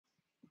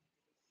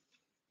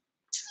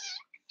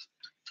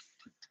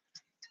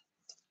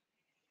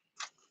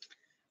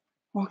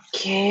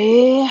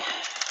Okay.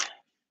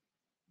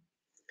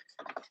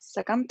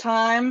 Second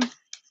time.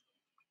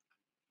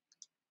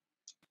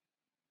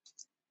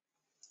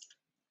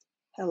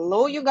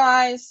 Hello, you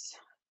guys.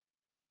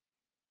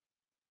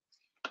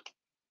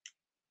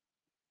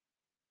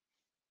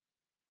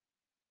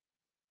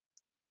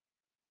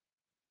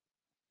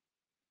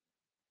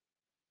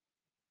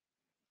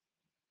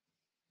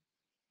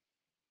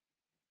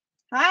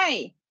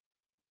 Hi.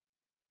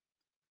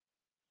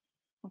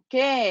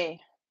 Okay.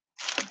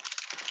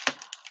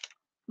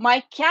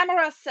 My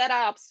camera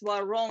setups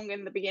were wrong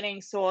in the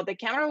beginning, so the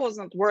camera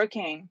wasn't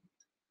working.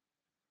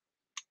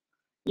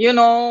 You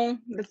know,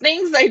 the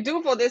things I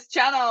do for this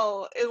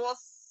channel, it was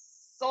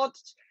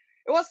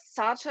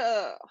such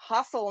a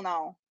hustle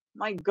now.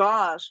 My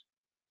gosh.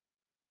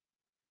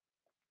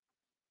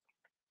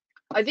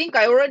 I think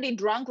I already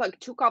drank like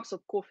 2 cups of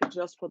coffee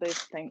just for these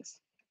things.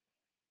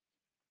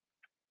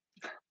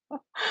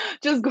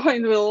 Just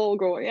going with all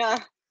go.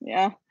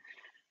 Yeah.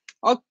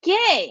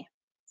 Okay.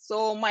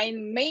 So my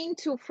main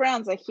 2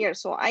 friends are here,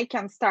 so I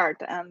can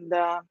start, and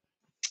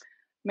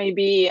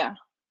maybe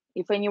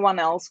if anyone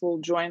else will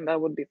join,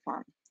 that would be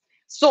fun.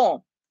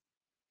 So,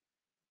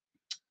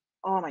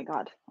 oh my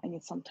god, I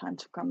need some time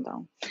to calm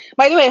down.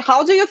 By the way,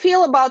 how do you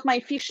feel about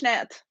my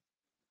fishnet,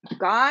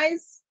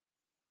 guys?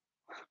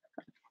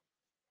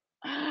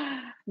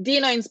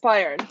 Dino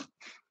inspired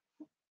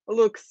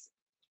looks.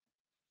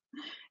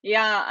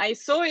 Yeah, I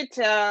saw it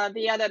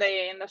the other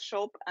day in the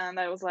shop, and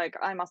I was like,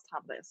 I must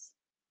have this.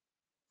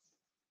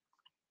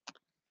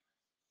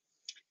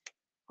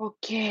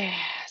 Okay,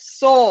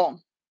 so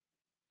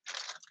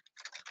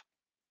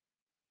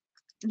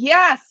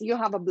yes, you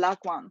have a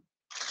black one.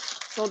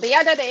 So the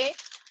other day,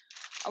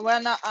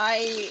 when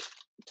I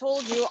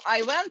told you,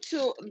 I went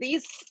to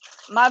this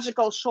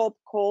magical shop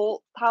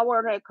called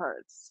Tower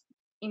Records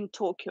in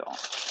Tokyo.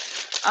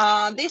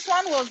 This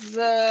one was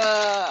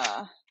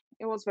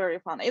it was very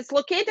fun. It's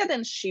located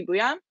in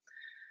Shibuya.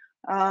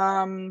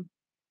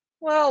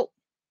 Well,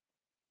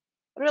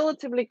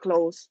 relatively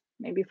close,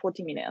 maybe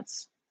 40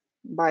 minutes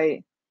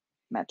by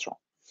metro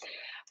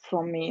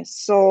from me.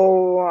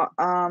 So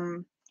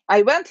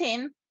I went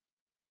in,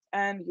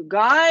 and you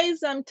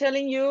guys, I'm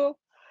telling you,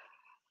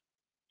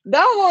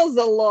 that was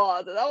a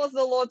lot. That was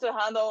a lot to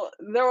handle.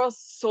 There were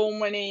so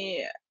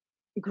many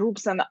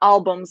groups and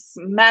albums,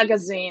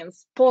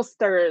 magazines,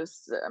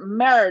 posters,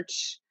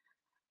 merch.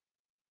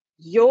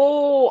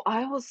 Yo,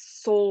 I was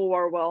so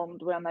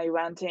overwhelmed when I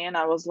went in.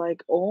 I was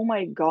like, oh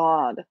my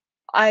God.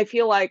 I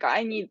feel like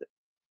I need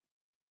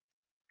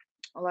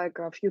like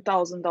a few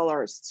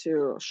 $1,000s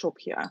to shop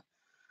here.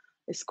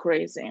 It's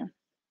crazy.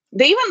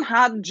 They even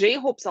had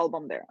J-Hope's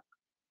album there,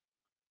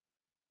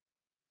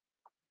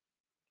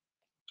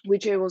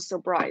 which I was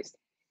surprised.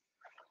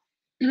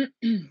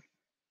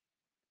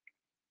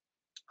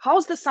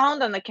 How's the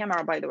sound on the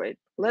camera, by the way?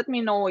 Let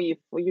me know if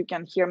you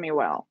can hear me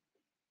well.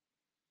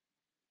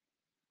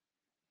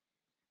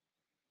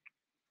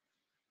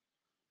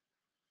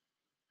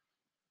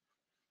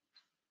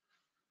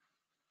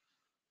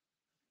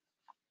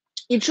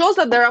 It shows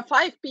that there are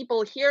 5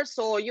 people here,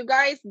 so you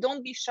guys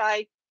don't be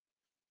shy.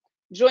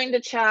 Join the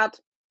chat.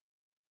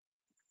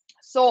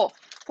 So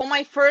for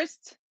my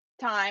first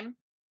time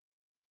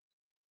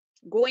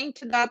going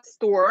to that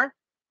store,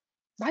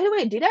 by the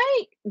way, did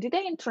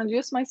I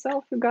introduce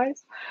myself, you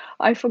guys?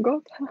 I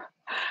forgot.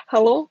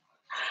 Hello.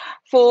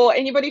 For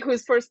anybody who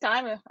is first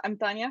time, I'm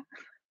Tanya.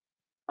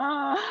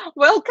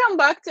 Welcome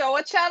back to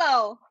our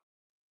channel.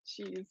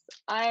 Jeez,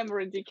 I am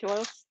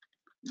ridiculous.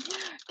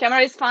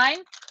 Camera is fine.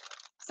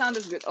 Sound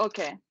is good.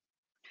 Okay.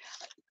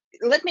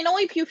 Let me know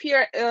if you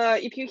hear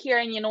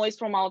any noise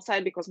from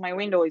outside, because my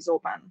window is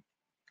open.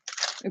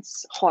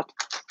 It's hot.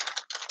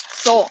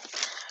 So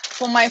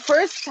for my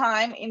first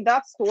time in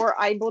that store,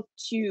 I bought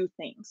 2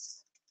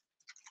 things.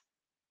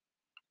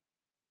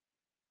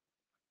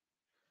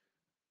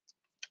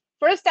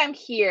 First time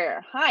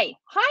here. Hi,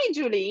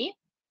 Julie.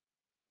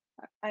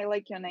 I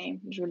like your name,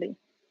 Julie.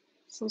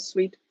 So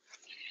sweet.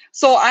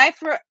 So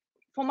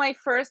for my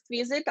first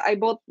visit, I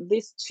bought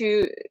these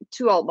two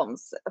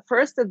albums.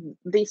 First,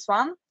 this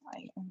one.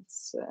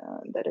 It's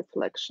the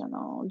reflection.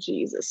 Oh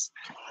Jesus!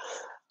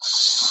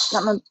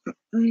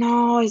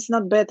 No, it's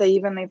not better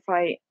even if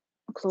I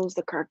close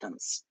the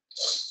curtains.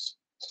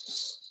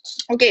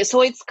 Okay,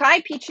 so it's Sky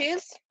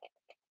Peaches.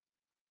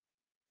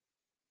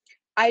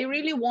 I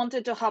really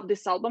wanted to have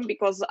this album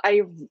because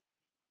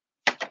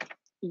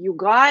you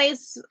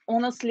guys,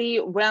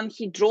 honestly, when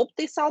he dropped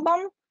this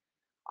album,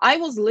 I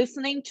was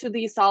listening to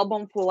this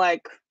album for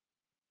like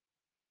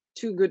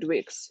 2 good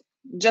weeks,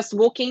 just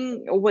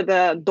walking with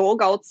a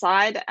dog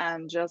outside,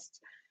 and just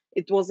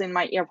it was in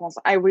my earphones.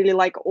 I really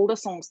like all the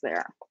songs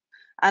there,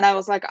 and I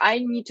was like, I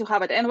need to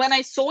have it. And when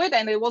I saw it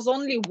and it was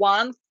only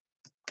 1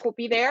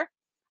 copy there,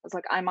 I was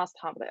like, I must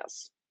have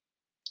this.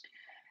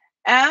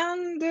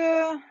 And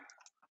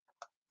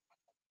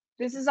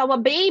this is our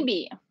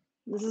baby.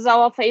 This is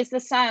our Face the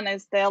Sun.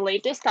 It's their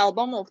latest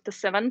album of the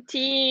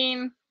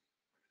 17.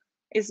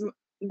 Is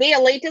their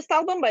latest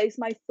album, but it's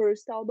my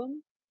first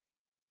album.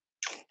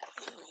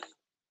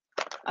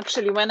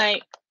 Actually, when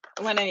I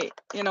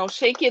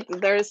shake it,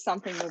 there is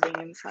something moving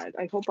inside.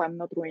 I hope I'm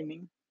not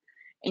ruining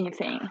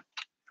anything.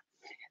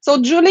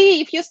 So Julie,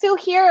 if you're still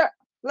here,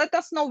 let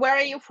us know, where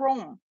are you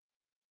from?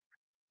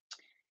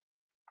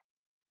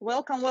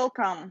 Welcome,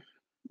 welcome.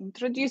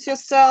 Introduce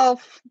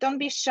yourself. Don't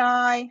be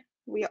shy.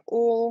 We are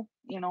all,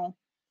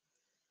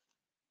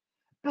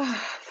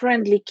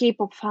 friendly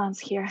K-pop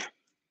fans here.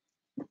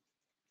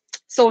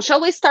 So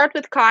shall we start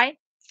with Kai?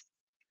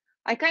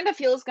 I kind of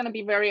feel it's going to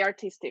be very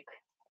artistic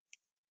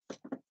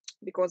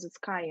because it's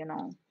Kai,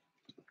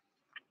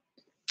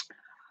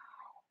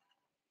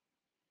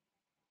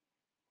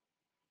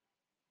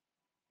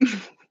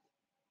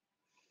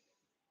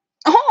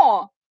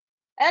 Oh,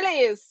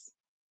 Alice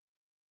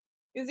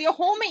is your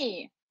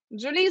homie.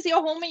 Julie is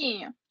your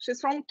homie. She's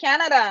from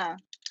Canada.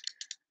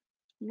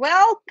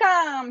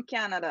 Welcome,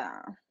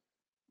 Canada.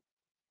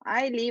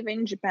 I live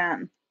in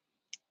Japan,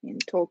 in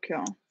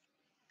Tokyo.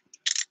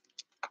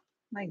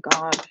 My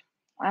God,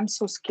 I'm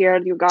so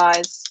scared, you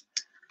guys.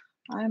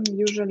 I'm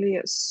usually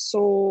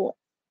so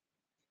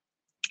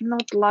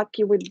not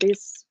lucky with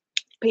these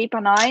paper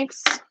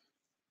knives.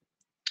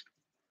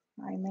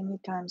 I many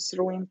times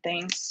ruin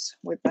things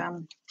with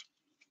them.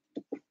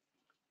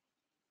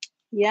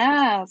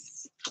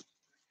 Yes.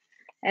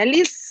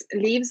 Alice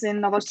lives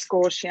in Nova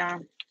Scotia.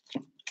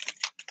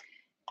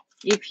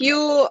 If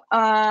you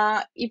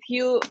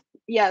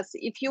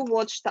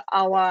watched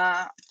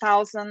our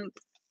 1,000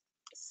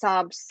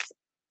 subs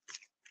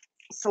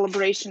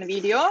celebration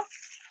video,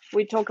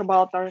 we talk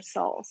about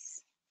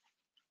ourselves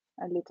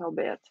a little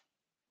bit.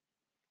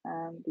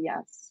 And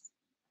yes.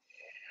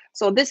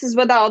 So this is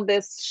without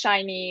this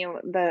shiny,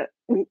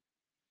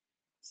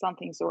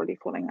 something's already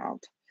falling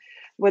out.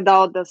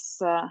 Without this,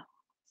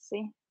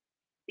 see,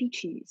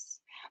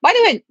 peaches. By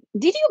the way,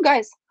 did you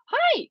guys,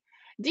 hi,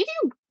 did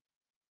you,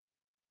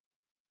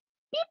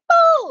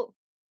 people,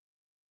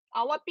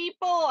 our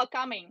people are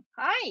coming,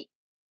 hi.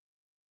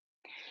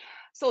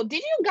 So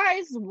did you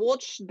guys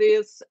watch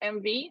this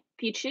MV,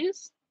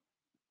 Peaches?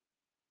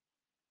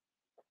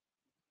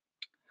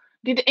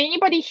 Did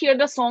anybody hear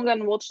the song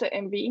and watch the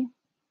MV?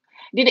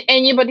 Did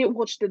anybody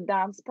watch the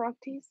dance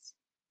practice?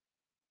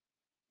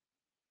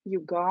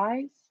 You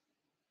guys,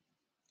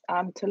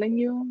 I'm telling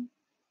you,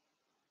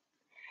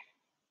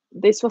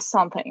 this was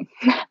something.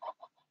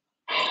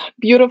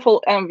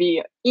 Beautiful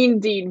MV,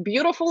 indeed,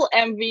 beautiful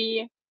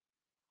MV,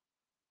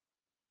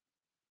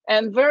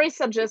 and very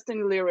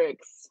suggesting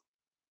lyrics,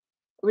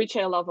 which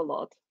I love a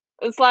lot.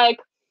 It's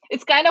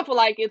kind of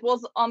like it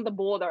was on the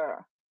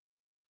border.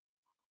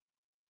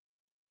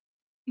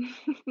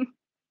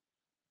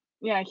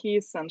 Yeah, he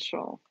is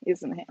sensual,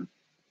 isn't he?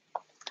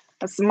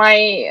 It's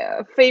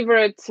my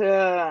favorite.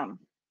 I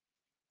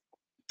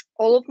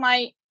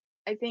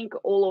think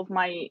all of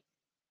my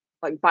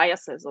like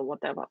biases or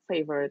whatever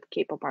favorite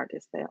K-pop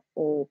artists, they're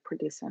all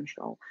pretty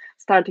sensual.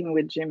 Starting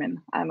with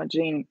Jimin, I'm a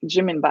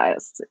Jimin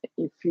bias.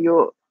 If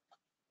you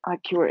are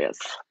curious,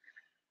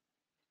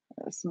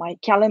 there's my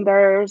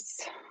calendars.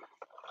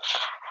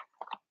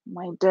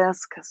 My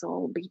desk is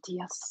all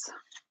BTS.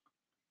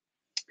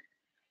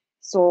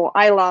 So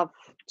I love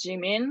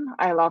Jimin,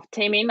 I love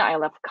Taemin, I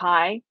love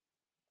Kai.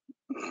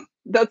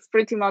 That's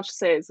pretty much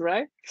says,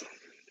 right?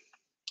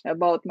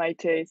 About my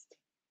taste.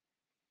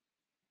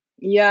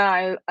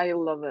 Yeah, I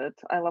love it.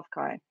 I love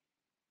Kai.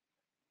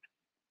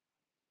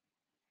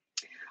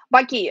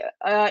 Bucky,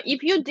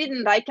 if you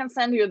didn't, I can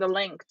send you the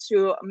link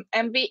to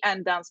MV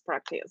and dance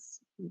practice.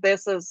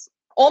 This is,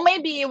 or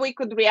maybe we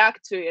could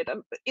react to it.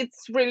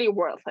 It's really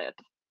worth it.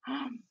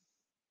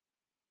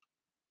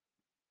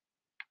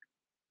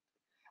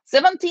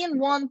 17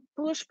 won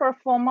Push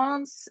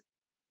Performance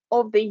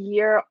of the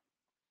Year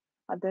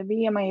at the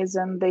VMAs,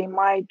 and they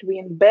might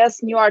win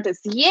Best New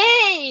Artist.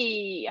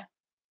 Yay!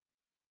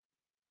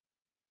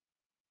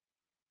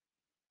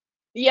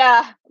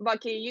 Yeah,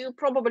 Bucky, you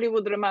probably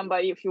would remember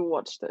if you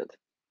watched it.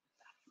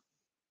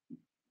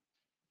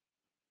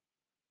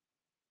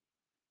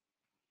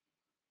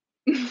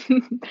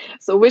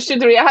 So we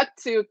should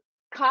react to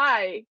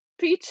Kai,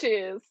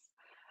 Peaches.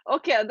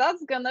 Okay,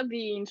 that's gonna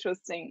be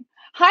interesting.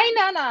 Hi,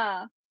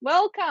 Nana.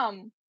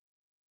 Welcome.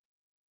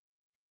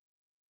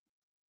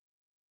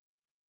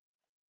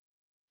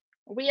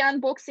 We are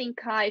unboxing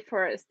Kai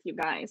first, you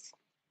guys.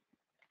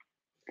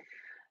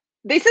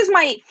 This is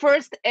my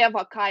first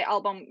ever Kai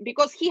album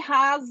because he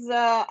has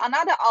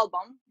another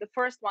album, the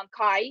first one,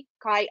 Kai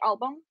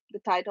album. The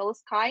title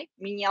is Kai,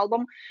 mini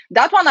album.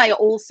 That one I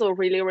also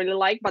really, really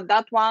like, but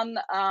that one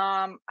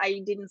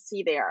I didn't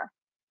see there.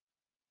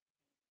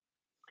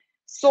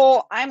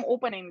 So I'm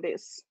opening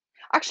this.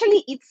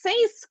 Actually, it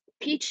says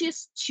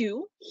Peaches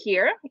 2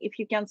 here, if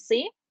you can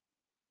see.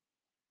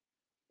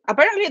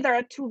 Apparently, there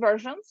are two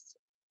versions.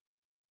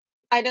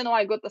 I don't know,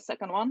 I got the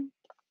second one.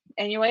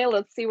 Anyway,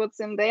 let's see what's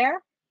in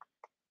there.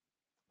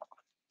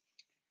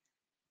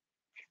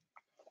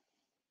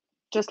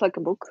 Just like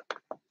a book.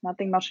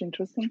 Nothing much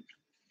interesting.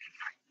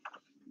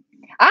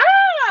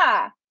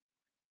 Ah!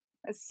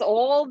 It's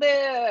all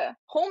the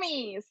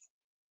homies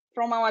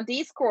from our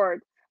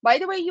Discord. By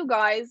the way, you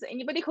guys,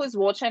 anybody who's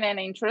watching and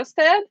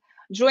interested,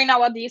 join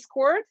our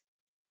Discord.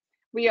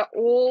 We are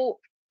all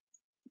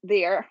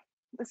there.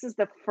 This is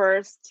the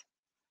first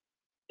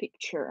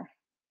picture.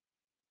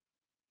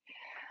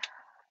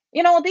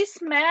 You know,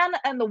 this man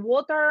and the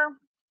water,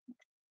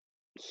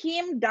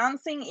 him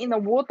dancing in the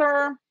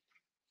water.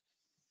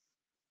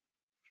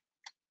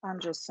 I'm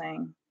just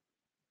saying.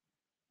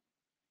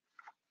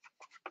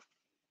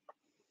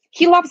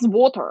 He loves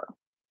water,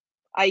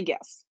 I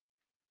guess.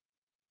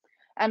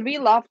 And we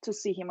love to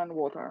see him in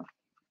water.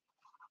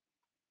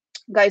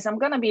 Guys, I'm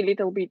gonna be a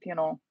little bit, you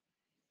know.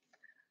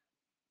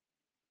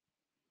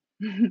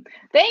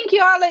 Thank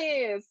you,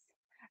 Alice.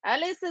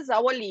 Alice is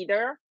our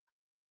leader.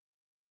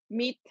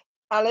 Meet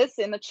Alice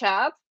in the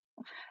chat.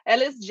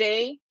 Alice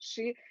J,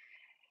 she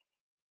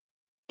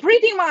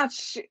pretty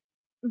much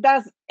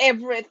does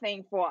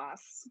everything for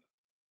us.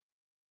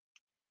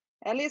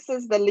 Alice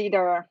is the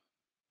leader,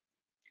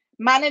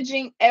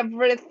 managing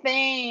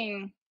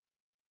everything.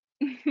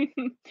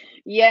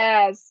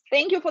 Yes,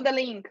 thank you for the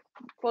link.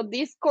 For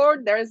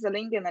Discord, there is a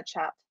link in the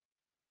chat.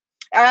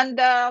 And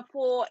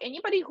for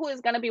anybody who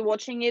is going to be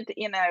watching it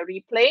in a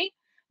replay,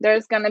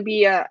 there's going to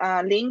be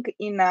a link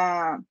in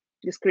a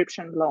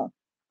description below.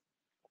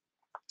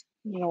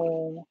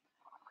 No.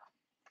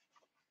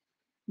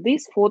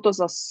 These photos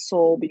are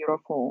so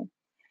beautiful.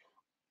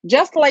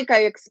 Just like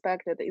I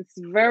expected. It's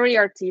very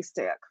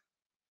artistic.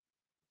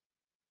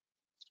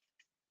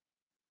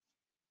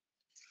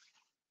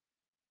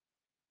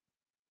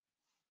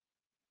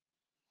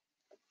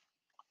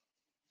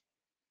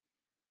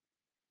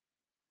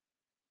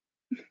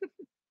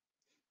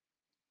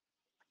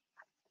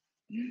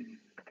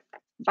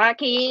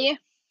 Becky,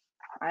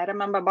 I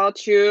remember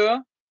about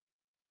you.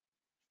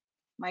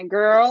 My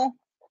girl.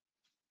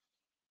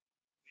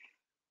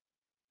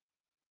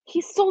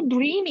 He's so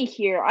dreamy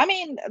here. I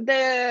mean,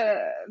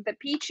 the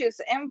Peaches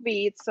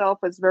MV itself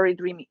is very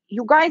dreamy.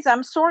 You guys,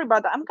 I'm sorry,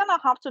 but I'm gonna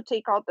have to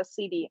take out the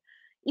CD.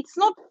 It's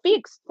not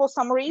fixed for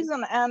some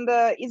reason, and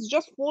it's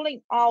just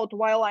falling out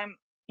while I'm,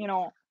 you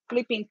know,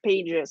 flipping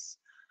pages.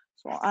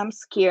 So I'm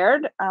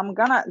scared. I'm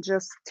gonna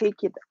just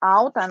take it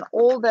out, and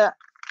all the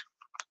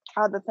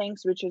other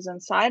things which is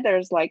inside.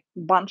 There's like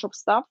bunch of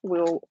stuff.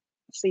 We'll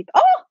see.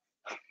 Oh.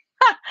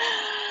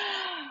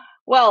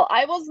 Well,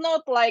 I was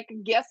not like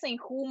guessing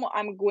whom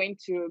I'm going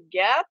to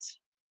get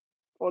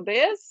for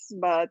this,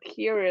 but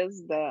here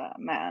is the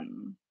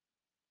man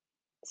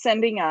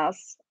sending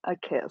us a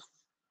kiss.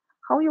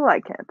 How you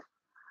like it?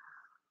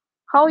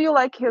 How you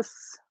like him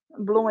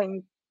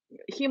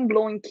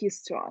blowing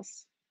kiss to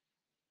us?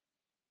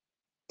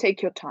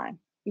 Take your time,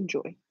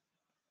 enjoy.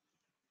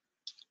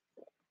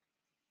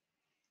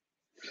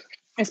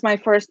 It's my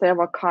first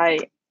ever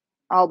Kai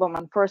album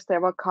and first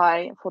ever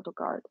Kai photo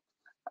card.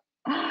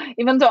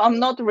 Even though I'm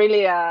not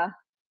really a.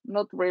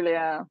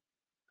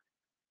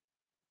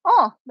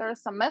 Oh,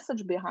 there's some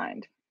message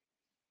behind.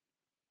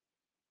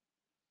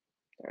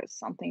 There's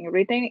something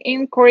written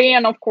in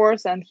Korean, of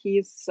course, and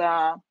his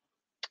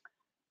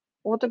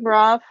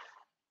autograph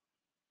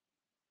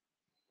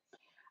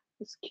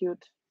is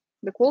cute.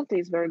 The quality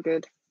is very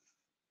good.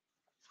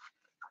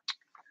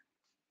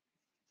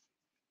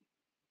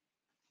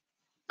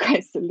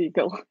 Guys,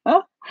 illegal.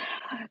 Huh?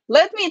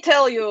 Let me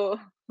tell you.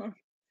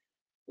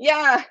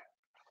 Yeah.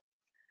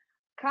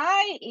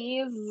 Kai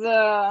is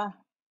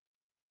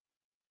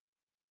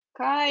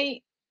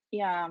Kai.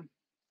 Yeah,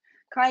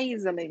 Kai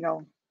is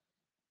illegal.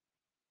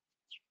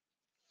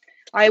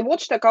 I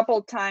watched a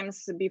couple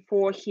times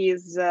before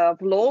his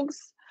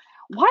vlogs.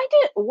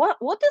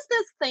 What is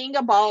this thing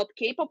about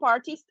K-pop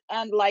artists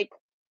and like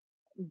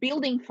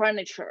building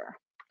furniture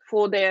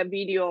for their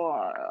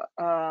video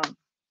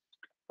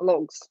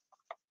vlogs?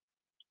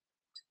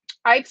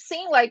 I've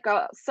seen like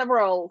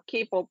several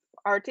K-pop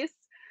artists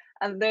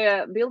and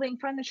they're building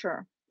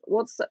furniture.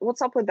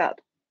 What's up with that?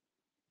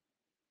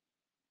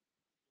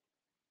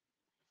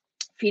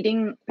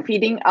 Feeding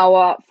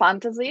our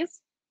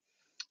fantasies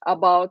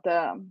about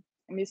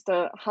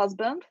Mr.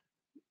 Husband.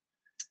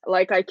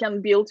 Like I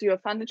can build you a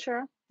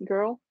furniture,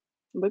 girl.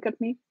 Look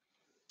at me.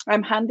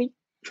 I'm handy.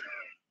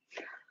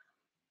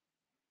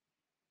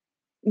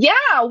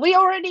 Yeah, we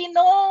already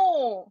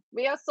know.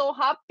 We are so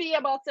happy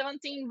about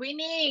 17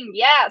 winning.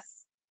 Yes.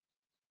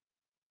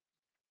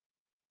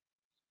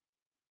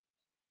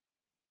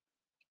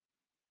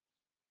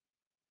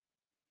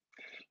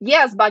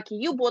 Yes, Bucky,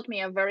 you bought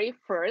me a very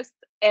first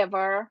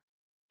ever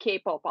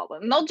K-pop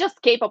album. Not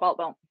just K-pop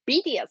album,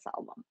 BTS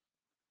album.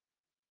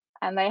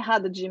 And I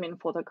had a Jimin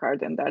photo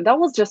card in there. That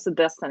was just a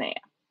destiny.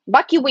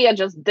 Bucky, we are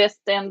just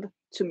destined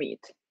to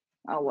meet.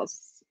 I was,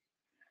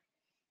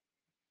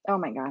 oh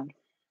my god.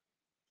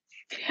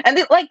 And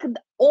it, like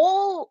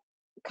all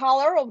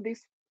color of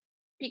these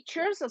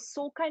pictures are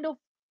so kind of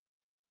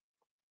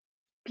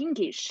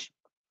pinkish.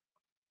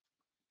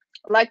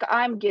 Like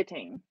I'm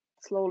getting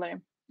slowly.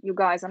 You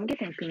guys, I'm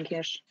getting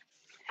pinkish.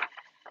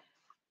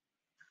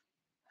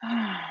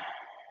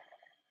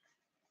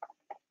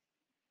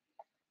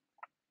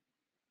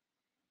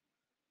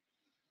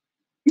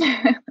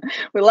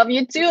 We love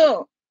you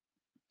too.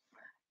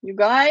 You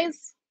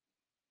guys,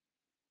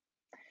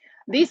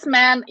 This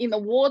man in the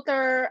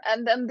water,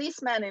 and then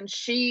this man in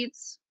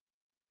sheets.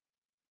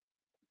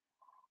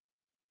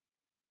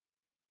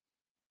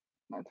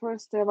 My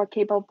first ever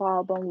K-pop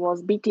album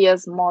was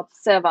BTS Mod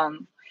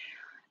 7.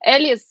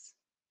 Alice,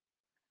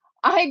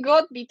 I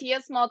got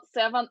BTS Mod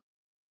 7.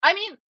 I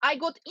mean, I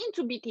got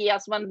into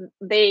BTS when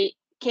they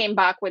came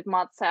back with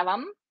Mod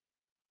 7.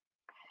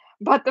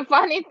 But the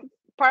funny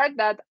part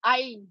that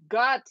I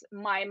got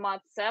my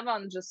Mod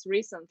 7 just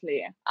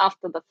recently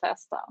after the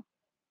festa.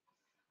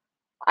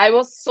 I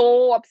was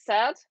so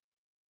upset.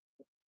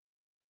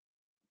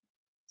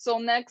 So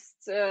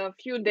next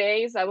few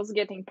days, I was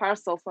getting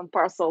parcels and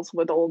parcels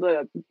with all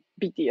the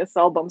BTS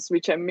albums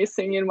which I'm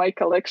missing in my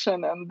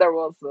collection, and there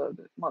was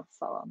Mod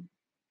 7.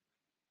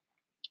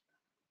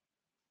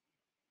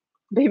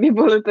 Baby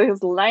Bullet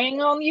is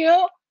lying on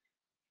you.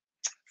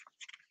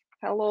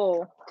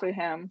 Hello to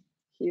him.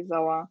 He's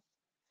our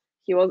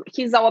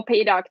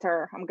paid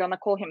actor. I'm gonna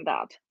call him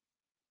that.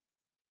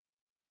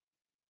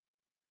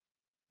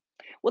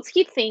 What's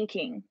he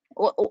thinking?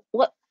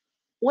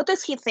 What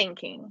is he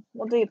thinking?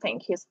 What do you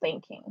think he's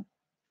thinking?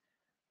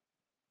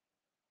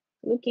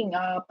 Looking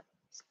up,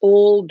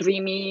 all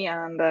dreamy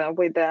and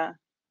with a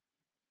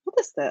what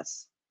is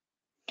this?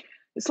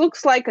 This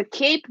looks like a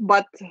cape,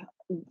 but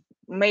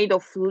made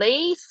of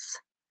lace.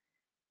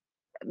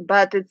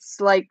 But it's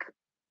like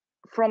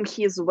from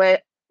his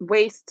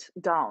waist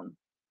down.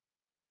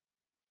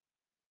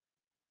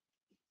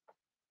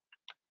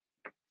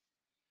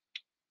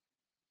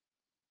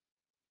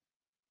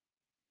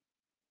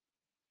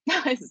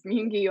 It's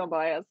Mingy your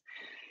bias.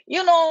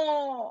 You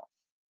know,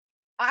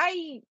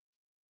 I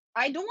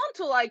don't want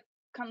to like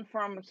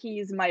confirm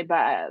he's my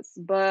bias,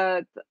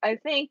 but I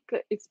think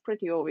it's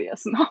pretty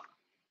obvious now.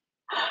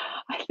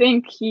 I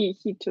think he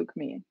took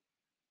me.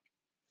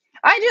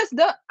 I just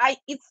don't.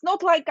 It's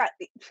not like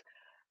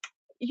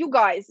you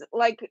guys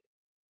like.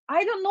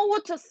 I don't know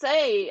what to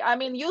say. I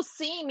mean, you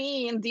see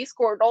me in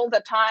Discord all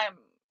the time.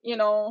 You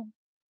know,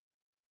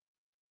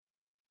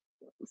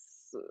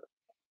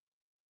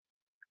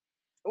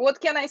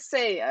 what can I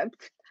say?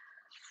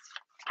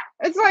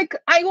 It's like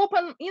I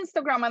open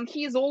Instagram and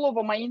he's all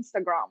over my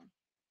Instagram.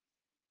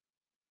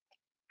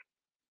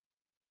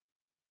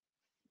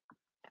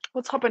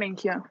 What's happening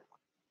here?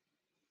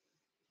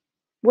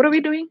 What are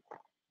we doing?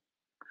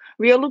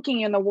 We are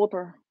looking in the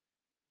water.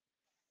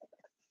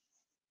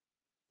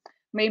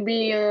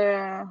 Maybe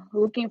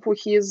looking for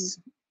his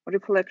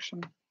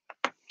reflection.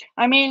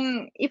 I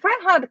mean, if I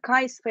had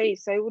Kai's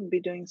face, I would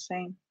be doing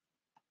same.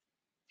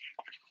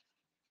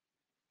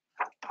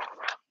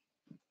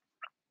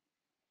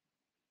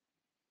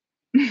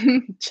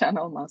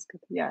 Channel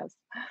mascot, yes.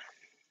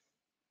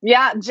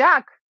 Yeah,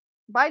 Jack.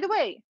 By the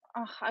way,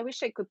 I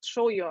wish I could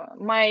show you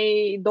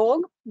my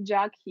dog,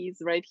 Jack.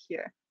 He's right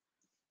here.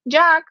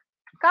 Jack,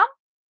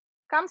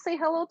 come say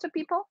hello to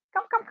people.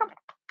 Come.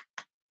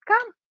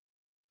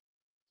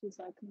 He's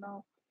like,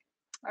 no,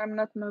 I'm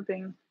not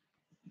moving.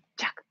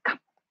 Jack, come,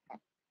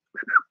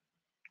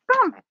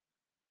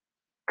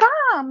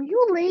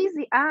 you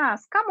lazy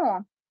ass. Come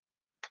on,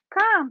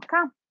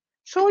 come.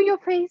 Show your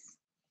face.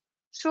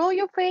 Show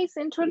your face.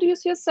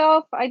 Introduce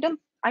yourself. I don't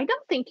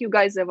think you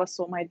guys ever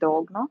saw my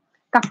dog. No,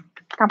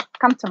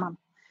 come to mom.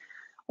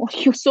 Oh,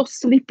 you're so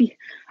sleepy.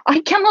 I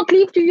cannot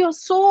leave you. You're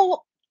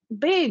so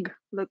big.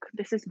 Look,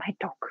 this is my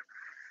dog.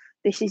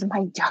 This is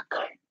my Jack.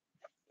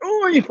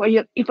 Oh, if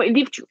I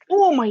lift you,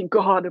 oh my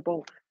God,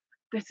 Abel.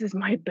 This is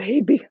my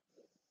baby.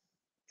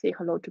 Say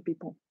hello to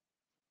people.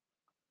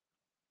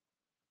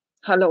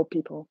 Hello,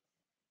 people.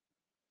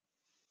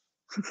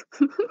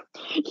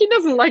 He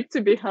doesn't like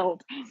to be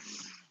held.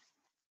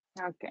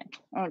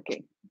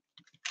 Okay.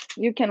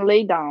 You can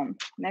lay down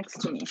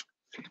next to me.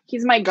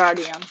 He's my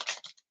guardian.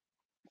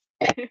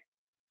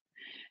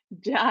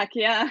 Jack,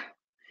 yeah.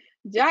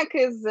 Jack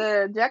is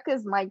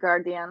my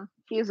guardian.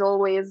 He's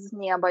always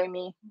nearby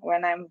me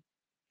when I'm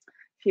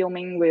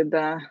filming with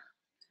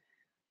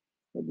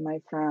my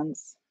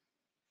friends.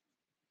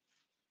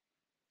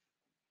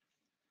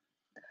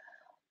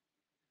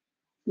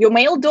 Your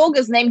male dog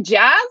is named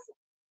Jazz?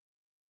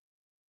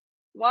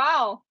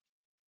 Wow.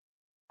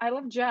 I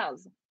love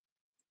Jazz.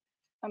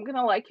 I'm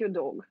gonna like your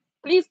dog.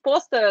 Please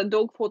post a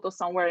dog photo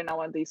somewhere in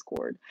our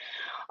Discord.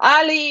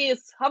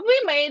 Alice, have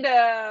we made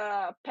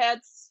a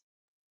pets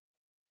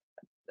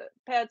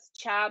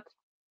chat?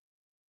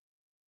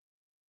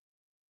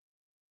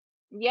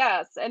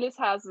 Yes, Alice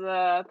has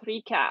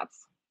 3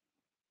 cats.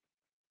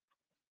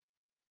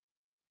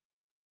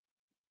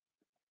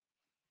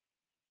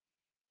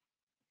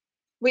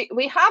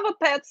 We have a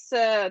pets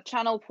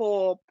channel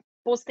for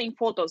posting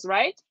photos,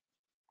 right?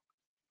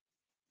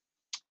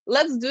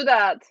 Let's do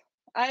that.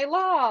 I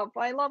love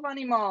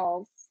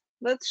animals.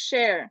 Let's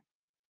share.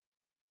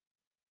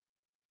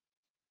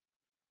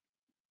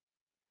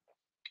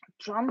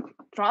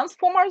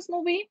 Transformers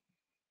movie?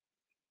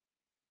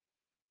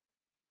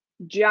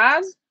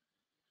 Jazz?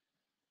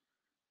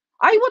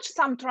 I watched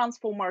some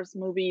Transformers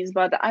movies,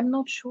 but I'm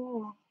not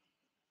sure.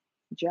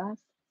 Jazz?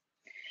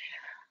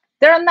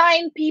 There are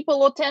 9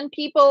 people or 10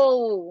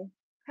 people.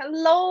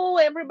 Hello,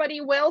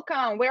 everybody.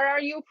 Welcome. Where are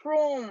you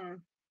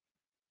from?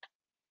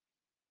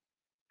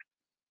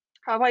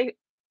 Have I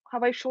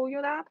shown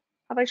you that?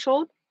 Have I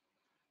showed?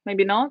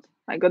 Maybe not.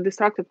 I got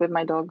distracted with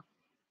my dog.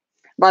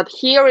 But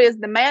here is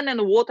the man in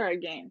the water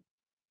again.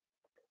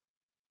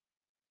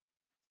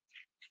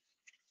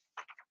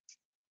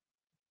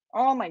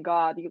 Oh my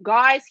God, you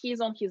guys,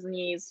 he's on his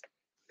knees.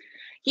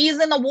 He's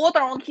in the water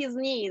on his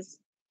knees.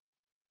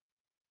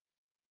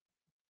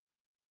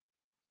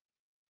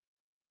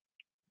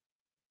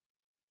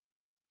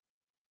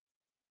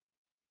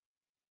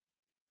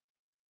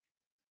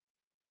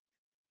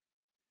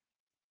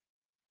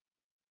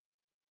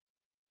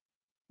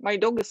 My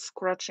dog is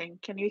scratching.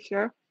 Can you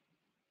hear?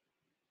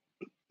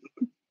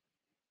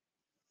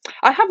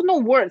 I have no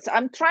words.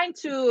 I'm trying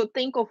to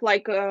think of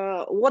like,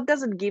 what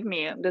does it give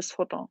me, this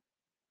photo?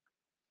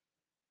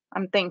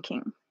 I'm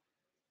thinking.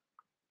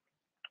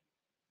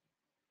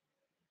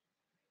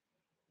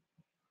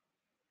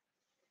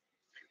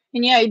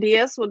 Any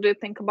ideas? What do you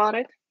think about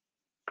it?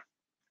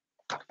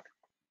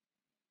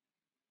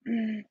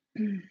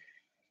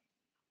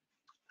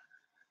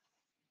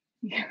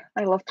 Yeah,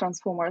 I love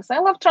Transformers. I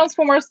love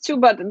Transformers too,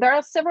 but there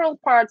are several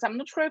parts. I'm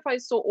not sure if I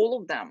saw all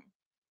of them.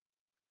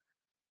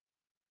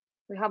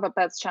 We have a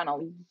pets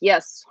channel.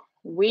 Yes,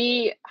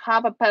 we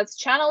have a pets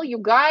channel. You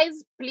guys,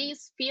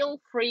 please feel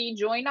free,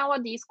 join our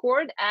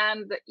Discord.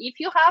 And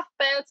if you have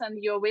pets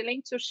and you're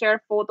willing to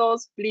share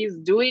photos, please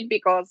do it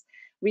because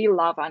we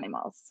love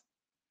animals.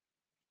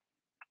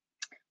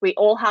 We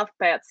all have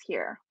pets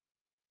here.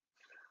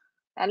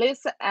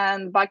 Alice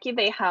and Bucky,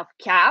 they have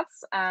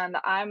cats, and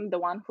I'm the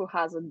one who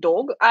has a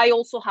dog. I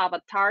also have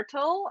a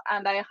turtle,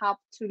 and I have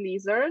 2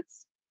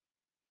 lizards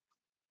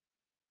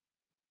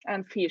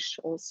and fish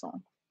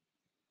also.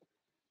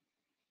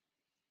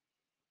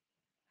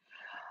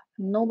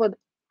 No, but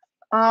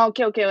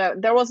okay.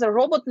 There was a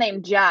robot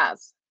named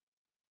Jazz.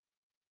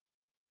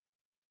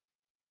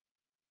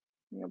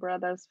 Your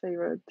brother's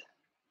favorite.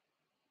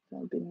 That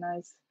would be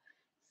nice.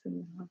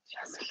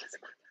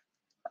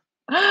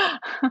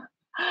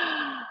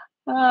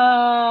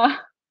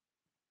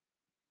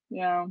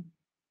 Yeah.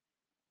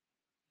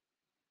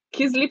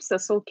 His lips are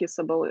so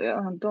kissable.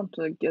 Don't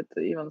get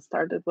even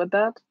started with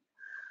that.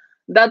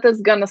 That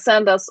is gonna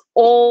send us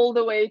all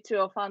the way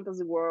to a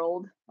fantasy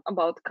world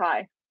about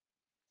Kai.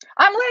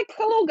 I'm like,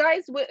 hello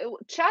guys,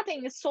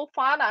 chatting is so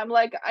fun. I'm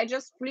like, I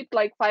just flipped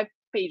like 5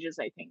 pages,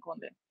 I think, on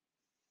it.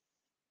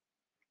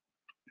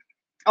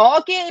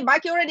 Okay,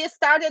 Baki already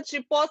started.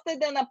 She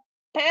posted in a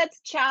pet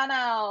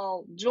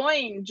channel.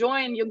 Join,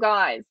 you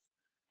guys.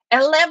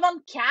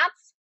 11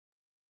 cats?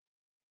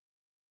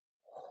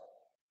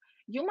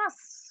 You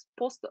must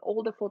post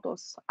all the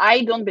photos.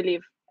 I don't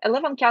believe.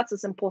 11 cats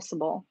is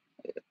impossible.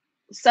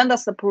 Send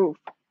us the proof.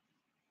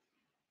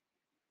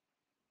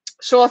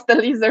 Show us the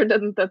lizard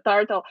and the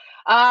turtle.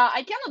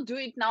 I cannot do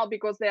it now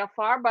because they are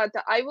far, but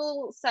I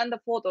will send the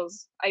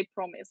photos. I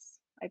promise.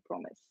 I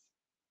promise.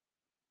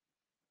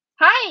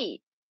 Hi,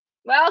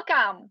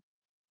 welcome.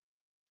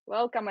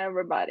 Welcome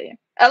everybody.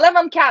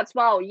 11 cats.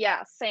 Wow,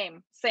 yeah,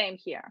 same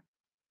here.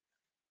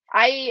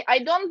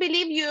 I don't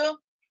believe you.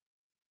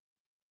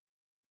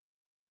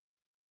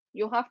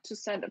 You have to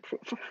send a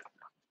proof.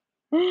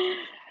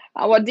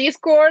 Our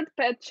Discord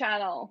pet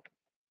channel.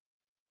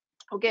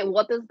 Okay,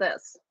 what is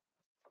this?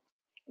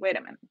 Wait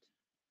a minute.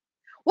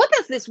 What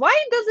is this? Why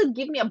does it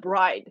give me a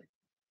bride?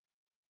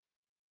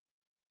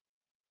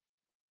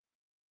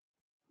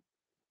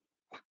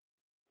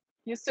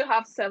 You still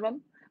have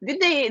 7.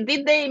 Did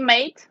they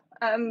mate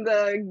and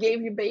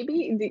give you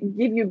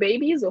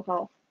babies or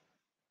how?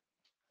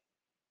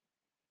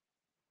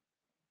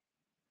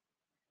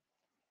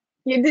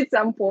 You did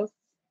some posts.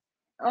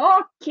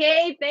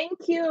 Okay,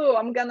 thank you.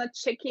 I'm gonna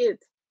check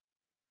it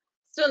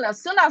soon.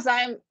 As soon as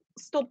I'm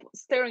stop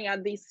staring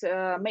at this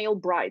male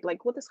bride,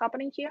 like what is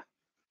happening here?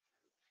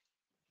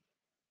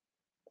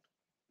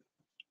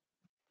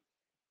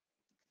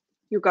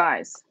 You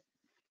guys,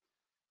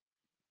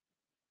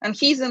 and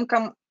he's in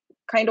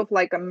kind of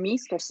like a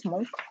mist of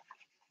smoke.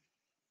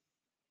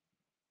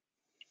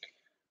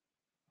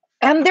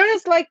 And there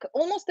is like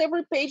almost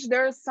every page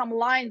there's some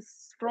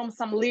lines from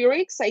some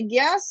lyrics, I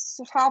guess,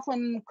 half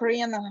in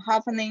Korean and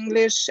half in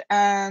English.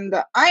 And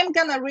I'm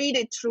gonna read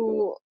it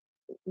through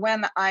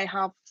when I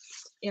have,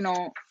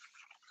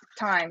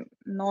 time,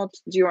 not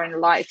during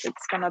life.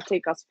 It's gonna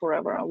take us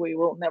forever. We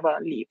will never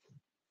leave.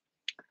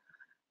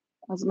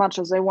 As much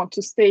as I want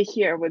to stay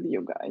here with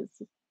you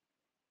guys.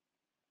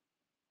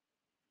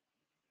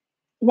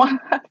 One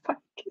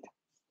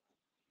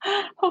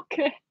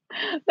okay,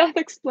 that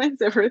explains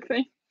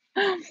everything.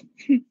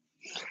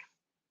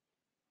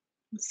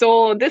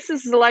 So this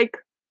is like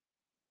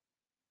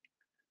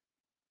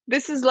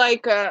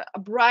a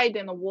bride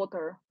in the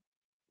water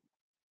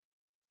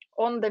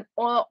on the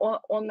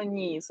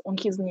knees, on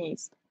his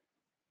knees,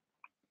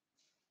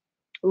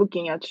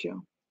 looking at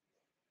you,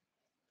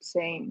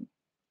 saying,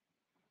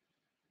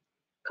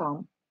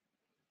 "Come,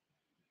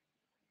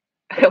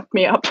 help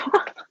me up.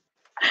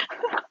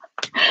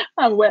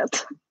 I'm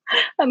wet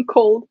and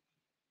cold."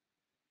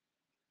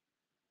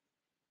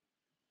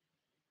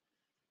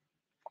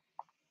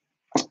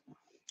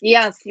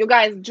 Yes, you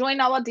guys join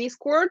our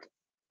Discord.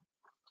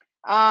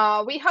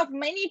 We have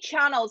many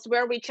channels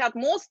where we chat.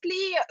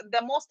 Mostly,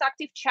 the most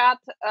active chat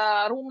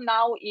room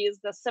now is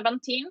the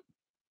 17,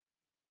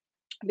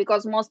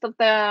 because most of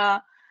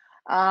the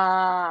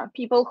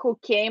people who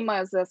came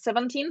as a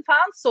 17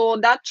 fans, so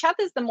that chat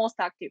is the most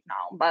active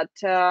now. But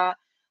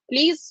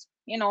please,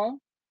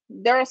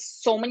 there are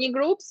so many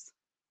groups.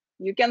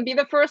 You can be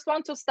the first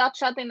one to start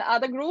chatting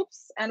other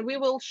groups, and we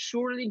will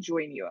surely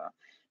join you,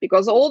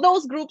 because all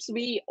those groups,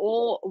 we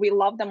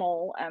love them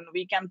all, and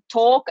we can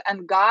talk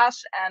and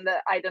gush, and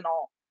I don't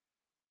know.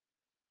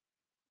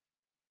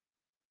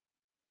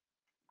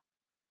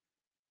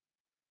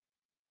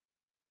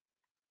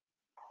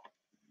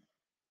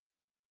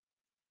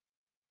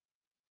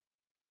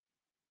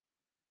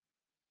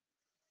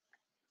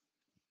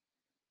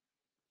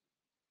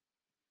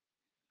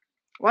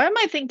 Why am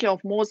I thinking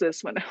of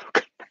Moses when I look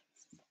at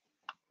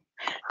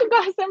you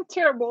guys? I'm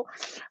terrible.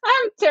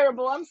 I'm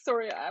terrible. I'm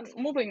sorry. I'm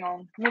moving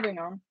on. Moving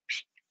on.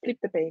 Flip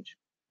the page.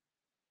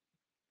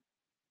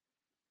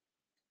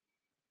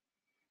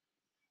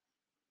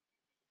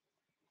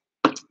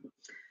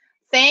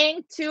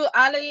 Thank to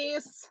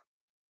Alice.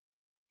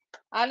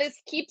 Alice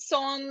keeps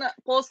on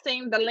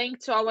posting the link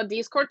to our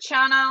Discord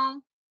channel.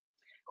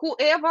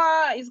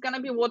 Whoever is going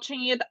to be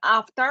watching it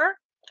after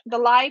the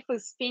live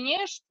is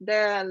finished,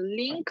 the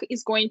link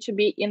is going to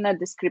be in the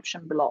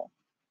description below.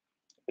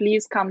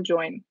 Please come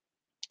join.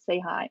 Say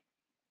hi.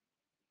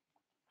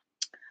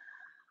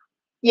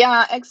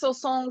 Yeah, EXO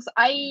songs.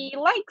 I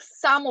like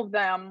some of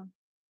them,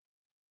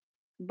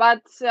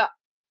 but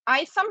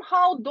I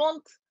somehow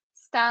don't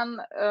stand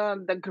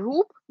the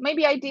group.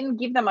 Maybe I didn't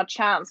give them a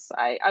chance.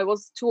 I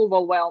was too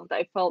overwhelmed.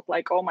 I felt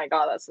like, oh my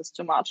god, this is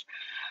too much.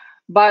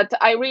 But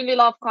I really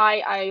love Kai.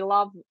 I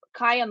love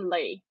Kai and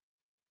Lei,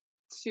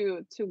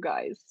 two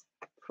guys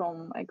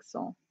from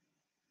EXO.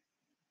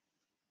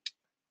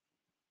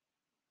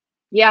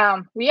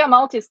 Yeah, we are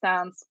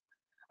multi-stands.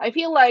 I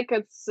feel like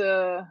it's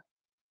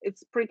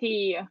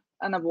pretty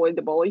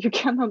unavoidable. You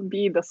cannot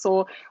be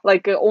the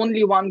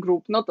only one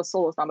group, not the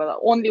solo stan, but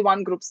only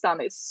one group stan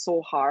is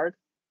so hard.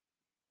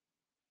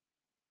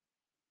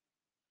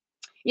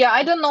 Yeah,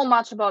 I don't know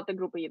much about the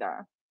group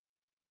either.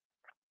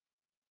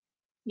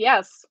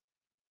 Yes.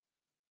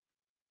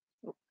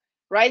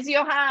 Raise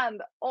your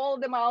hand, all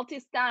the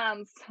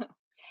multi-stands.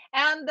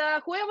 And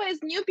whoever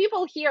is new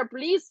people here,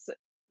 please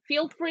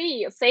feel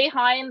free. Say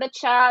hi in the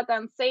chat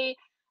and say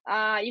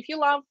if you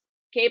love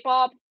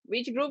K-pop,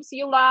 which groups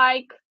you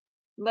like.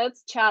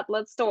 Let's chat,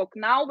 let's talk.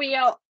 Now we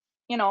are,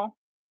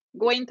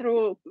 going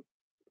through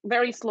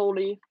very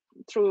slowly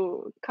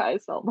through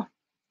Kai's album.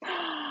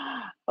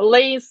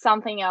 Lay is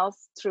something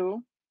else,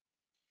 true.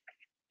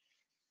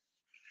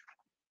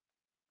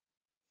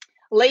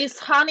 Lay's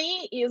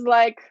honey is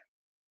like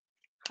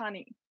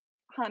honey.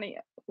 Honey,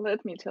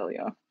 let me tell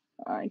you.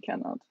 I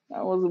cannot.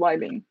 I was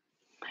vibing.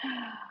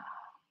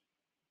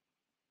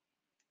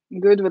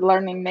 Good with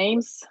learning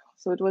names,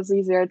 so it was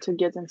easier to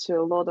get into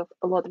a lot of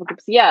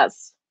groups.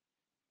 Yes.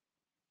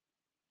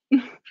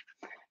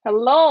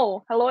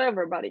 Hello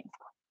everybody.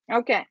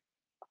 Okay.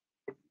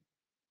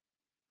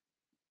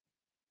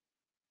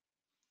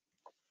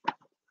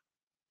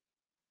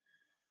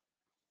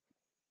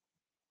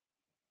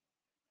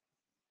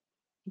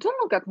 Don't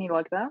look at me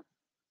like that.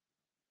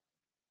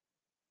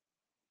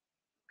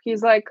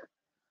 He's like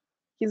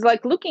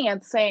looking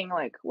at, saying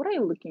like, what are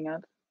you looking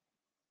at?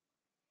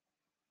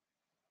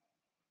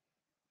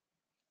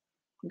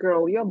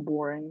 Girl, you're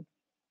boring.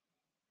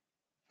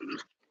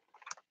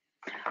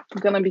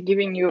 I'm gonna be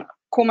giving you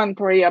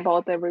commentary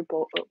about every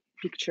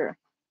picture.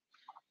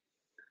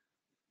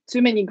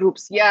 Too many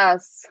groups.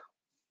 Yes.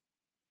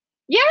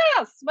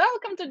 Yes.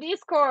 Welcome to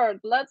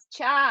Discord. Let's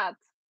chat.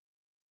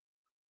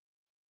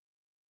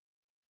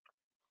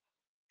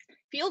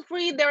 Feel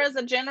free. There is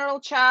a general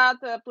chat,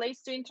 a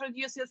place to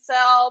introduce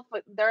yourself.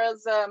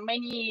 There's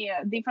many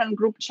different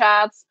group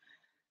chats.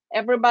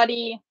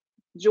 Everybody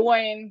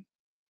join.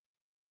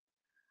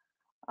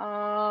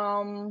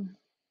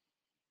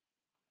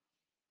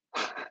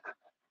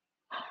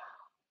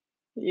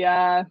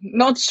 Yeah,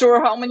 not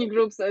sure how many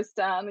groups I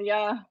stand.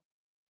 Yeah,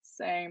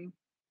 same.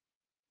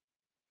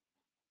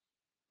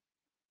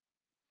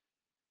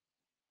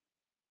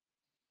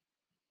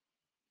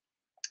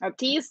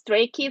 T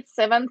Stray Kids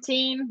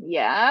 17.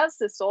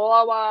 Yes, it's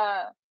all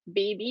our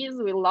babies.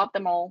 We love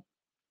them all.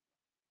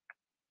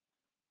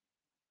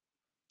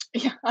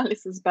 Yeah,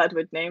 Alice is bad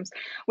with names.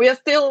 We are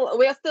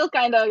still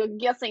kind of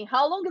guessing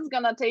how long it's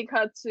gonna take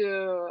her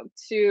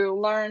to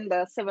learn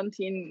the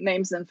 17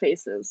 names and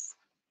faces.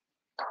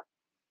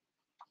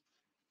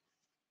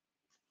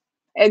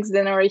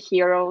 Extraordinary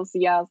heroes.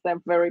 Yes,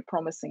 they're very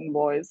promising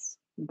boys.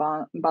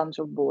 Bunch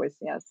of boys.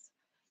 Yes.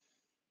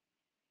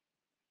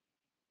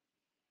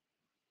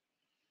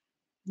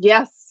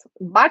 Yes,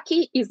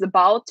 Baki is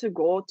about to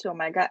go to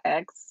Omega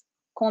X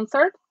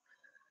concert.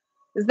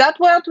 Is that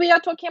what we are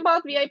talking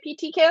about? VIP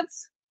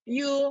tickets?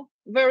 You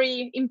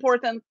very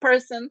important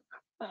person.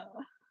 Uh,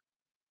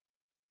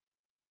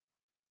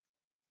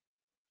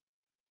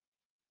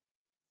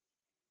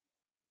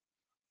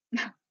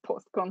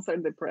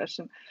 post-concert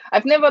depression.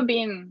 I've never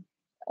been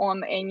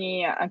on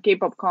any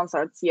K-pop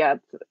concerts yet.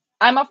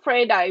 I'm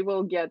afraid I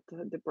will get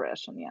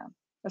depression, yeah.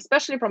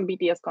 Especially from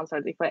BTS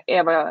concerts if I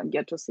ever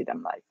get to see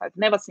them live. I've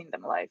never seen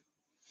them live.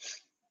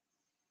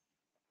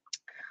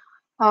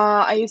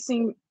 Are you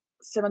seeing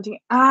 17?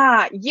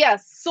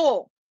 Yes.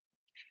 So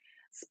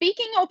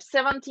speaking of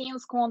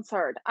 17's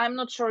concert, I'm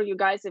not sure, you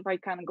guys, if I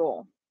can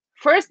go.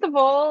 First of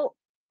all,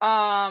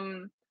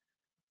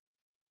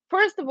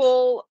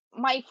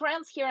 my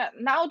friends here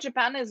now,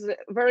 Japan is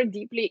very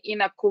deeply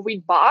in a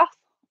COVID bath,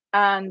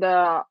 and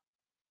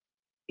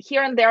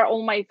here and there,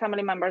 all my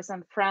family members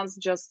and friends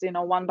just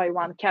one by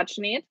one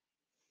catching it,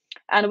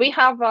 and we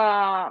have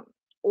a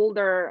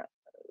older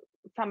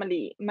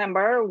family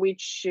member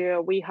which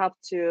we have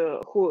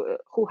to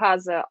who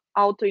has a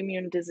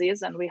autoimmune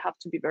disease, and we have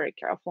to be very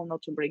careful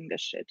not to bring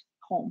this shit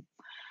home.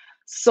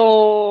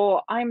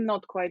 So I'm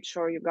not quite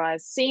sure, you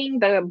guys. Seeing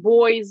the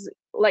boys,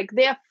 like,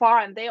 they're far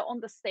and they're on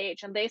the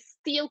stage and they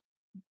still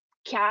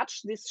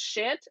catch this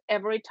shit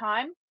every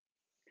time.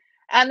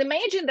 And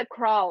imagine the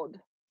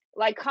crowd,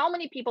 like how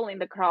many people in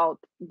the crowd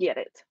get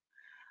it.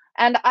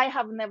 And I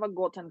have never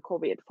gotten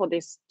COVID for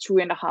these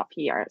 2.5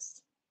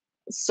 years.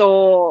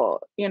 So,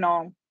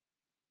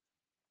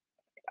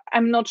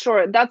 I'm not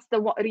sure. That's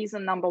the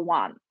reason number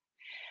one.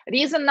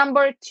 Reason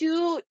number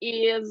two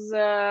is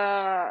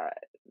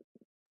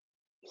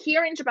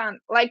here in Japan,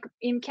 like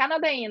in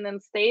Canada and in the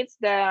States,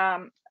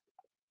 the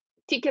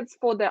tickets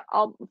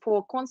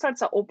for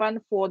concerts are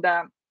open for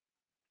the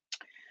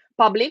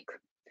public,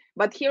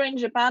 but here in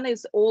Japan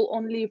is all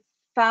only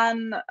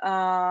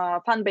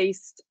fandom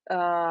based.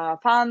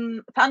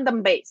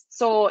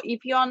 So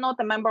if you are not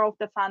a member of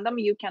the fandom,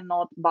 you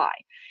cannot buy.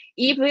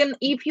 Even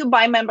if you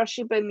buy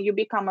membership and you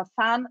become a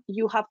fan,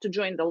 you have to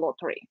join the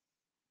lottery.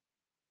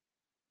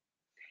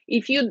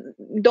 If you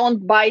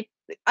don't buy,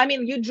 I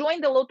mean, you join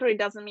the lottery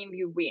doesn't mean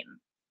you win.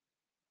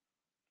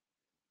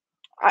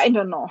 I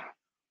don't know.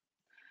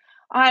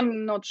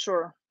 I'm not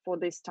sure for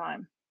this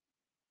time.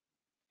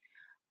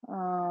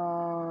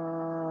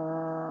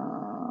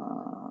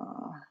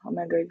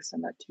 Omega X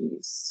and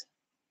Atis.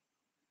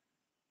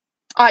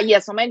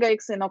 Yes, Omega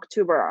X in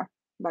October.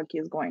 Bucky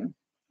is going.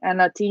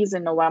 And Atis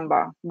in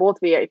November. Both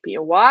VIP.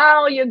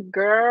 Wow, you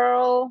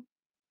girl.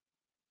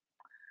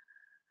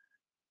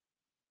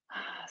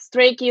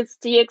 Stray Kids,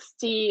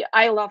 TXT.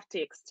 I love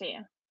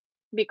TXT.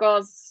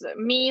 Because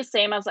me,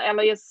 same as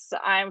Alice,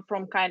 I'm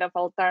from kind of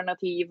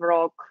alternative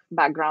rock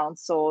background.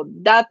 So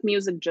that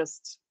music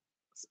just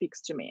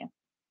speaks to me.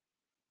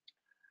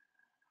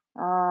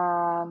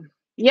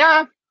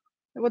 Yeah,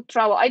 I would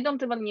travel. I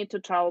don't even need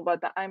to travel,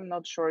 but I'm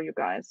not sure, you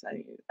guys.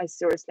 I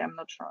seriously, I'm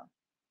not sure.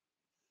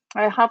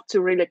 I have to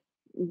really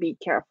be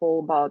careful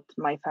about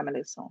my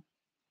family. So,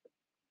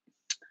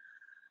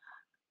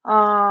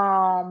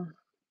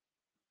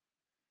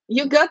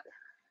 you got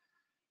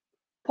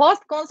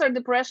post-concert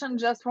depression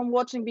just from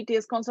watching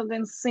BTS concert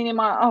in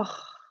cinema.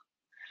 Oh,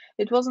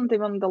 it wasn't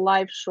even the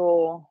live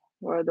show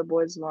where the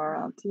boys were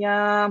at.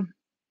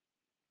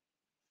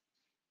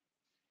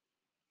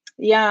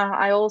 Yeah,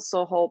 I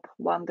also hope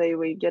one day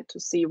we get to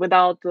see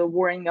without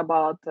worrying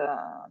about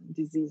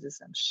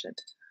diseases and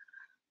shit.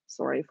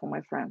 Sorry for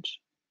my French.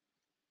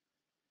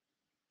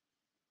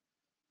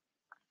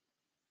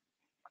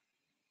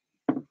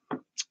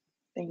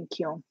 Thank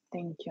you.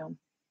 Thank you.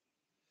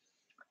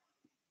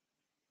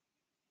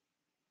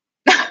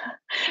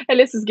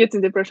 Alice is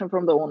getting depression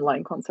from the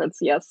online concerts.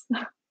 Yes.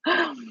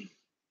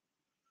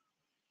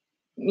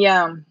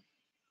 Yeah.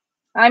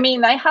 I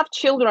mean, I have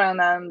children,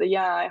 and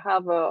yeah, I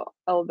have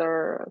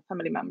elder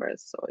family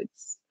members, so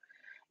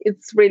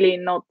it's really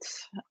not.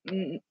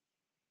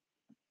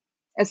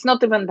 It's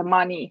not even the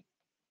money.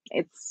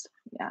 It's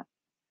yeah.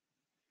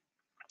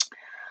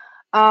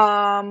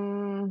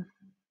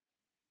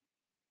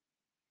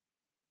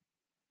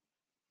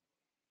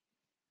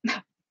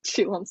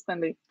 Chill on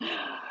spending.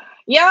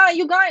 Yeah,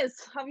 you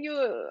guys, have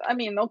you? I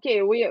mean,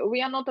 okay, we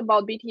are not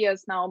about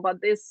BTS now,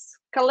 but this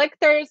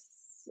collector's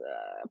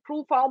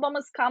proof album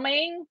is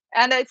coming,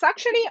 and it's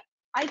actually,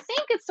 I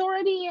think it's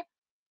already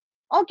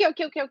okay.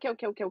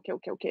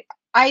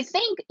 I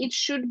think it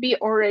should be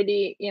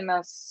already in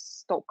a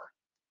stock.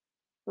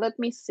 Let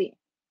me see.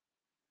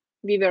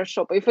 Viver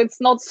shop, if it's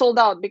not sold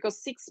out, because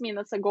 6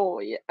 minutes ago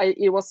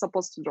it was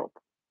supposed to drop.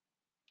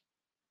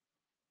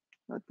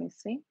 Let me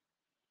see.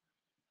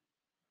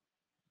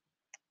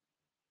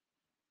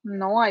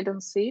 No, I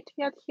don't see it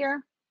yet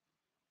here.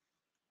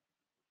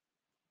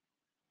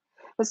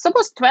 It's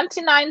supposed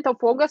 29th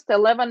of August,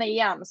 11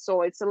 a.m.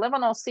 So it's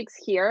 11:06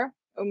 here,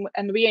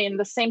 and we are in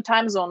the same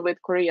time zone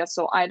with Korea.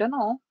 So I don't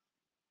know.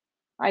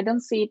 I don't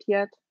see it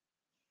yet.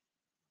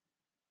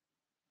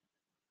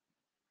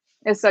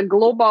 It's a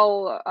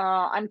global.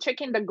 I'm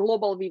checking the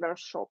global Viver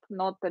shop,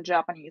 not the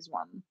Japanese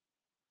one.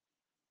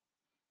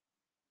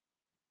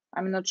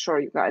 I'm not sure,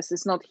 you guys.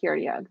 It's not here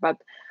yet,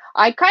 but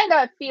I kind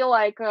of feel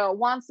like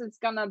once it's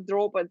gonna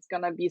drop, it's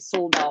gonna be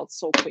sold out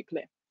so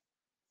quickly.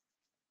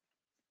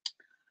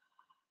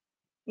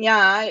 Yeah,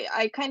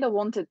 I kind of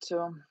wanted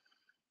to.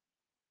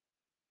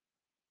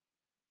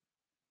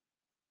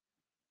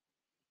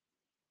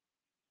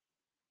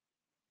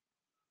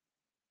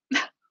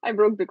 I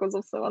broke because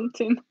of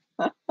 17.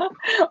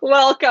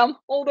 Welcome,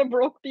 all the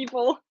broke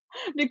people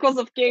because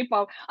of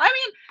K-pop. I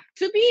mean,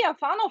 to be a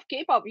fan of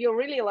K-pop, you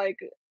really like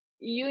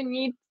you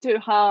need to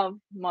have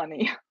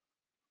money.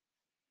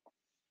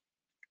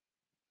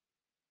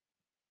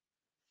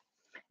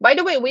 By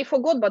the way, we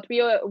forgot, but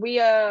we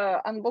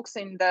are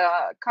unboxing the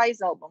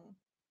Kai's album.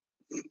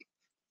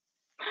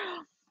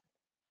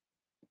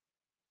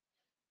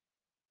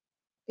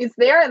 It's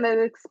there and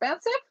it's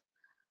expensive.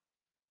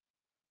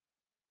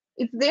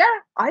 It's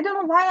there. I don't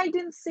know why I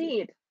didn't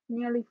see it.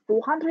 Nearly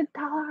 $400.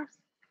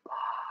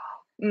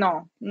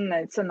 No, no,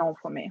 it's a no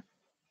for me.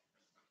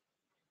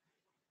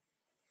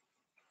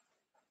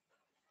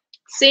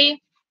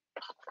 See,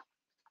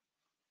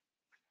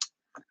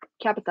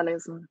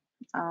 capitalism.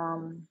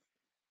 Um,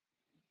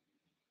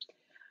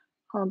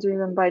 how do you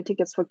even buy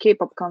tickets for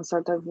K-pop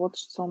concert? I've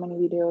watched so many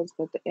videos,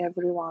 but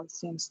everyone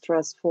seems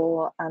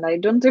stressful, and I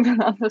don't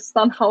even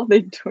understand how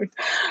they do it.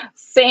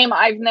 Same.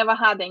 I've never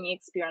had any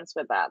experience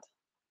with that.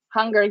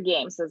 Hunger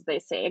Games, as they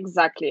say.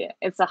 Exactly.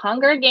 It's a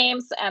Hunger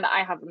Games, and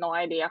I have no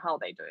idea how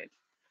they do it.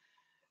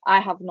 I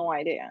have no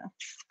idea.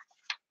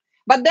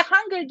 But the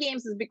Hunger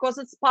Games is because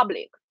it's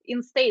public.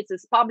 In States,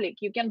 it's public.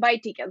 You can buy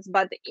tickets,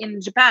 but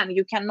in Japan,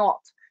 you cannot.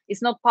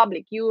 It's not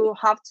public. You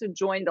have to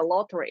join the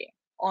lottery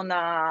on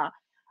a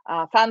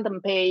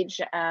fandom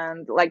page,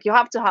 and like you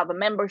have to have a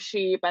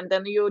membership, and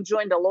then you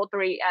join the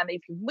lottery. And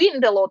if you win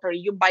the lottery,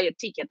 you buy a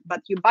ticket,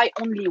 but you buy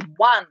only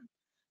one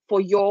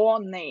for your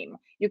name.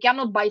 You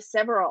cannot buy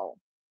several.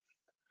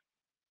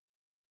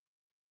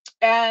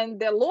 And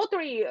the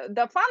lottery,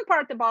 the fun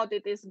part about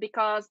it is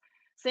because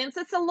since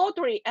it's a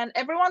lottery and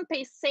everyone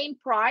pays same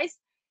price,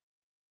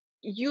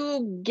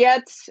 you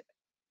get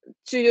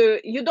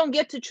you don't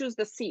get to choose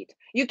the seat.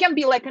 You can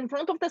be like in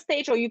front of the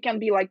stage or you can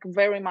be like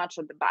very much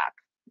at the back.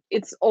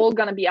 It's all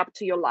gonna be up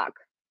to your luck.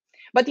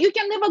 But you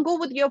can never go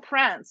with your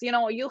friends.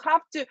 You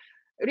have to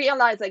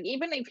realize, like,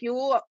 even if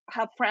you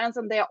have friends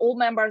and they're all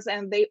members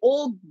and they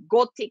all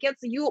got tickets,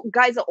 you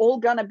guys are all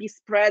gonna be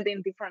spread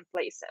in different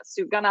places.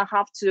 You're gonna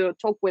have to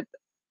talk with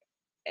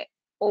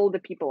all the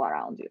people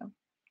around you.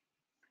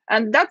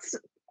 And that's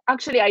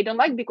actually I don't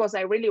like, because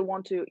I really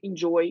want to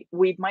enjoy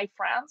with my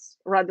friends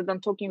rather than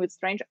talking with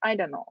strangers. I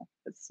don't know,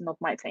 it's not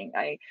my thing.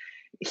 I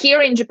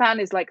Here in Japan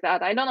is like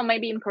that. I don't know,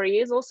 maybe in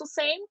Korea is also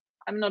same.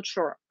 I'm not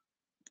sure.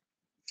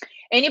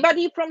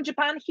 Anybody from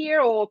Japan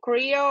here, or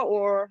Korea,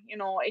 or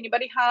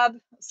anybody had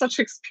such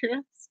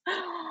experience?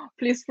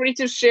 Please free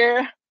to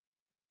share.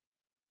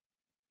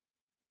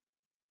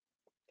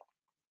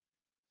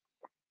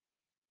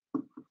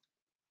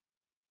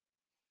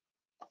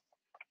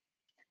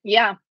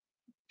 Yeah,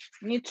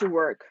 need to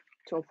work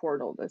to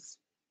afford all this.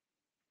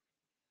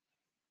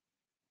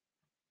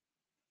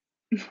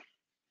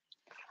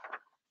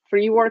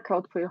 Free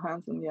workout for your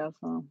hands, and yes,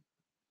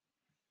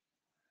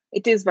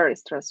 it is very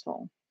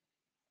stressful.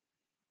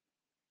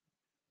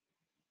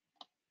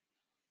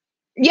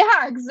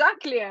 Yeah,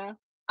 exactly.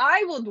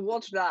 I would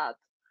watch that.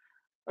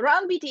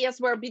 Around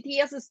BTS, where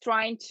BTS is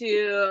trying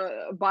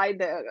to buy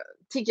the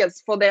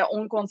tickets for their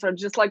own concert,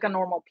 just like a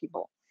normal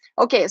people.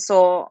 Okay,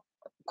 so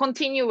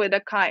continue with the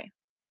Kai.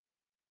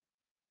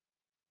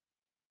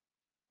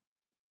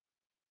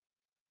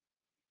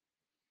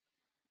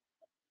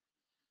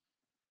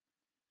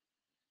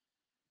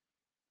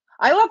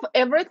 I love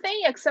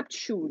everything except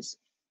shoes.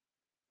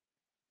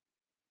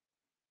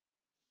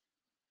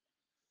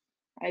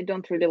 I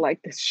don't really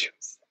like these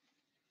shoes.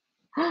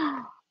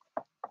 I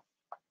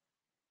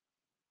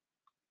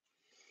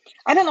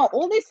don't know.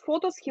 All these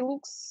photos, he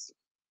looks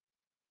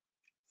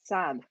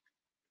sad,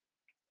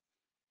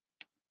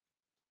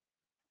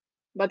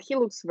 but he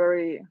looks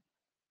very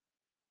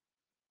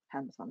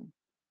handsome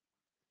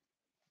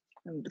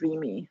and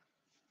dreamy.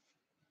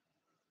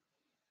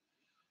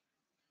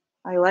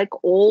 I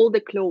like all the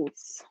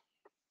clothes.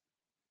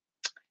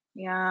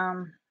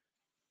 Yeah.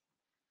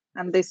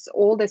 And this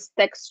all these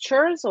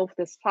textures of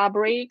these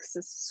fabrics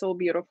is so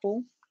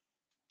beautiful.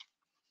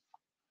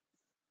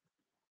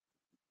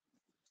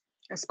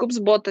 Scoops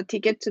bought a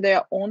ticket to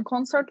their own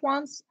concert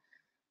once.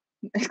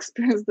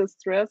 Experienced the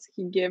stress.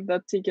 He gave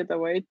that ticket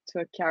away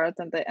to a carrot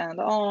at the end.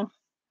 Oh,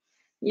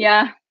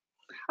 yeah.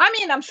 I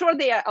mean, I'm sure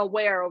they are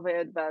aware of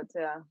it, but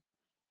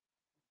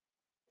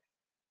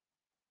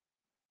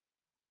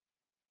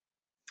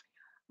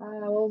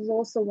I was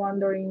also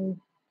wondering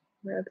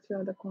react to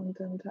other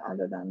content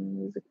other than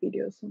music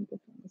videos and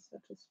performance,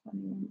 such as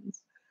funny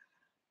moments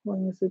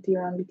when you sit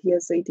here on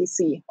BTS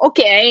ATC.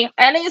 Okay,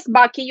 Alice,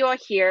 Bucky, you're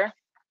here.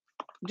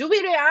 Do we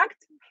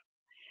react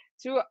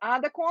to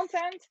other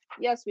content?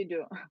 Yes, we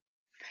do.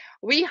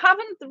 We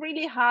haven't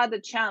really had a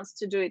chance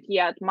to do it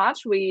yet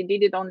much. We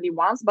did it only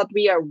once, but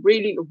we are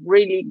really,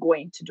 really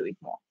going to do it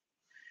more.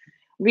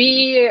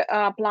 We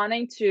are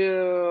planning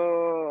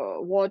to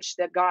watch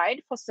the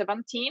guide for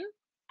 17.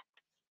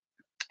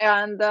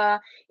 And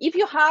if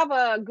you have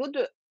a good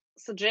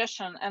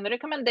suggestion and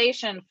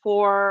recommendation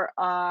for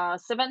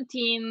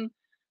 17,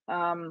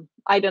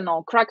 I don't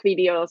know, crack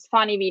videos,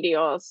 funny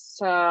videos,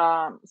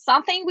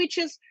 something which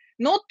is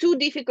not too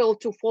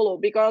difficult to follow,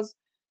 because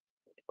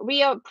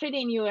we are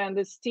pretty new and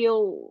it's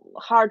still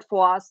hard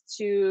for us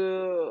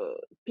to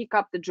pick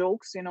up the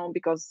jokes,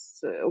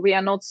 because we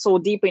are not so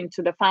deep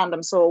into the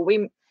fandom. So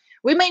we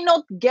may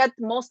not get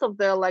most of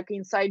the like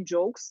inside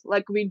jokes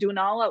like we do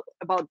now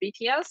about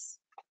BTS.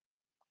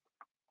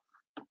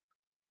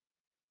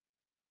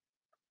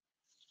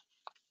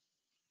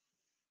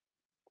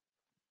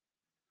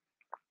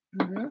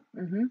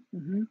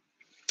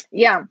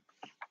 Yeah,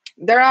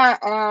 there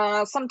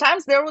are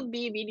sometimes there would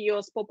be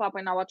videos pop up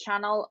in our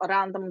channel,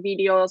 random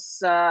videos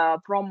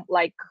from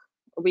like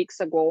weeks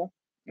ago,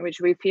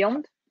 which we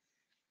filmed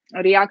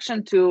a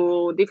reaction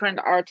to different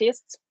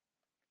artists,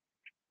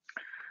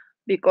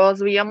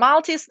 because we are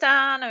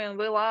multi-stan and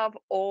we love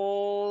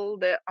all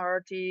the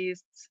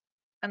artists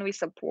and we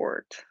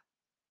support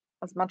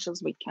as much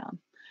as we can.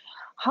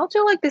 How do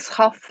you like this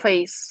half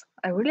face?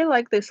 I really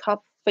like this half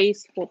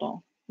face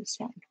photo. This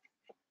one.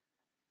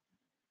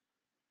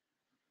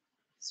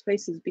 His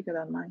face is bigger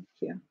than mine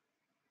here.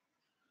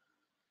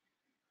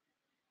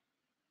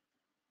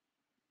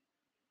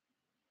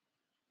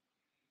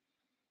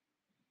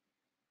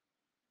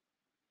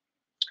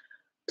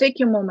 Take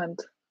your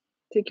moment.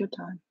 Take your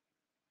time.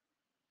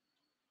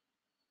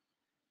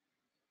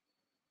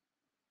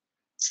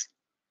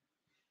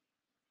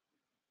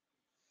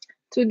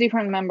 Two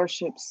different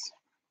memberships.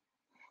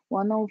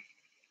 One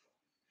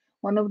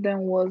of them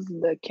was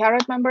the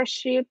Carrot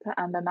membership,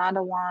 and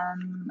another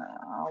one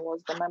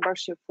was the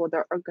membership for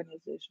the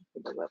organization for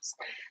the website.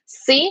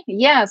 See,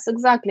 yes,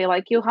 exactly.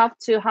 Like you have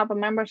to have a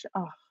membership.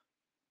 Oh,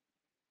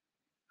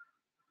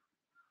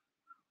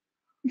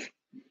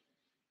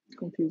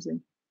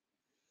 confusing.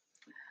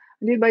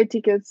 I did buy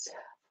tickets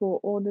for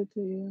order to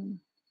you,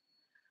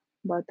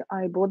 but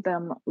I bought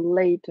them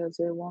late as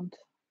I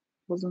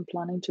wasn't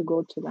planning to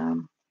go to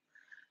them.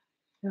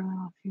 There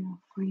are a few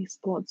free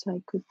spots I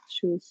could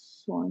choose,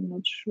 so I'm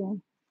not sure.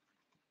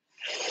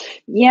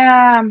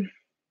 Yeah,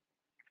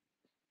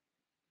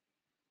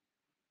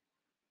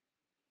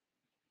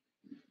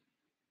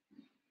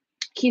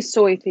 he's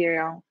so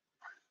ethereal.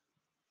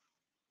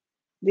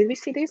 Did we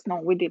see this?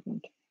 No, we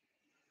didn't.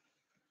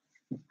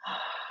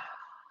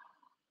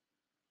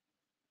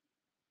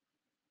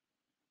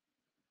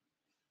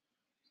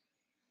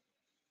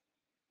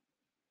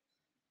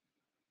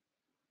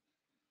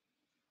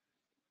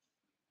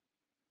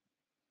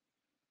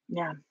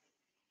 Yeah,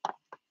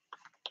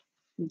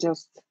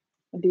 just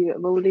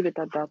we'll leave it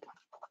at that.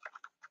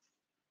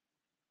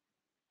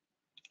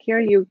 Here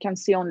you can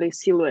see only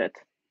silhouette,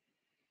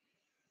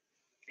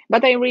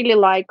 but I really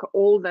like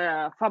all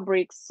the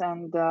fabrics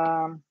and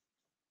oh,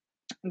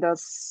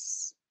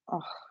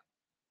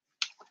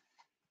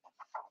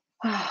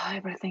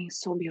 everything is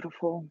so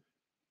beautiful.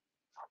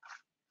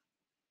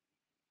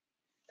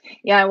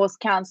 Yeah, it was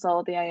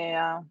canceled.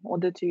 Yeah.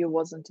 Order to you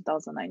was in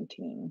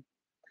 2019.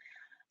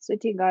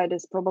 City guide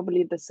is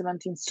probably the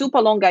 17th.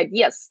 Super long guide.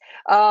 Yes.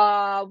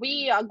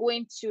 We are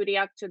going to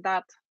react to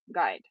that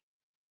guide.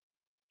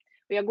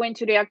 We are going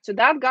to react to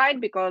that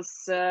guide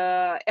because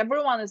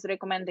everyone is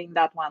recommending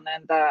that one,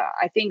 and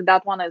I think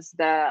that one is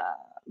the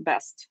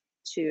best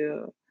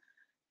to,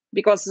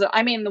 because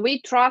I mean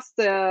we trust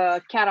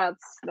the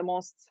carrots the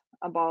most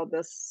about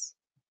this,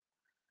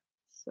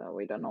 so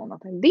we don't know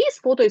nothing. This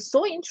photo is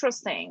so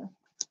interesting.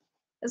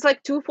 It's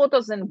like two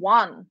photos in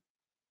one.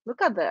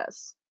 Look at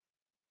this.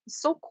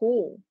 It's so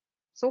cool,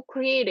 so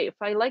creative.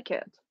 I like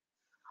it.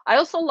 I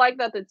also like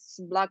that it's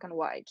black and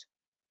white.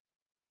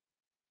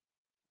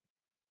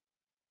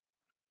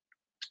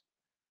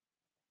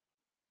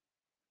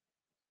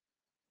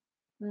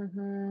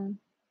 Mm-hmm.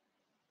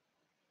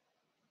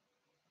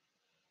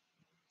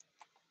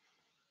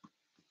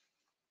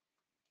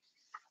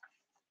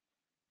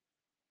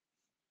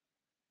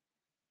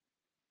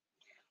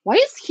 Why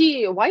is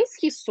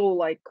he so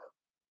like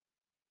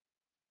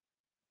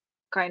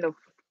kind of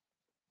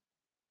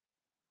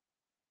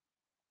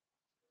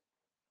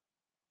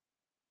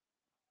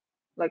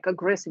like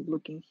aggressive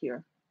looking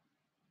here?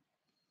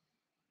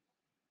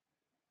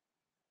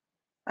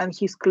 And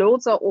his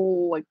clothes are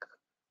all like,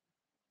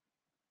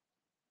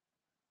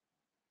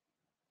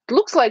 it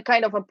looks like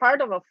kind of a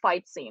part of a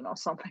fight scene or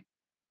something.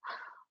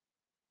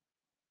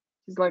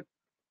 He's like,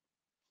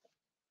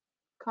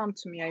 come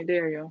to me, I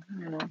dare you.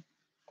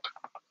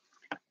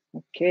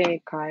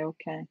 Okay, Kai,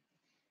 okay.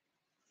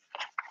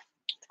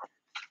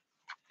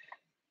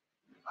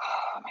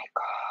 Oh my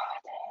god.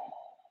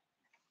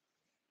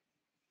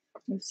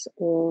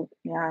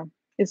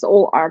 It's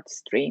all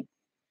artistry.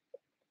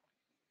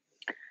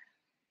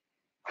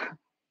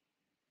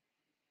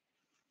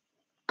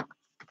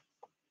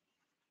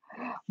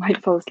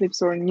 Might fall asleep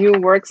or a new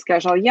work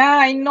schedule. Yeah,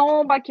 I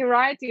know, but you're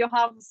right. You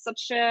have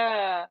such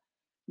a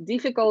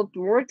difficult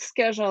work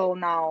schedule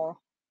now.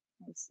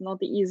 It's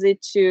not easy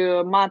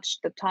to match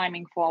the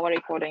timing for our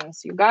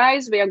recordings. You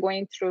guys, we are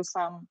going through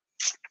some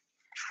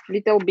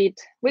little bit.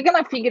 We're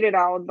gonna figure it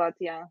out, but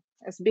yeah,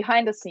 it's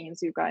behind the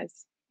scenes, you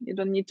guys. You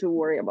don't need to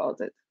worry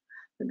about it.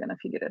 We're gonna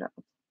figure it out.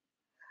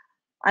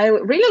 I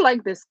really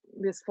like these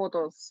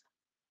photos.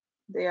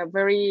 They are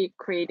very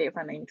creative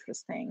and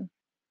interesting.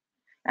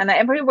 And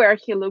everywhere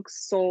he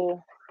looks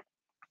so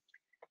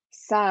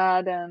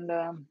sad and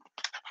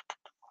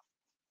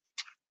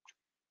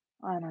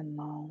I don't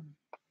know.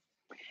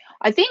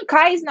 I think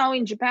Kai is now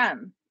in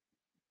Japan.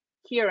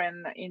 Here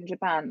in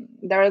Japan,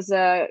 there's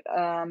a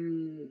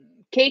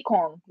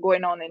KCON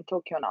going on in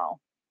Tokyo now.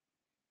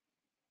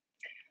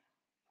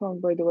 Oh,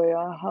 by the way,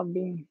 I have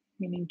been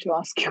meaning to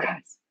ask you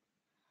guys.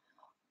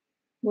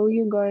 Will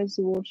you guys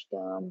watch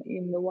them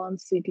in the one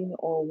sitting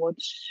or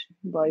watch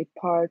by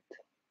part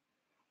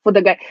for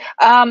the guy?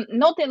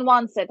 Not in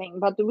one setting,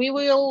 but we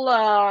will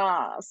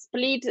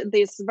split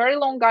this very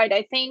long guide,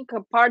 I think,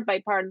 part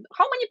by part.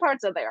 How many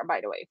parts are there,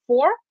 by the way?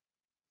 4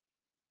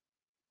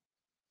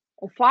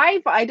 or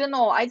 5? I don't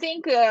know. I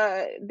think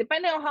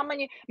depending on how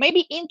many,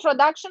 maybe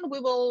introduction we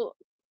will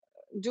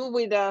do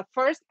with the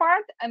first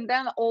part and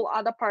then all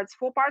other parts,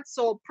 4 parts.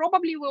 So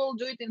probably we'll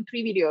do it in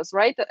 3 videos,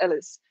 right,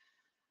 Alice?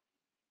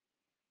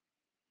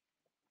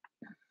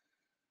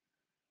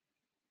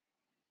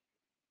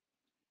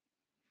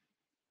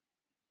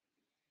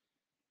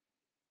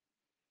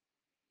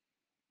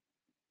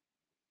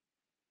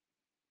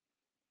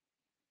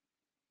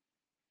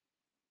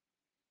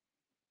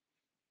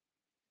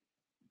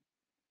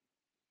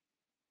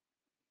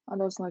 And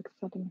that's like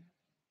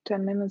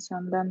 10 minutes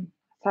and then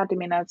 30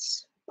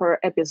 minutes per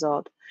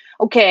episode.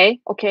 Okay.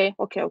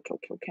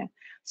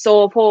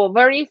 So for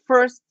very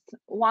first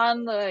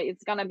one,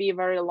 it's gonna be a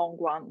very long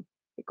one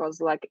because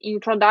like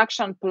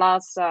introduction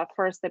plus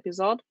first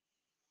episode,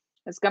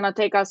 it's gonna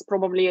take us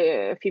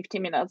probably 50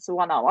 minutes,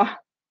 1 hour.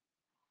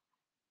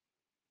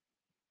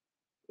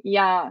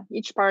 Yeah,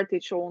 each part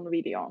its own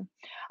video.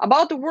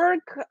 About the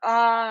work,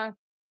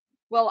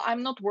 well,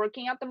 I'm not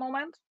working at the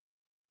moment.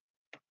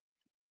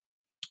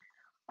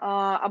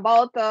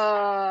 About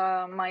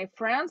my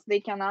friends,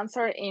 they can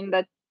answer in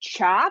the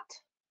chat.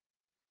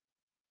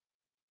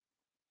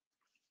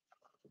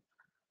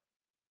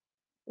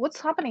 What's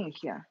happening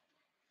here?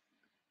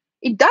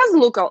 It does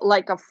look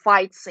like a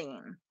fight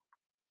scene,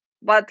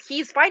 but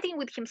he's fighting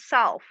with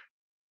himself.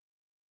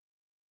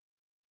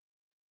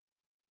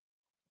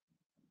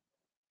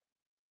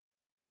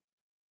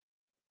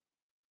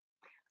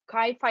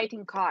 Kai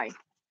fighting Kai.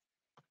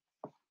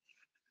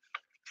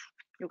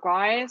 You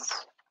guys,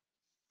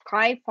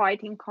 Kai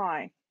fighting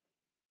Kai.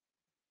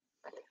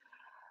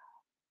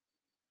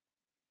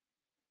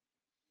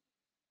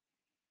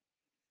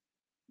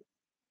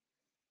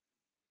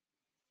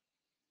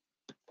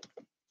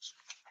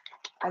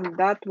 And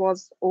that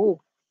was,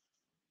 oh,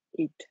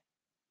 it.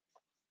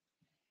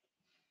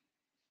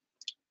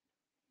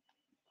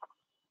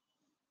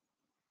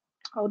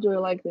 How do you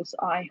like this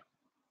eye?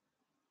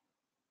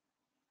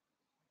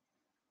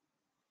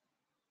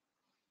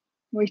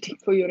 Waiting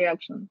for your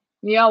reaction.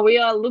 Yeah, we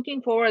are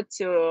looking forward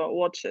to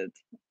watch it.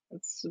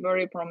 It's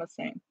very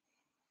promising.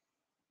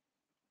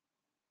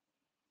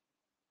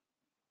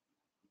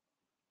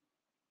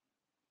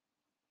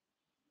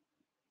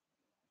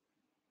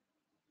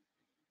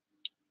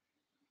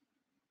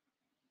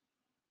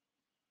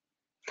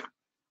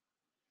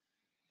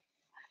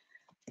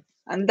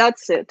 And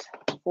that's it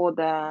for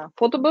the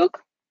photo book.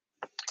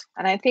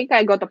 And I think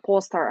I got a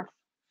poster.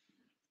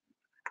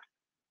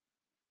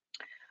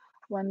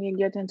 When you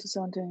get into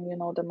something, you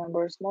know the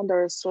members more.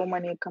 There are so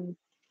many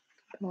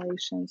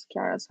compilations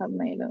Kiara's have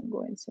made and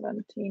going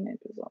 17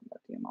 episodes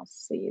that you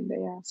must see. They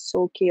are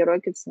so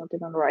chaotic, it's not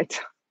even right.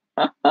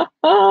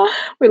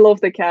 We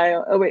love the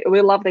chaos.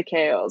 We love the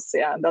chaos.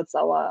 Yeah, that's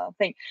our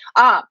thing.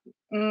 By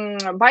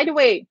the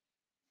way,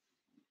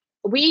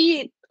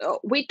 we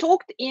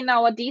talked in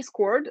our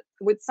Discord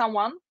with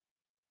someone.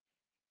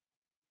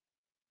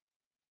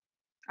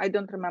 I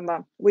don't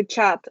remember. We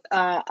chat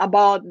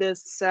about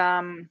this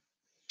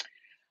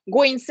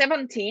going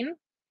 17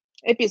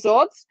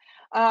 episodes.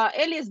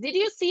 Elias, did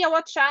you see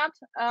our chat?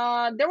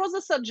 There was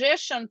a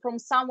suggestion from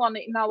someone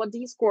in our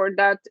Discord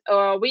that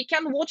we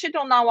can watch it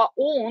on our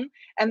own.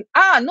 And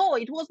no,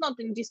 it was not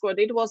in Discord.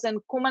 It was in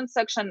comment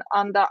section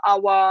under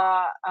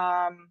our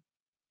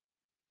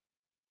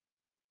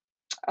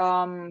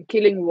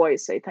Killing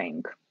Voice, I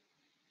think.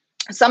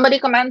 Somebody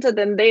commented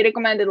and they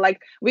recommended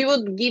like we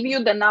would give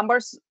you the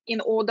numbers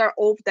in order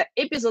of the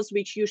episodes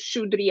which you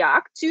should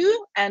react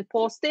to and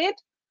post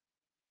it.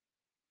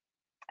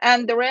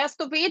 And the rest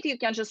of it you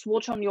can just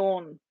watch on your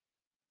own.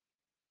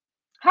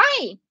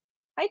 Hi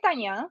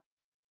Tanya.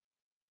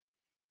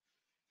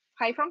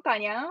 Hi from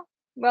Tanya.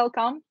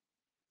 Welcome.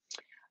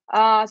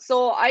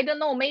 So I don't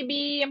know,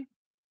 maybe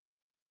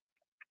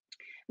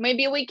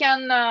we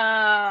can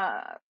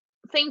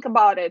think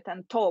about it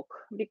and talk,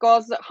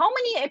 because how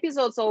many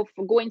episodes of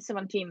Going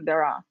 17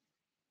 there are?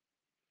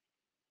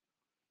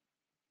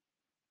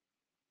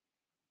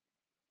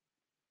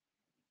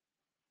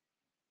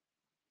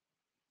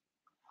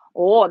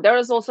 Oh, there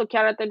is also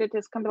character that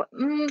is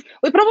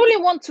we probably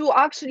want to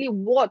actually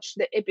watch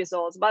the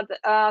episodes, but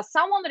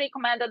someone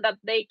recommended that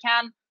they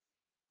can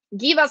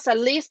give us a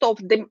list of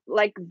the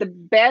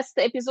best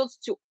episodes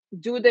to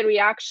do the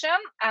reaction,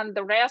 and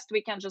the rest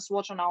we can just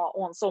watch on our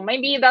own. So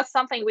maybe that's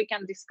something we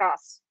can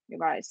discuss, you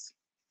guys.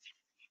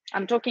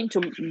 I'm talking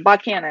to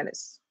Bucky and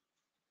Alice.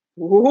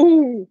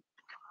 Ooh.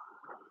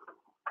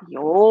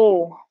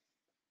 Yo.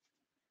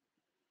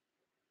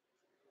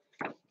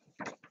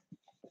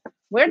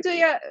 Where do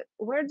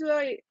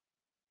I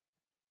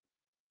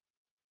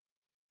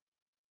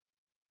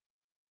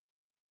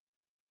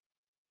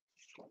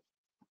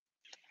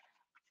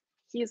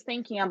he's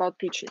thinking about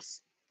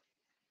peaches.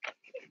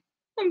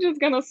 I'm just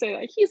gonna say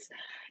that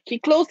he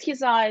closed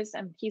his eyes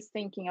and he's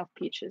thinking of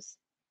peaches.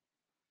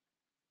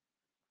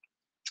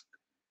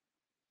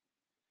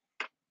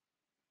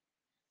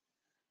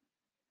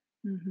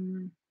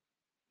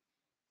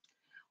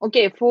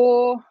 Okay,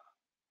 for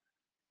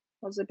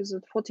what's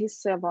episode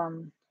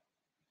 47?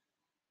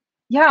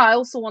 Yeah, I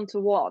also want to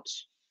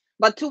watch.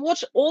 But to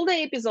watch all the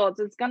episodes,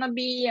 it's gonna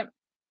be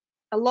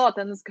a lot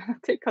and it's gonna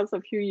take us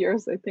a few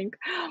years, I think.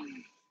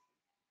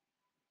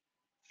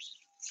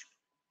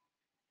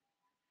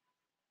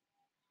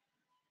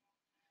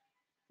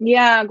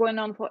 Yeah, going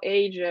on for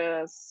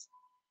ages.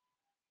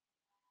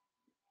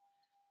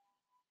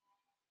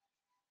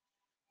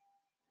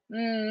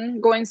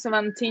 Going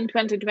 17,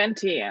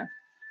 2020.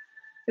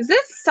 Is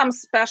this some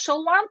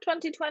special one,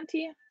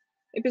 2020?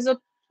 Episode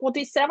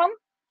 47?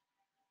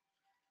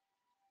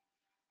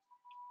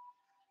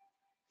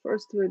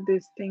 First with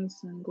these things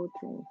and go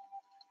through.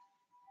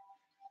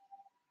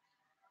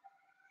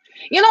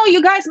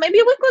 You guys,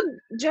 maybe we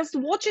could just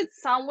watch it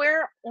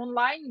somewhere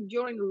online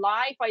during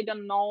live. I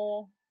don't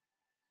know.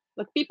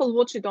 Like people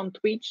watch it on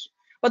Twitch,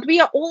 but we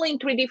are all in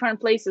 3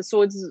 different places.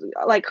 So it's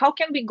like, how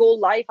can we go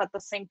live at the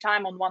same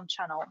time on one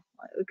channel?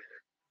 Like,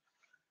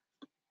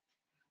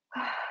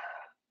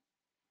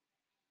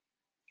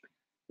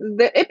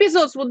 the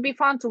episodes would be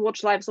fun to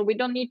watch live, so we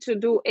don't need to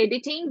do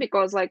editing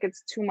because like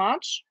it's too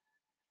much.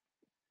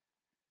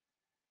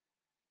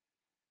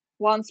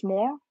 Once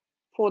more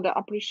for the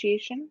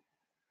appreciation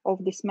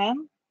of this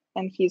man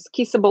and his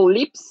kissable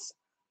lips.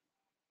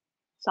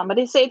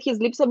 Somebody said his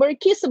lips are very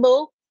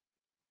kissable.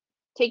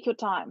 Take your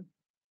time.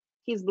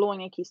 He's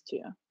blowing a kiss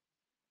to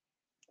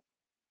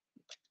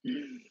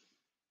you.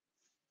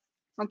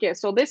 Okay,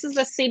 so this is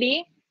the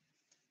CD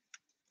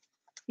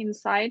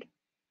inside.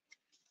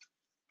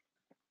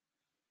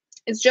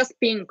 It's just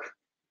pink.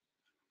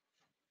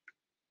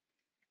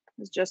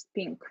 It's just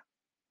pink.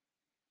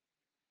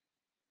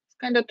 It's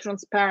kind of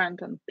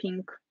transparent and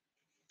pink.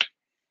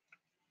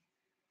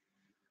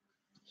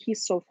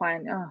 He's so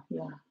fine. Oh,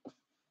 yeah.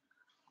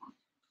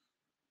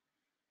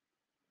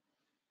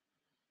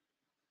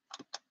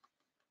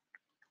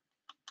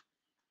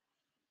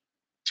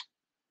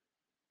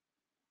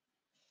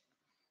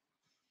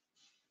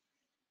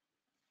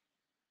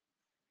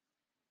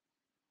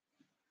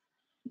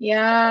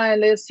 Yeah,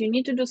 Alice, you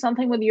need to do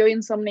something with your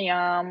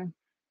insomnia.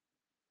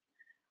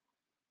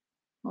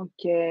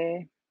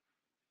 Okay.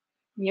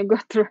 You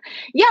got through.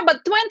 Yeah,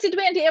 but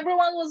 2020,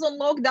 everyone was on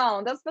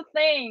lockdown. That's the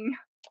thing.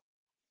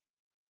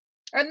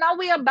 And now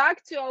we are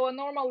back to our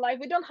normal life.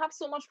 We don't have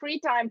so much free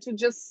time to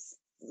just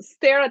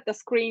stare at the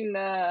screen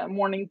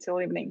morning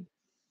till evening.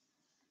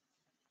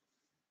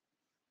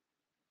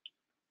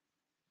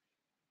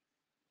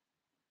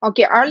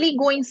 Okay, early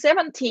going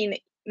 17.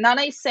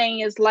 Nana is saying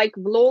is like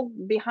vlog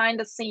behind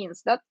the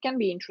scenes. That can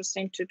be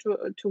interesting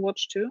to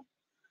watch too.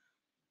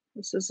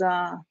 This is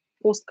a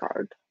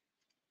postcard.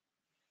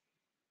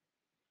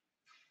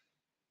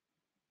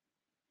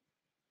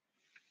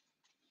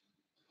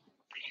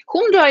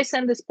 Whom do I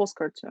send this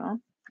postcard to?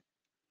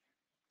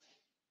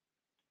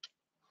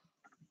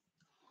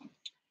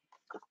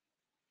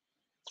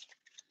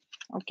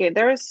 Okay,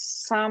 there is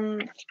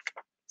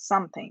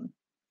something.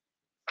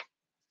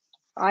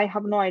 I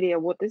have no idea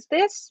what is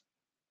this.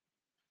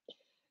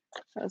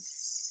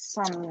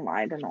 Some,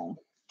 I don't know,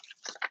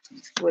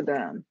 with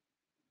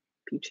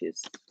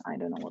peaches. I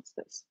don't know what's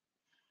this.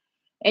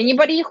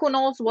 Anybody who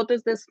knows what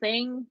is this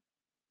thing,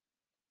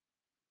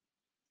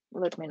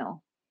 let me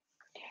know.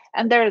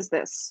 And there is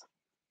this.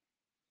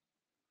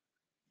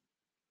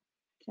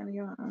 Can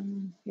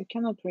you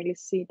cannot really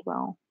see it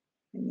well.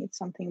 I need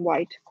something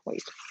white.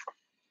 Wait.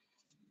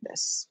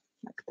 This,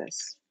 like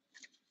this.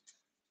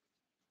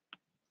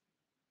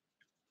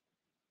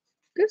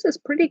 This is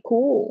pretty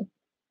cool.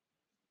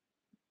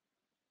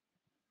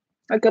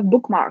 Like a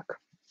bookmark.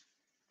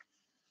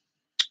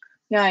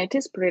 Yeah, it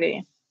is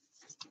pretty.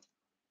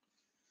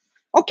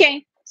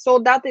 Okay, so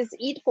that is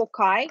it for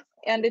Kai,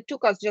 and it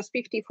took us just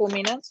 54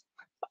 minutes.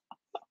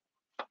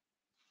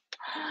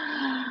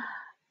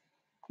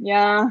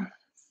 Yeah,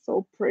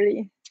 so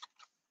pretty.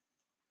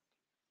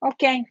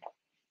 Okay,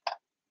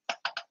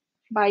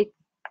 bye.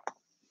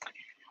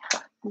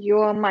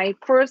 You're my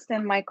first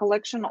in my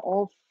collection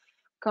of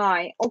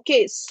Kai.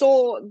 Okay,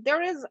 so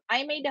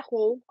I made a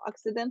hole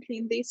accidentally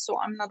in this, so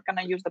I'm not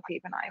gonna use the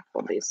paper knife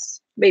for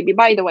this baby.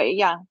 By the way,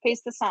 yeah,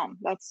 face the sun.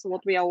 That's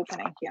what we are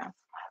opening here.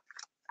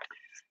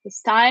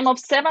 It's time of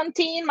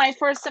 17, my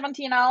first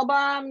 17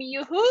 album.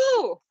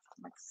 Yoo-hoo!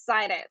 I'm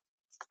excited.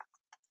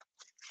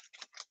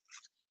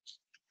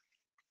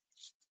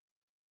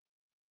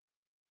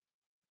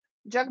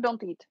 Jack,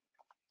 don't eat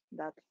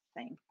that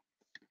thing.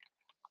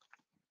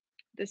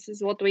 This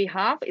is what we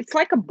have. It's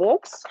like a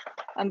box,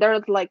 and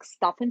there's like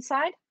stuff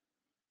inside.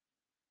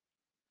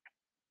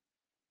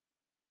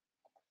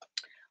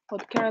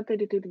 Hot carrot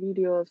edited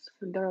videos.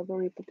 There are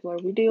very popular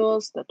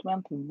videos that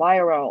went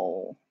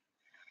viral.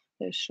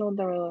 They show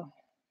their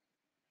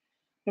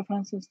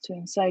references to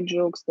inside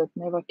jokes that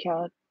never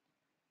carrot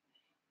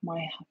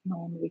might have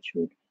known which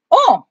would.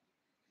 Oh,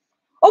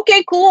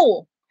 okay,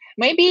 cool.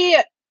 Maybe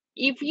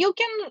if you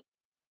can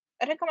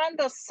recommend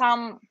us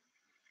some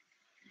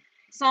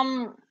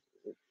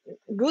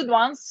good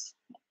ones,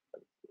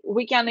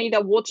 we can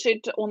either watch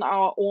it on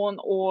our own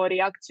or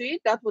react to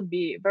it. That would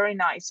be very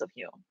nice of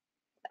you.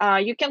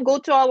 You can go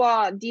to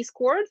our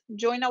Discord,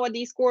 join our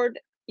Discord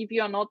if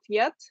you are not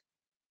yet.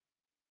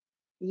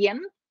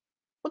 Yen,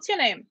 what's your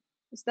name?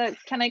 Is that,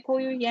 can I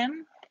call you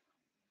Yen?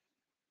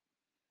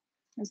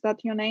 Is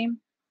that your name?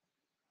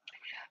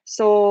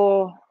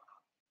 So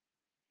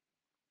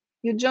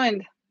you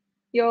joined.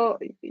 You're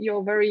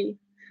very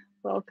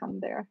welcome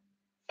there.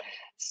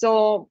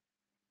 So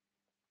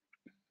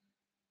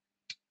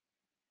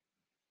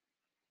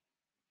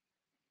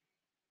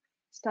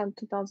start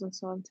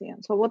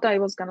 2017. So what I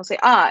was gonna say,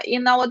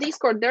 in our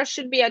Discord there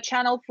should be a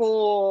channel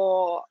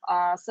for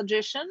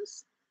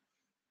suggestions,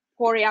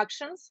 for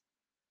reactions.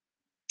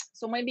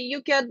 So maybe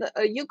you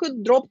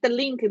could drop the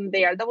link in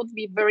there. That would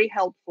be very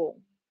helpful.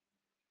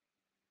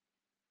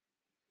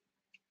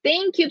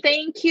 Thank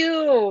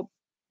you.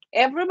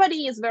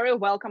 Everybody is very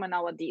welcome in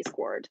our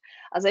Discord.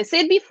 As I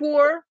said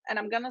before, and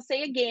I'm gonna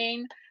say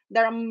again,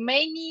 there are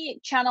many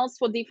channels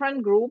for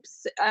different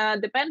groups,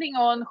 depending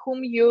on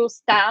whom you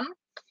stand.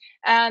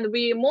 And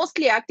we're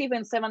mostly active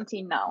in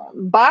 17 now.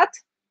 But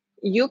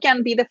you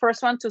can be the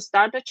first one to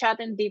start a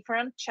chat in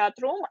different chat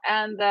room,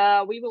 and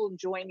we will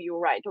join you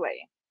right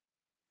away.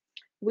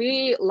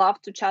 We love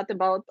to chat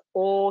about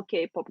all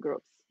K-pop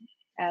groups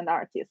and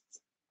artists.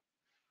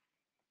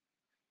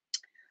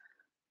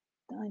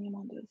 Tanya,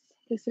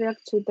 please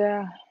react to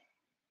the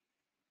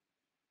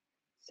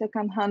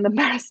second-hand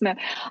embarrassment.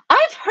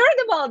 I've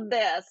heard about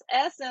this.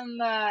 S in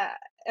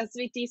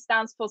SVT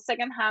stands for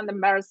second-hand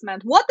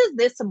embarrassment. What is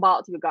this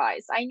about, you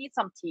guys? I need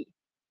some tea.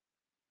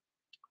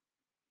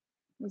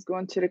 I was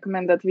going to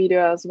recommend that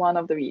video as one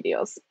of the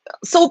videos.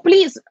 So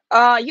please,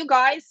 you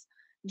guys,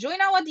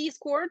 join our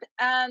Discord,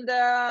 and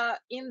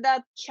in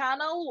that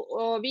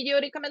channel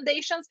video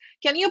recommendations,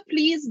 can you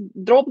please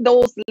drop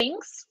those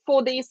links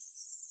for these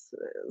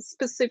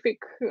specific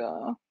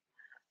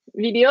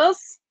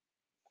videos?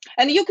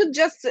 And you could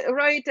just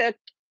write a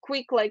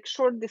quick, like,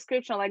 short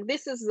description, like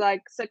this is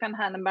like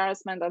secondhand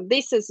embarrassment, and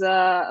this is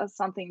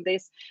something.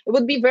 This, it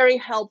would be very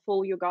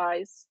helpful, you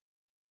guys,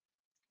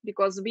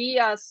 because we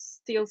are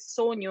still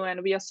so new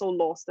and we are so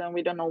lost and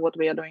we don't know what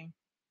we are doing.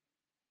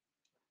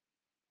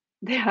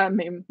 Yeah,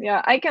 meme.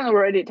 Yeah, I can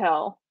already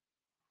tell.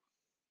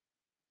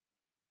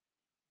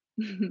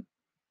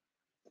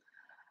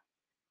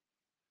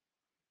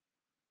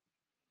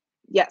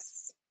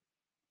 Yes.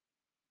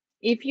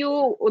 If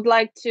you would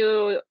like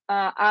to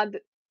add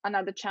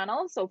another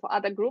channel, so for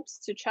other groups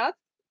to chat,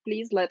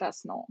 please let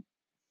us know.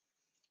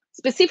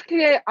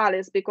 Specifically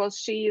Alice, because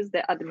she is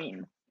the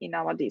admin in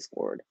our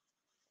Discord.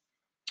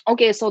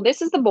 Okay, so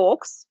this is the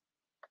box.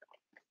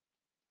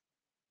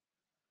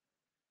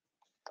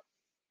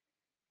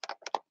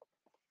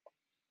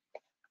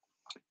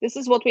 This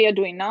is what we are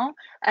doing now,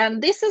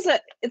 and this is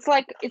it's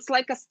like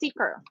a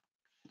sticker.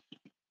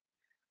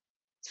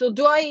 So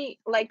do I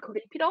like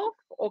rip it off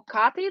or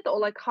cut it, or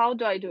like how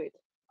do I do it?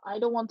 I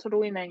don't want to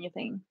ruin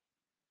anything.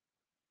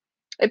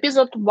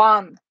 Episode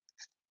 1,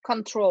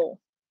 control.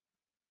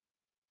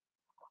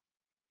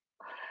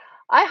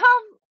 I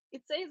have,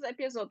 it says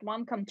episode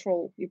 1,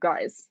 control, you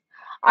guys.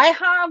 I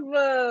have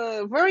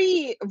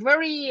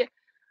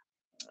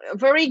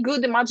very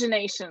good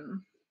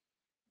imagination.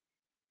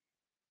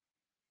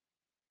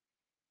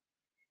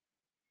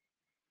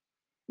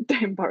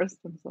 They embarrass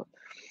themselves.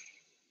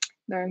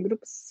 They're in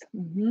groups.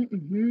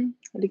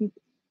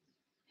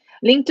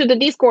 Link to the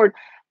Discord.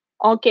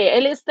 Okay,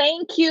 Alice,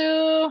 thank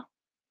you.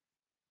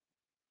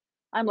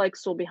 I'm like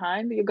so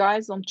behind you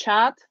guys on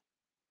chat.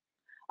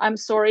 I'm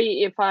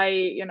sorry if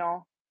I,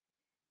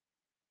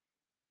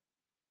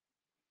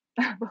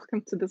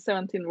 welcome to the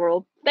 17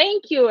 world.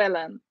 Thank you,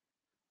 Ellen.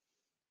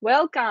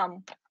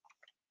 Welcome.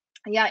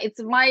 Yeah,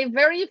 it's my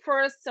very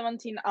first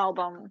 17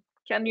 album.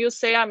 Can you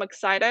say I'm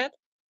excited?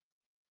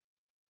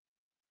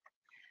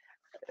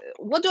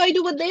 What do I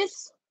do with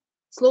this?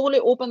 Slowly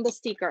open the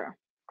sticker.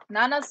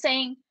 Nana's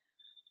saying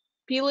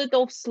peel it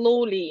off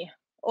slowly.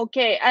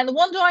 Okay, and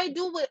what do I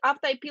do with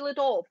after I peel it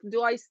off?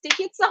 Do I stick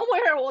it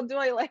somewhere, or do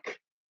I like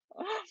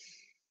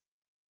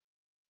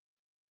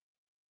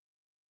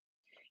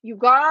you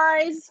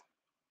guys?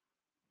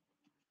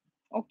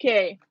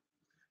 Okay,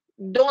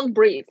 don't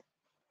breathe.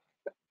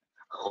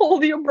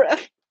 Hold your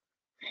breath.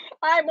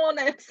 I'm on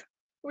it.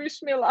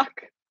 Wish me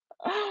luck.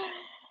 I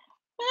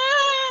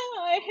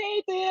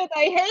hate it.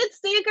 I hate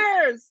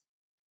stickers.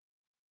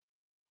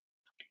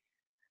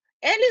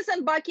 Alice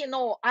and Bucky,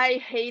 no, I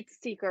hate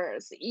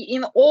stickers.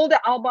 In all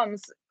the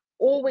albums,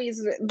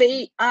 always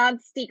they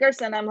add stickers,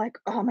 and I'm like,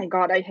 oh my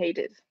god, I hate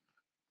it.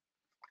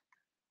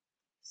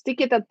 Stick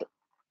it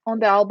on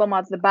the album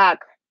at the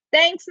back.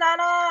 Thanks,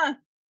 Nana.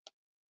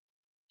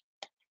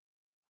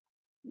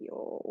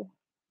 Yo,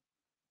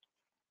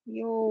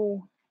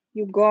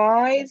 you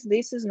guys,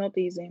 this is not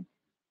easy.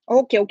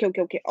 Okay, okay,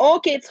 okay, okay.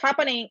 Okay, it's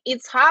happening.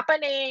 It's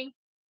happening.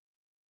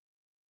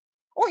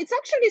 Oh, it's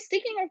actually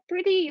sticking up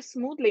pretty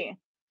smoothly.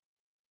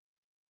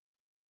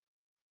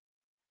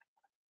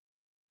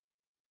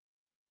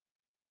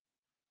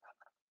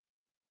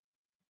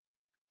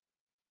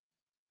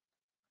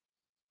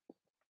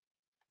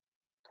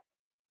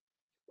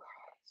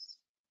 Guys,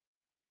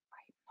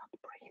 I'm not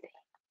breathing.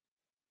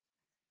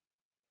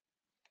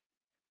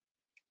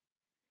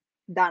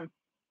 Done.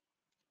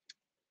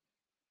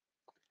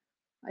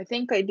 I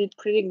think I did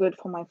pretty good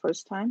for my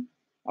first time.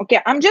 Okay,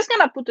 I'm just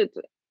gonna put it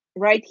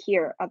right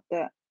here at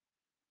the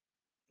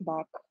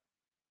back.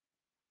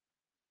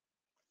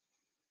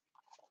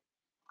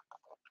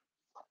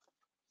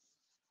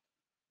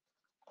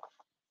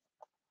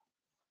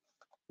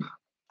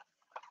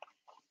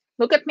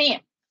 Look at me.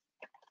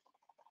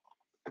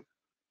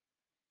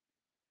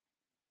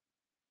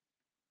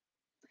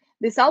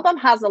 This album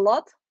has a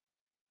lot.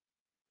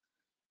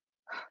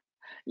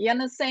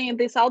 Yana's saying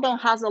this album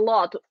has a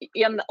lot,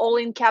 in all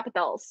in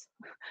capitals.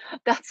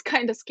 That's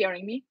kind of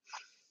scaring me.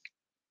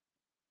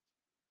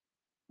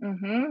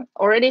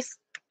 Already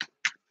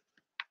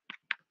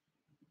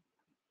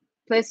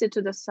place it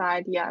to the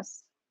side.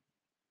 Yes.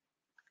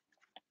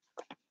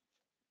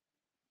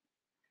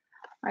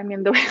 I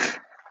mean, the way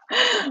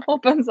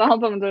opens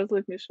album does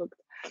leave me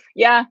shocked.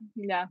 Yeah,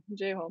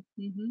 J-Hope.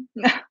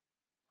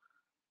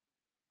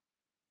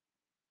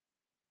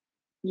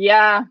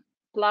 Yeah,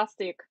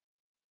 plastic.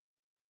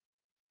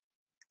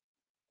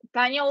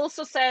 Tanya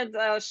also said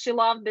she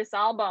loved this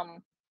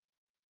album.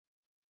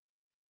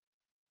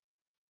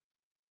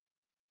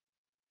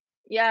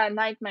 Yeah,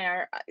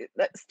 nightmare.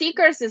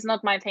 Stickers is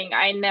not my thing.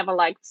 I never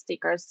liked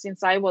stickers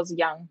since I was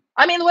young.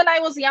 I mean, when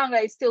I was young,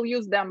 I still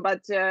use them,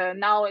 but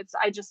now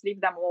I just leave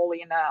them all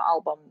in an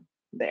album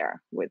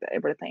there with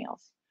everything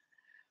else.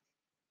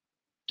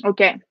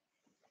 Okay.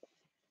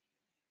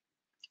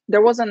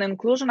 There was an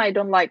inclusion I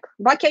don't like.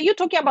 But are you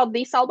talking about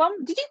this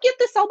album? Did you get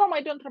this album?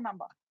 I don't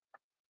remember.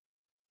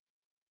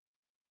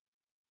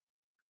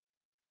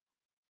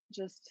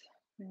 Just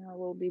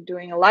we'll be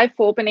doing a live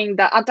opening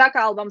the Attack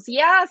albums.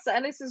 Yes,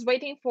 Alice is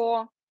waiting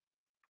for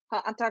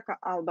her Attack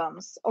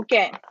albums.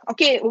 Okay,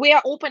 we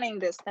are opening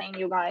this thing,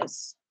 you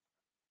guys.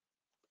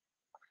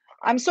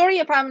 I'm sorry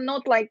if I'm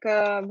not like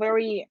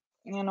very,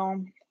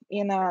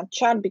 in a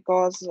chat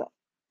because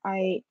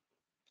I.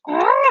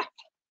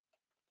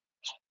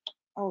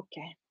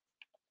 Okay.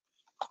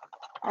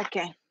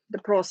 Okay, the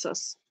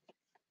process.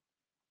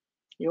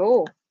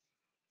 Yo.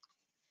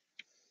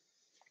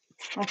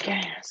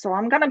 Okay, so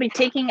I'm gonna be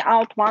taking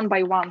out one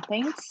by one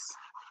things.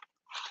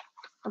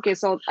 Okay,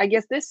 so I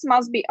guess this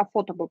must be a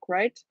photo book,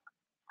 right?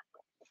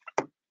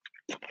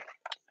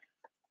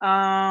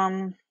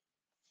 I'm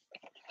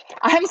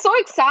so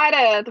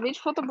excited. Which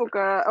photo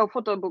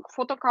book?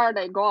 Photo card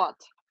I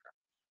got.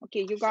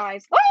 Okay, you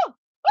guys. Oh!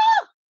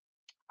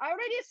 I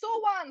already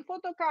saw one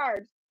photo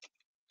card.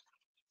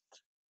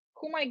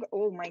 Oh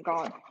my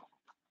god.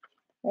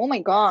 Oh my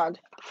god.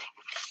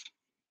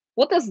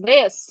 What is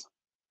this?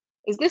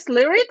 Is this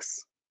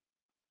lyrics?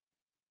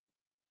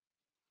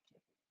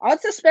 I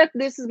suspect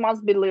this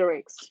must be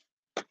lyrics.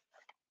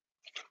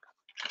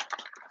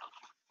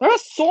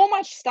 There's so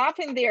much stuff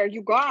in there,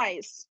 you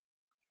guys.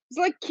 It's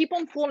like keep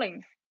on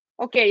falling.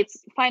 Okay,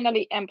 it's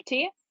finally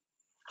empty.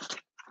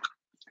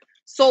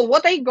 So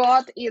what I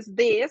got is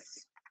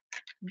this.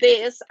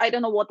 I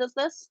don't know what is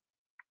this.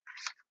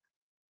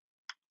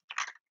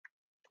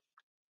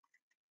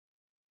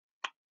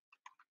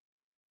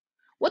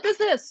 What is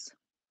this?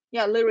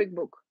 Yeah, lyric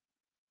book.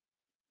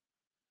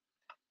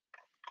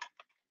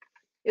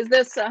 Is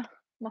this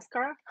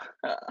mascara?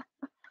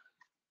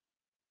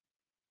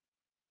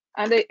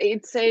 And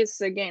it says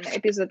again,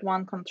 episode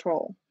 1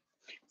 control.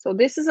 So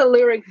this is a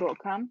lyric book,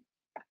 huh?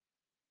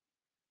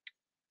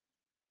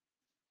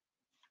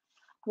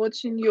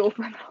 Watching you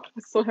open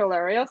was so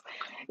hilarious.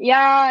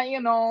 Yeah,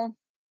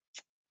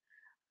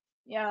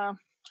 yeah.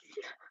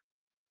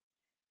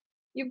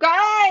 You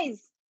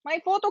guys,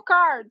 my photo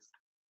cards.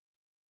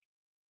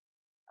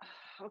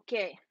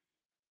 Okay.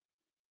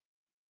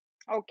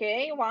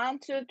 Okay, 1,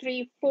 2,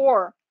 3,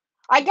 4.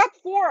 I got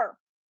 4.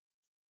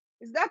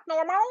 Is that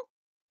normal?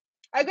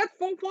 I got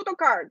 4 photo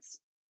cards.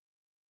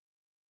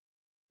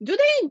 Do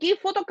they give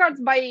photo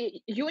cards by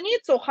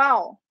units or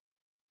how?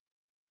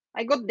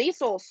 I got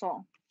this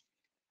also.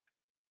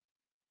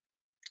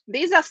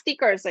 These are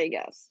stickers, I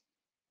guess.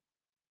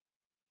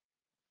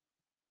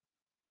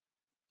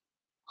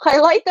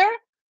 Highlighter?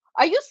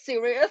 Are you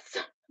serious?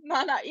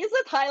 Nana, is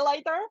it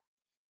highlighter?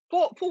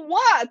 For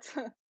what?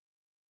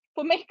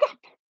 For makeup?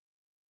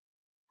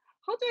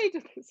 How do I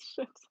do this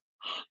shit?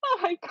 Oh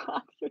my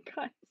god, you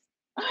guys.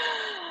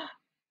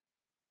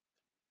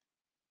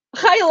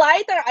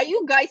 Highlighter? Are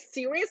you guys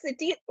serious?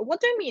 What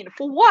do you mean?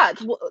 For what?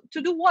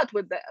 To do what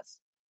with this?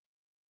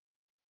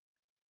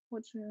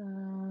 What's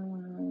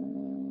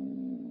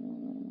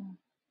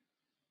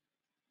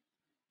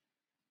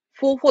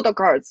full photo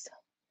cards?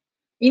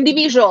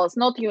 Individuals,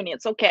 not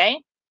units.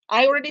 Okay.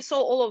 I already saw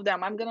all of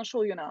them. I'm gonna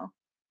show you now.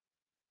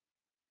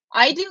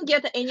 I didn't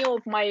get any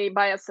of my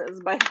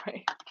biases, by the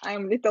way.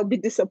 I'm a little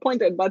bit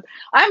disappointed, but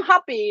I'm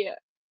happy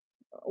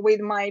with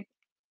my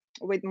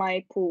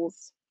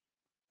pools.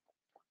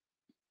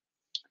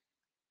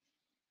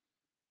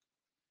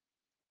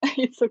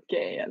 It's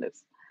okay,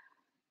 Alice.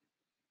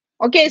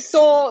 Okay,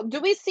 so do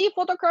we see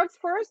photo cards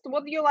first?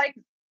 What do you like?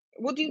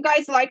 Would you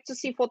guys like to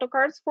see photo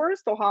cards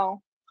first, or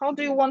how? How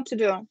do you want to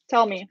do?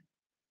 Tell me.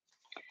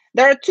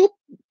 There are 2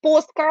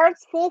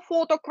 postcards, 4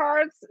 photo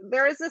cards.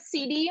 There is a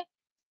CD.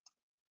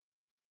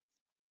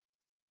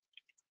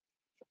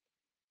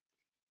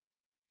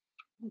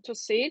 To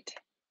see it.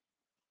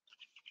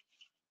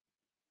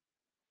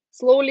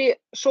 Slowly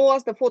show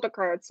us the photo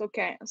cards.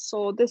 Okay,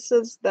 so this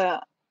is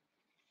the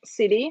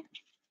CD.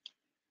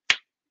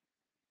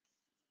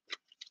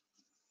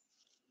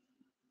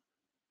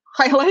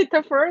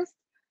 Highlighter first.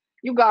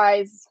 You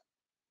guys.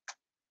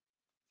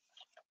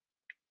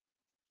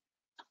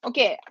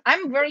 Okay,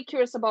 I'm very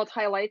curious about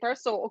highlighter.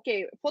 So,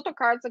 okay, photo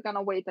cards are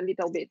gonna wait a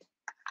little bit.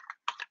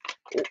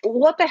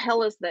 What the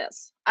hell is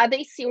this? Are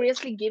they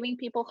seriously giving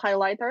people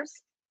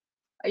highlighters?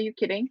 Are you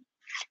kidding?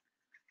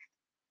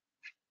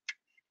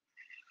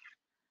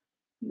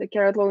 The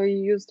carrot lawyer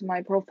used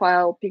my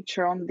profile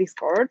picture on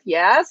Discord.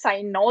 Yes,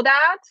 I know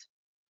that.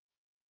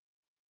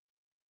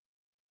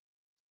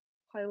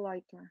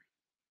 Highlighter.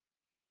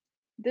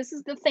 This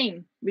is the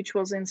thing which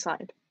was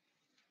inside.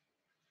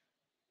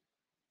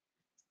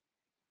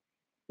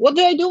 What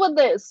do I do with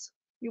this?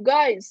 You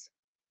guys,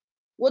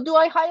 what do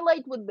I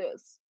highlight with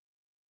this?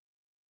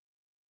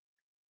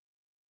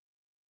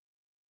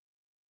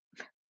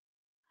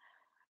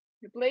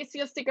 Replace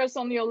your stickers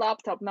on your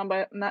laptop,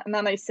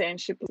 Nana is saying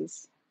she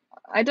please.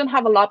 I don't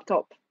have a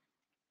laptop.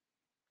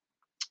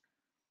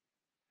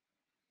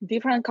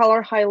 Different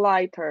color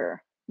highlighter.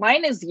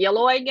 Mine is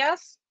yellow, I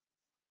guess.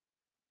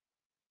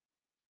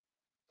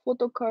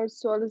 Photo cards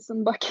to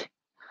Alison Bucky.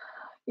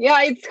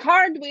 Yeah, it's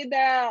hard with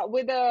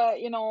the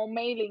you know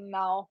mailing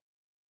now.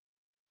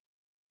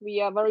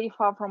 We are very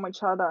far from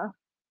each other.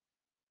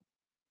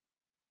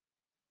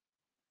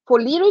 For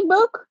lyric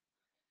book,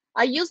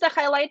 I use the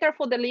highlighter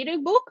for the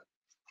lyric book.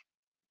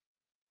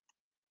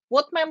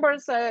 What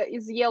members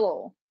is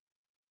yellow?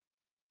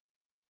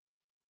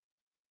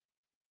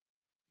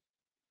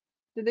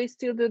 Do they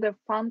still do the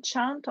fun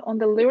chant on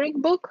the lyric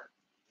book?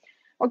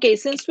 Okay,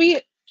 since we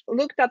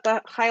looked at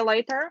the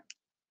highlighter,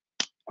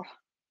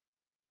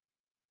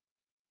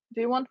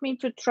 do you want me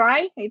to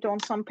try it on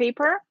some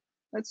paper?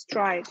 Let's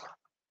try it.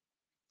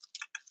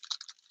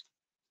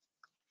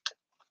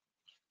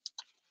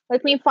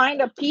 Let me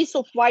find a piece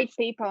of white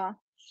paper.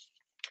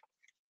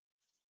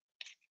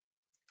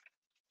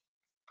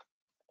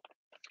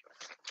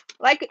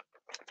 Like,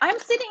 I'm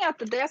sitting at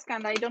the desk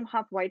and I don't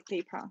have white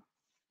paper.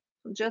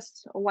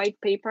 Just a white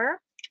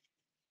paper.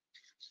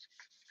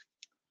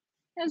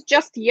 It's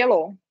just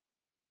yellow,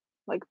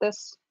 like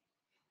this.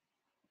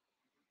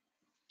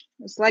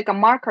 It's like a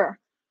marker.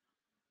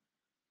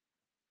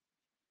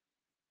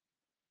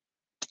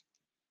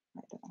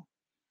 I don't know.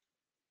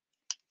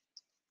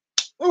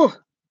 Ooh.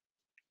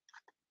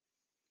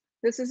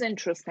 This is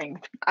interesting.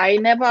 I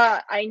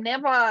never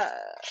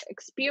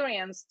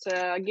experienced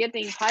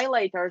getting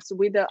highlighters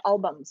with the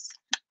albums.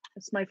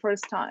 It's my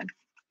first time.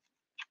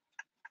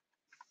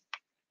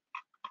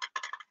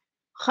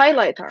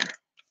 Highlighter,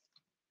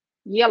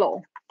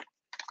 yellow.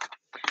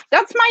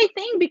 That's my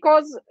thing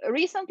because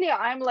recently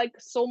I'm like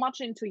so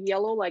much into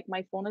yellow. Like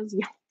my phone is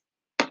yellow.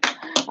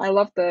 I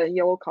love the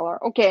yellow color.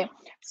 Okay,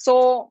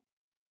 so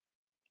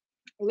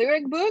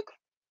lyric book.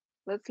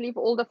 Let's leave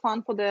all the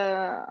fun for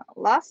the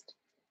last.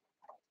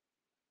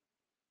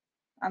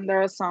 And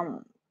there are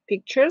some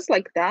pictures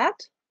like that,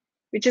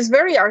 which is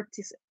very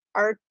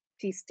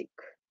artistic.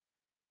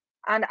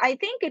 And I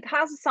think it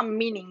has some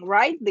meaning,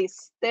 right? These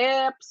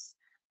steps,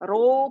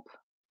 rope,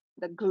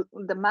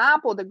 the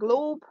map or the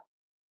globe.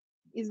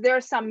 Is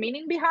there some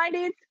meaning behind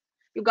it?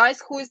 You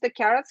guys, who is the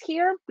carrots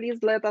here?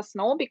 Please let us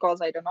know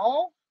because I don't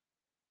know.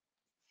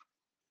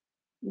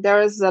 There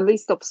is a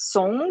list of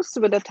songs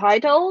with the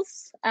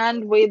titles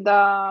and with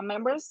the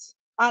members.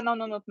 No,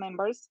 not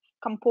members.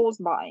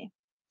 Composed by.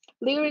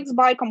 Lyrics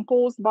by,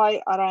 composed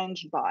by,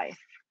 arranged by.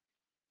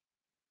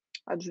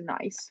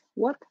 Nice.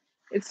 What?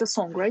 It's a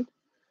song, right?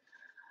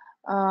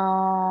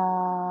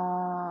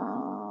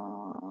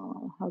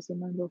 How's the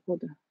number for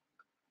the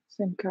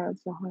same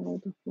cards? The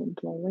highlighter for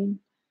drawing.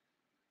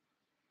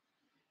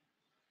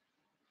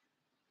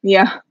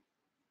 Yeah.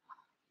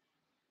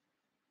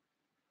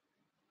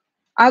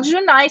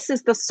 Nice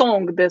is the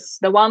song.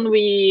 The one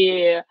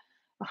we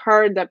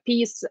heard the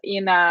piece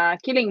in a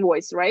Killing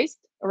Voice, right?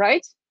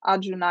 Right?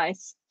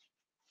 Nice.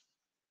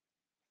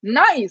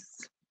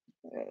 Nice.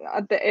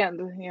 At the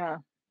end, yeah.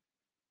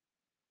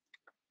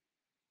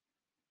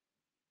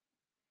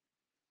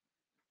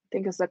 I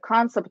think it's the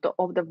concept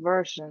of the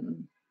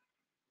version.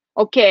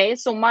 Okay,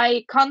 so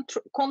my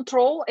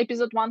control,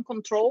 episode 1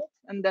 control,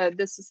 and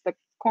this is the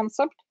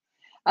concept.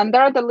 And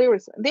there are the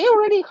lyrics. They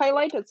already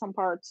highlighted some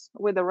parts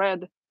with the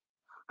red.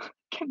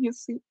 Can you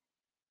see?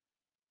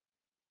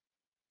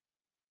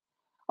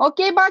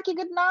 Okay, Bucky,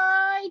 good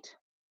night.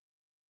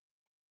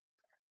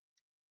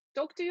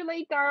 Talk to you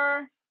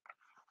later.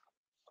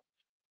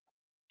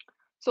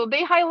 So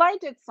they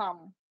highlighted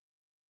some.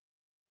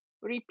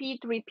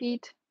 Repeat,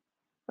 repeat,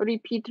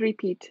 repeat,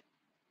 repeat.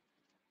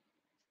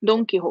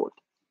 Don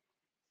Quixote.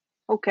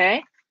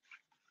 Okay.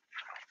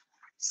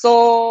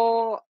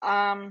 So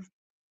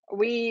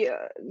we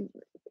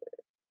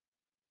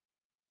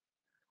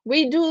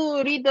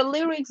do read the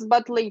lyrics,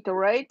 but later,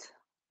 right?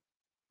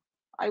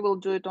 I will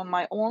do it on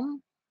my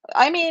own.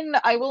 I mean,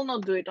 I will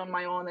not do it on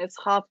my own. It's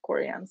half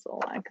Korean, so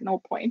like no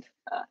point.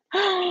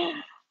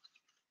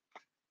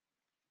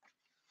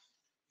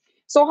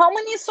 So how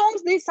many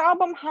songs this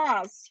album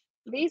has?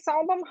 This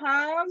album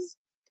has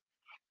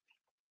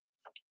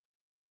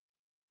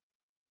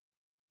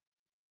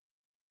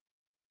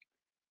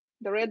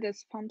the red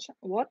is function.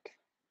 What?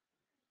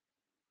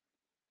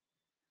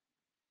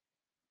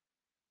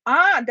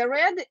 Ah, the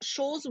red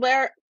shows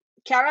where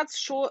carrots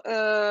show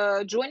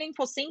joining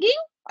for singing.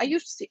 Are you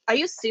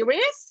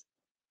serious?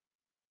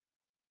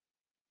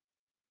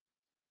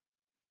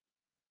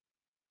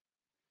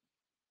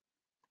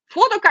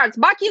 Photo cards.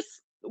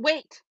 Bakis,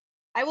 wait.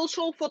 I will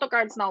show photo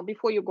cards now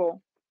before you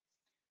go.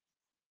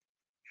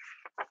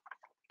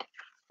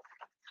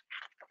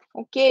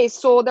 Okay,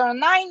 so there are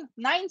nine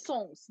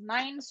songs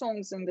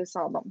in this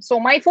album. So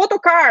my photo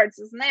cards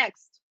is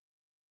next.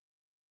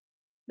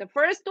 The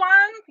first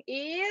one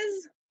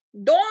is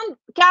don't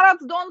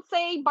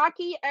say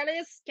Bucky,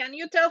 Alice. Can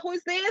you tell who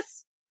is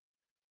this?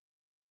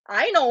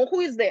 I know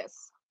who is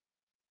this.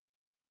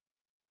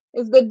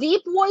 It's the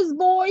deep voice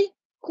boy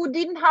who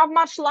didn't have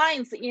much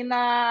lines in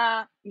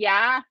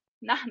yeah,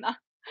 nah,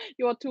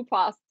 you are too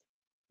fast.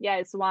 Yeah,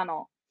 it's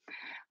Wano.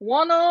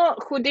 Wano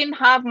who didn't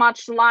have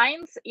much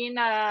lines in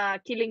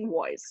Killing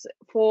Voice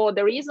for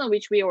the reason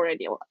which we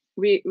already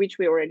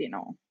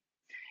know.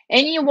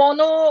 Any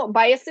Wano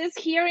biases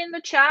here in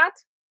the chat?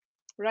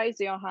 Raise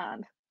your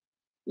hand.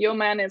 Your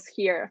man is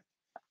here.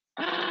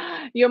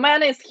 Your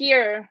man is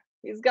here.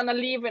 He's gonna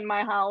live in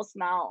my house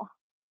now,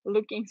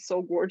 looking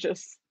so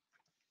gorgeous.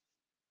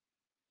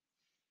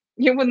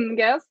 You wouldn't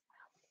guess?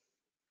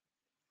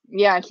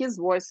 Yeah, his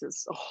voice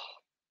is. Oh.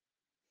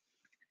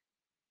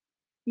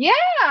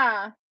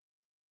 Yeah.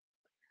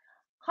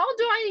 How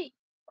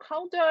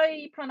do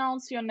I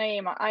pronounce your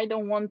name? I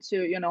don't want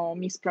to,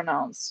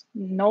 mispronounce.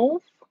 No,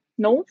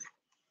 no.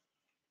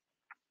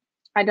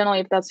 I don't know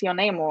if that's your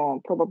name or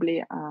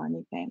probably a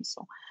nickname.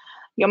 So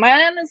your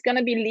man is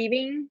gonna be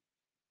leaving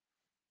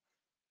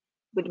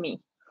with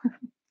me.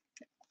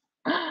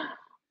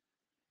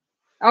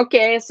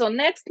 Okay, so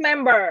next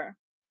member.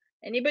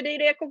 Anybody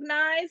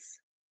recognize?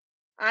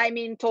 I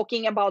mean,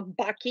 talking about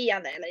Bucky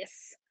and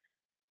Alice.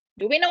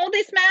 Do we know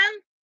this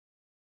man?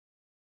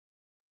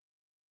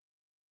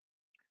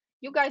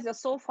 You guys are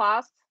so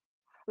fast.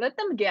 Let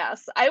them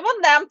guess. I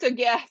want them to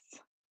guess.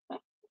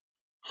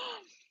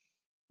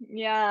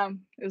 Yeah,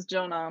 it's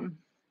Jonah.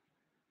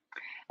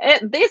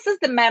 This is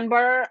the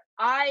member.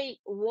 I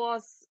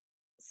was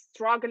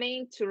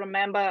struggling to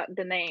remember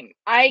the name.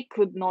 I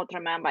could not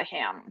remember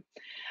him.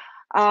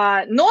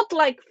 Not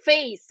like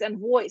face and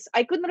voice.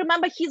 I couldn't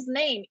remember his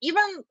name.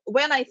 Even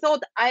when I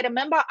thought I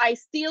remember, I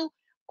still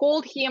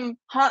called him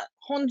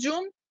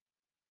Honjun,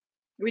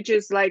 which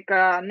is like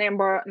a name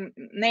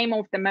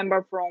of the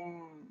member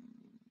from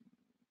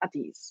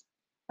Atis.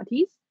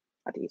 Atis?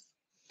 Atis.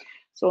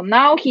 So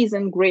now he's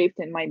engraved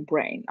in my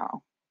brain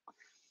now.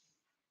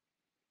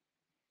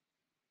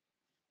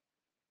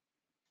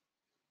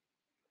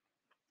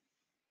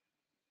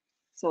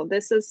 So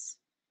this is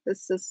the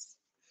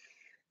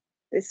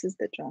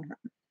John.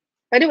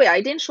 By the way,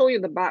 I didn't show you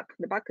the back.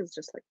 The back is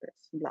just like this,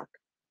 black.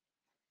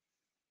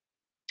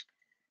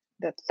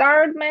 The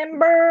third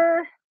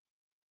member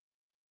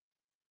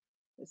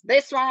is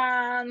this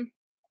one.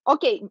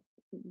 Okay,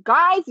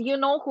 guys, you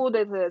know who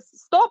this is.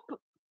 Stop.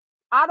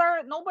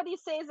 Nobody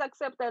says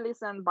except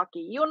Alice and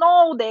Bucky. You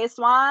know this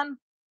one.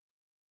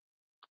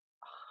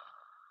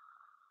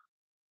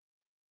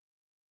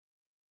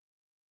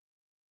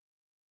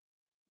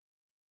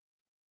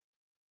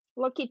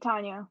 Lucky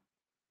Tanya.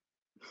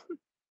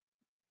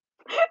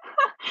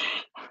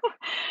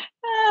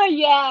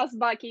 Yes,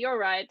 Bucky, you're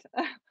right.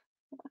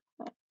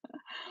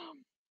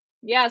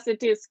 Yes,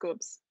 it is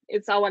Scoops.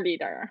 It's our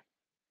leader.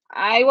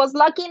 I was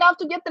lucky enough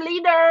to get the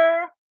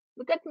leader.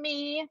 Look at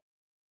me.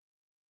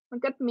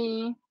 Look at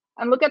me.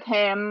 And look at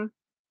him.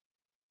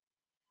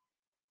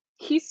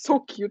 He's so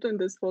cute in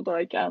this photo,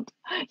 I can't.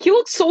 He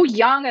looks so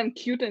young and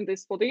cute in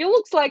this photo. He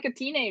looks like a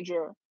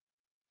teenager.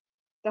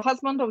 The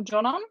husband of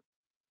Jonan,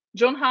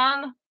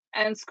 Jonhan,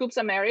 and Scoops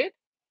are married.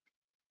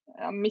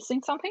 I'm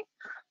missing something.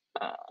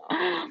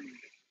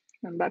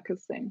 And back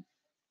is same.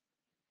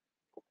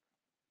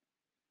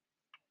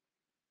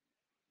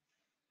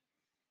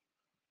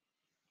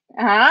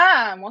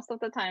 Most of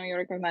the time you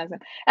recognize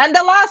it. And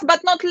the last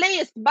but not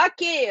least,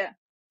 Bucky,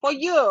 for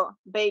you,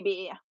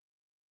 baby.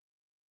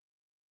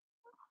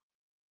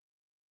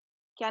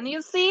 Can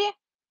you see?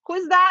 Who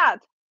is that?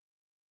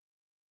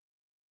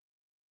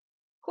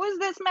 Who is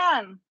this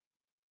man?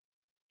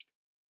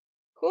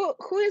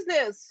 Who is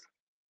this?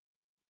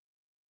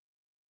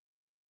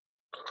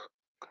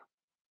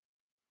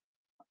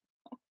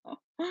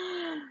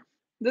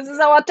 This is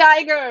our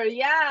tiger.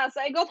 Yes,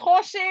 I got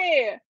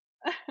Hoshi.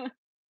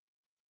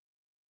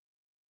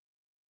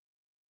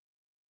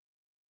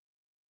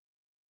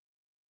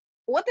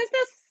 What is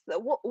this?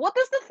 What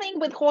is the thing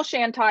with Hoshi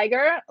and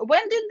Tiger?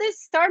 When did this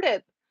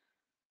started?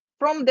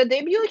 From the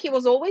debut, he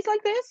was always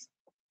like this?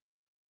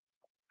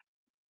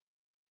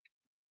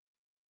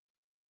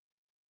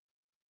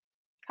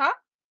 Huh?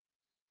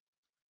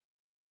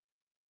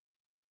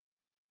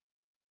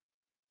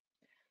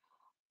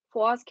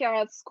 Fuaz,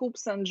 Karat,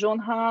 Scoops, and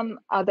Jonhan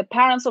are the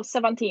parents of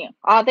 17.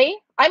 Are they?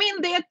 I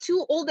mean, they are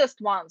two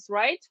oldest ones,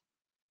 right?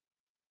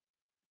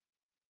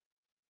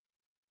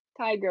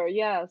 Tiger,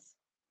 yes.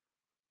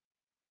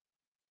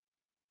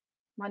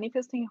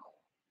 Manifesting.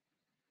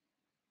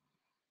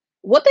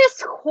 What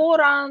is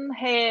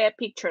Horanhe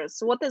pictures?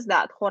 What is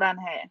that?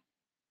 Horanhe.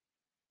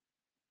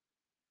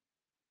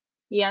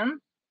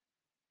 Ian?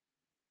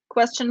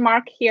 Question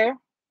mark here.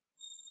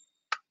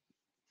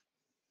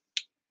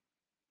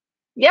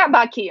 Yeah,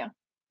 Baki.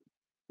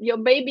 Your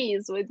baby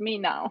is with me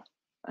now.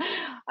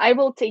 I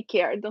will take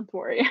care. Don't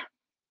worry.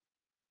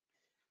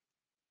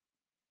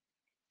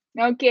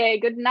 Okay,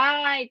 good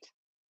night.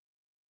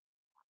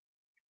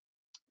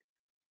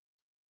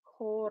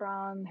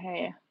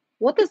 Horanhe.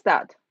 What is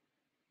that?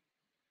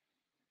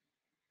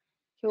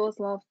 Heroes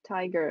love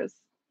tigers.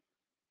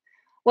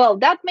 Well,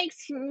 that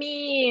makes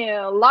me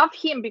love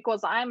him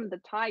because I'm the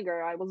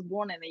tiger. I was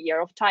born in a year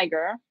of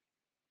tiger.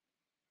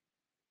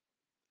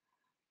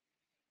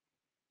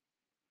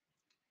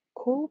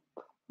 Coop,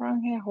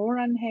 Ranghe,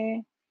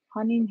 Horanhe,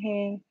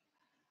 Haninhe,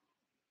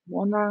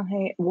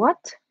 Wonranhe.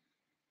 What?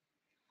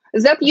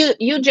 Is that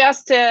you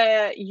just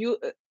you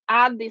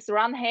add this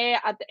Ranhe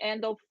at the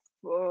end of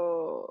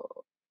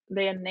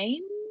their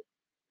name?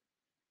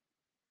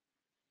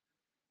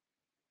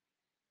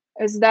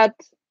 Is that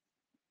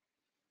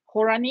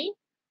Horani?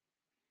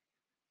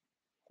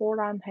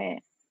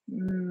 Horanhe.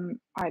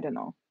 I don't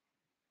know.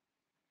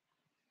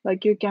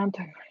 Like you can't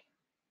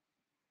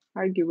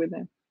argue with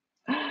him.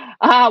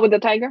 Ah, with the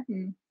tiger?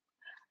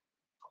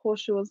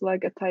 Hoshi was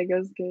like a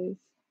tiger's gaze.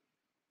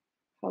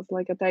 Has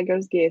like a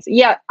tiger's gaze.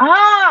 Yeah.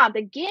 Ah,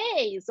 the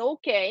gaze.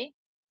 Okay.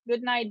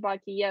 Good night,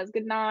 Bucky. Yes,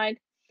 good night.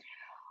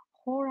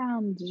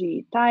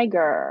 Horanji,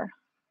 tiger.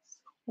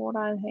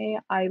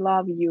 Horanhe, I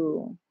love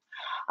you.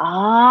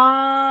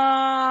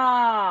 Ah,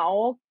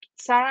 okay.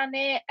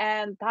 Sarane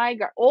and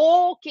tiger.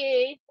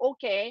 Okay,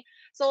 okay.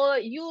 So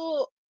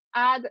you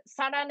add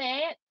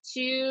Sarane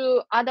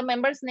to other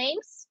members'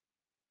 names?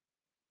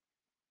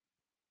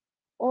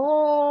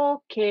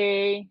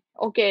 Okay,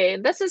 okay.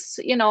 This is,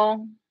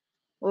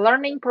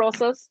 learning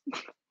process.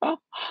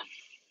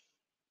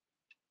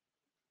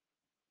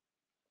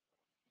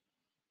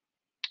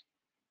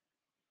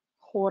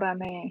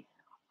 Horane,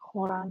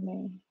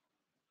 Horane,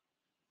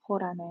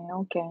 Horane.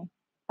 Okay,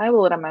 I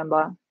will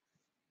remember.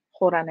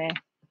 Horane,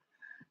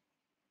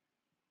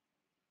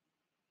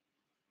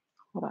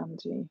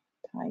 Horanji,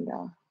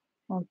 tiger.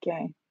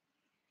 Okay.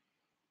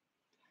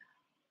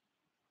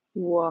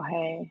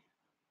 Wohe,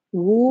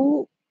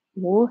 Wu,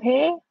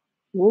 Wuhe,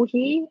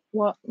 Wuhi,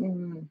 what?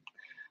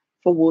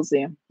 For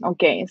Woozy.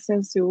 Okay,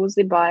 since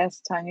Woozy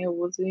bias, Tanya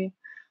Woozy.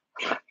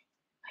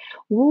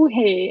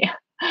 Woohey.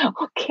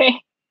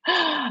 Okay.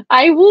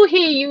 I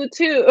woohey you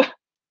too.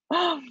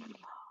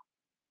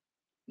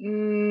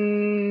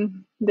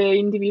 The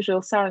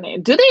individual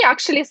surname. Do they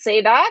actually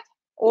say that?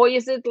 Or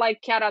is it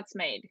like carrots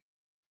made?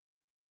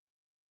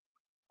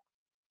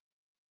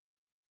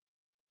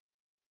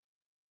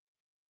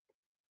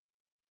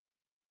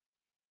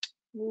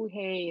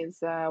 Woohey is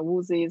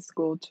Woozy's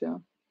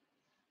go-to.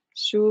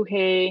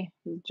 Shuhei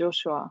is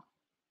Joshua.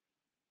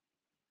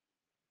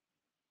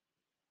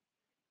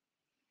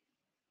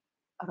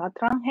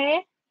 Ratranhe?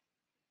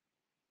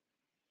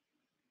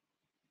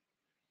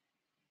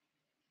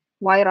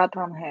 Why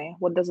Ratranhe?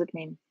 What does it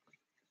mean?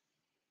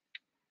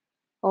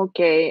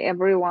 Okay,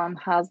 everyone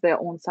has their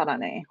own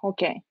sarane.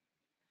 Okay,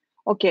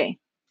 okay.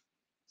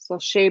 So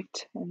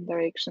shaped in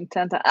direction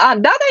 10 times. Ah,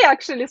 that I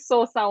actually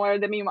saw somewhere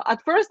the meme.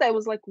 At first I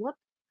was like, what?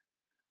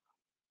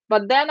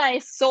 But then I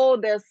saw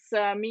this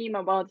meme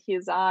about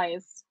his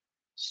eyes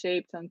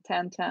shaped in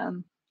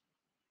 1010.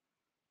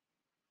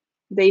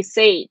 They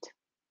say it.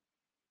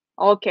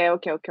 Okay,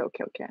 okay, okay,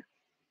 okay, okay.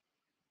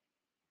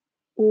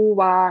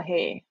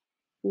 Uwahe.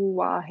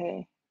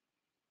 Uwahe.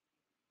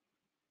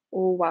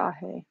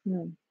 Uwahe.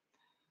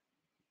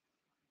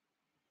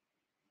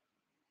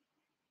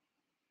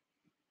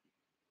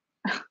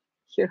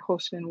 Here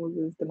Hoshin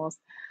was the most.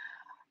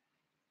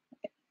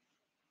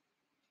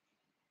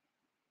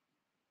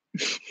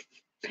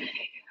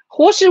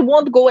 Hoshin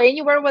won't go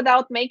anywhere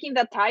without making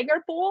the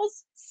tiger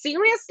pose?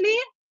 Seriously?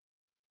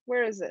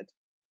 Where is it?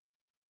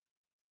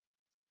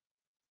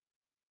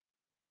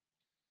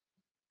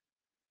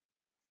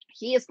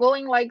 He is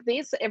going like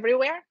this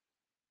everywhere?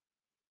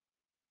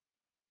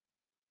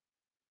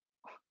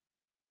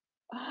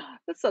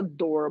 That's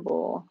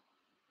adorable.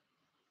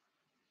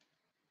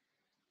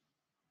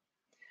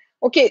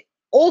 Okay,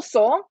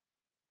 also,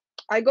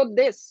 I got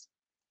this.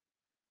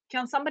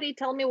 Can somebody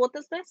tell me what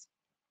is this?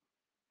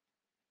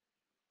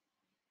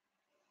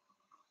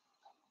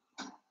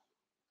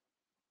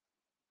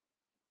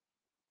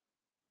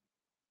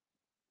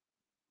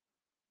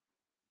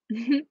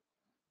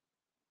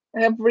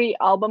 Every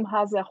album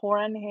has a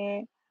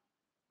Horanhe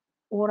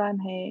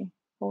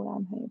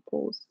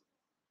pose.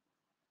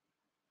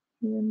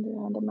 Even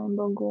the other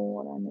member go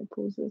Horanhe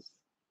poses.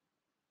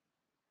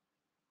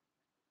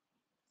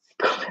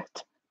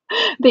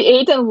 The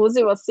 8 and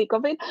Woozy was sick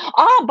of it.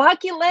 Oh,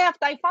 Bucky left.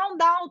 I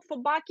found out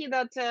for Bucky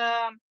that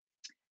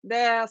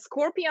the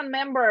Scorpion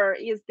member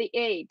is the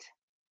 8.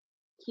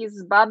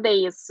 His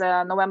birthday is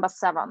November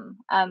 7,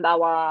 and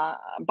our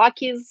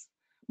Bucky's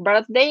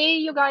birthday,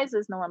 you guys,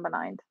 is November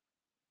 9th.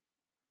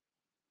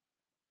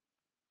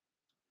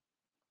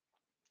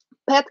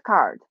 Pet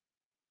card.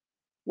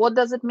 What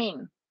does it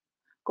mean?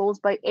 Goes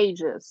by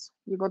ages.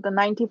 You got the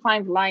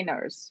 95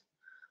 liners.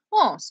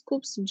 Oh,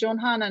 Scoops, John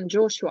Han, and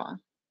Joshua.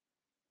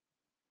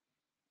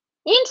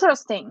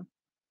 Interesting.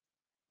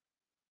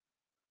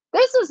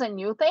 This is a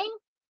new thing.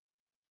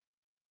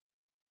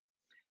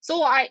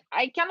 So I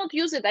cannot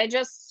use it. I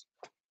just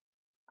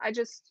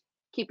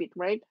keep it,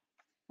 right?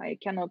 I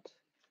cannot.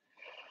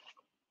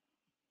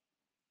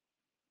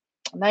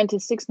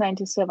 96,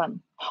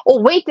 97.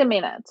 Oh, wait a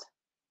minute.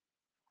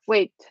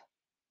 Wait.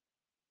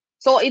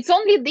 So it's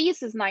only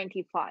this is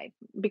 95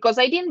 because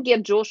I didn't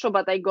get Joshua,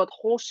 but I got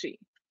Hoshi.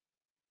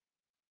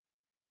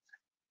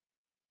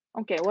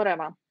 Okay,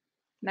 whatever.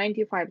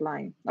 95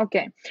 line.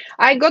 Okay.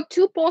 I got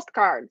 2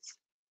 postcards.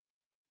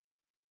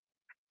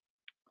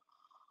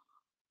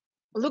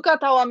 Look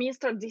at our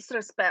Mr.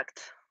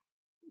 Disrespect.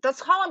 That's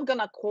how I'm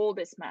gonna call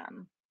this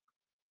man.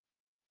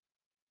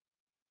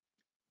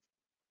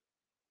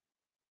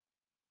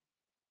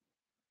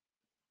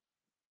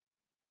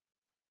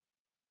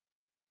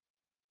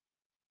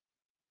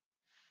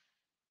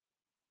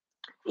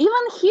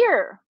 Even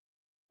here.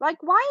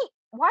 Like why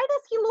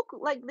does he look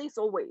like this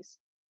always?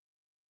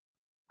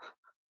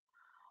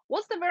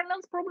 What's the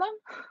Vernon's problem?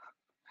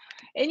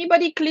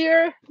 Anybody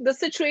clear the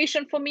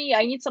situation for me?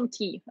 I need some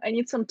tea. I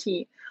need some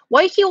tea.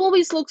 Why he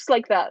always looks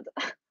like that?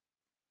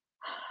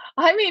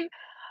 I mean,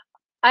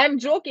 I'm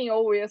joking,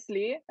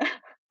 obviously,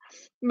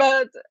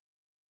 but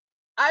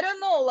I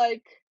don't know.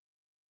 Like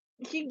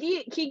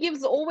he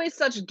gives always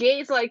such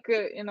gaze, like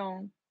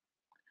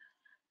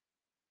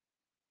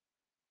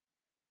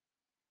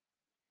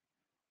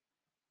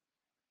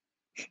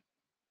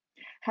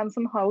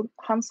handsome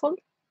Hansel.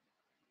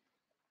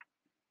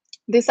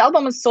 This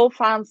album is so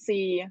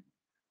fancy.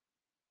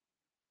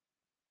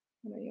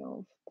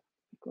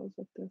 Because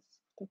of this,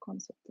 the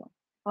concept.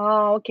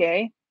 Oh,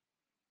 okay.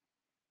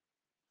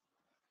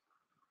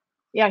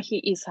 Yeah, he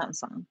is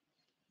handsome.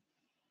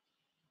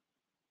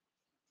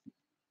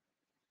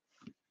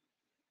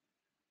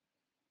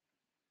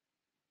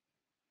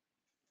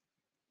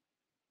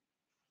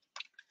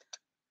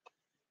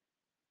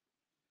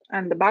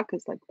 And the back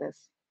is like this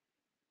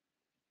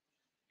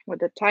with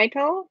the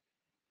title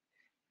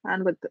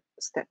and with the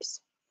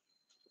steps.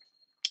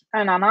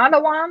 And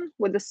another one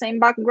with the same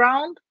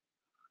background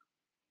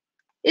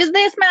is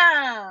this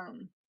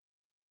man.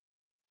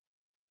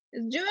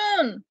 It's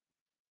June.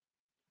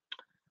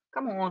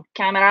 Come on,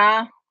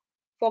 camera.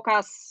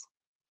 Focus.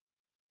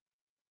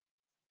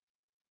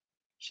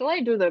 Shall I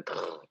do the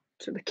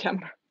to the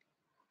camera?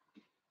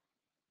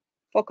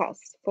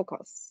 Focus,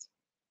 focus.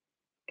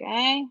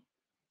 Okay.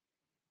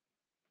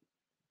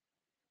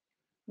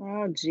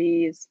 Oh,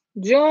 jeez.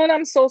 June,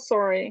 I'm so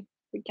sorry.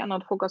 We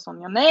cannot focus on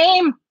your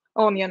name.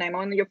 On your name,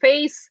 on your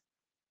face.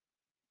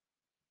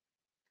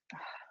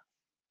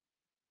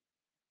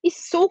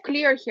 It's so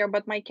clear here,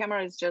 but my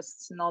camera is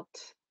just not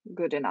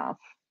good enough.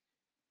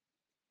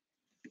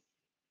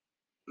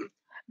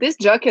 This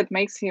jacket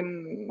makes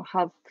him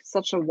have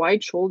such a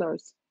wide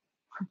shoulders.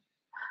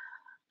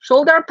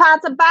 Shoulder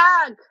pads are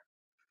back!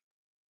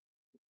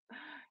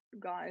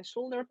 Guys,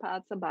 shoulder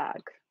pads are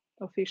back,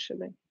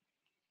 officially.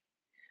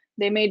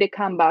 They made a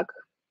comeback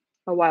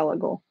a while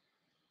ago.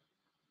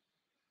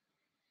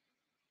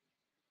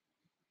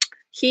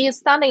 He is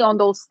standing on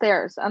those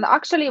stairs, and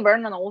actually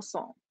Vernon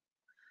also.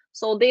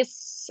 So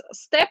these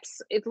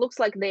steps, it looks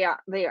like they are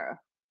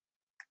there.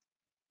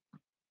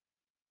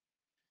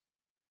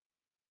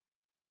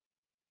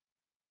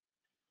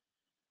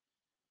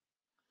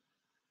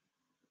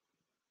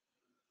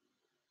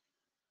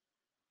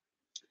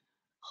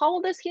 How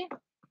old is he?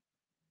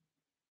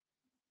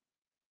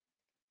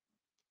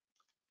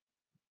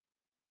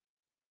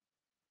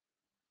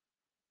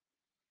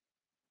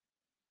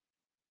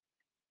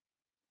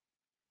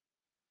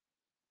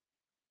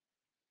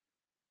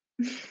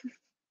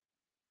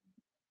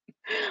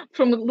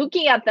 From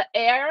looking at the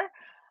air,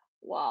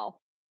 wow.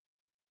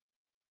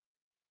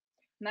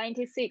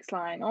 96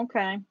 line,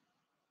 okay.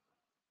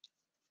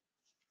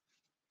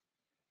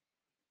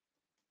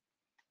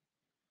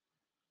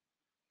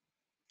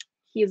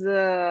 He's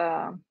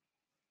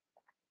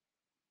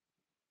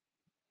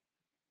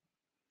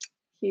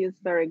he is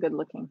very good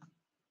looking.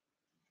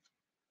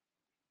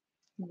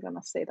 I'm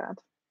gonna say that.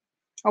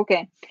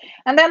 Okay,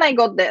 and then I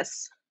got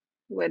this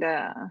with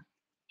a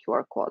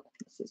QR code.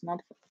 This is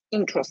not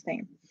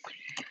interesting.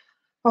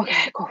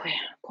 Okay, coffee,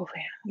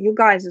 coffee. You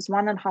guys, it's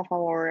 1.5 hours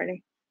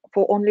already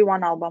for only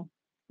one album.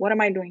 What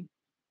am I doing?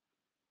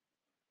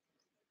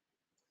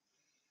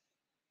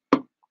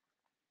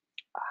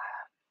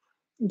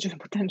 Just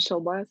potential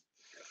bias.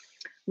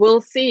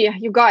 We'll see,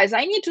 you guys.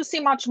 I need to see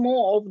much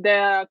more of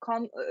the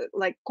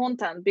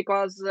content,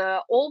 because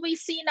all we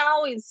see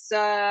now is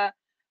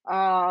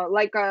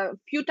like a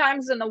few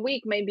times in a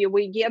week. Maybe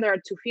we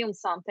gather to film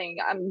something.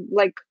 I'm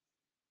like,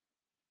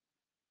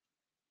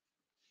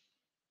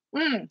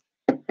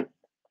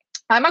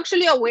 I'm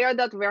actually aware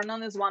that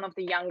Vernon is one of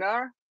the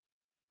younger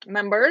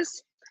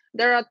members.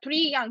 There are 3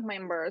 young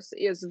members: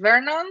 is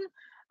Vernon,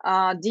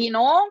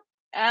 Dino,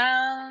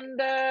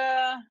 and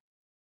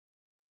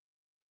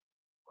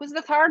who's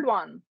the third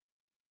one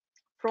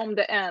from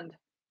the end?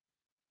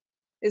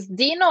 Is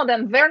Dino,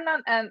 then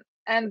Vernon,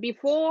 and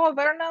before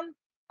Vernon,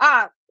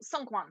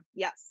 Sungkwan.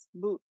 Yes,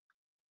 Boo.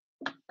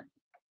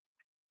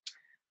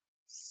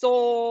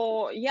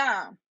 So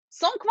yeah,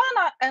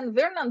 Sungkwan and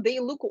Vernon, they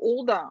look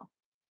older.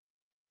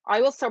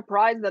 I was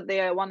surprised that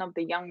they are one of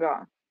the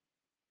younger.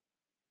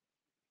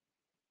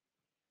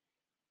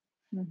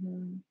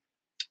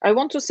 I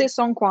want to see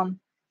Songkwan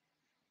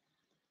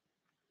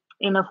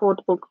in a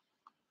photo book.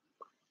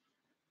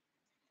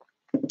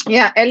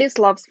 Yeah, Alice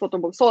loves photo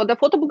book. So the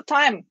photo book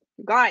time,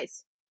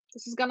 guys.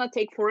 This is gonna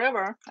take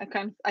forever.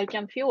 I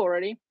can feel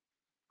already.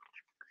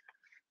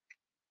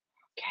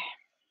 Okay.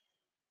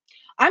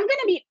 I'm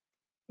gonna be.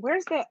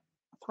 Where's the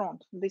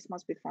front? This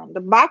must be front.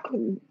 The back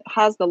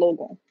has the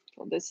logo.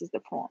 So this is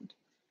the front.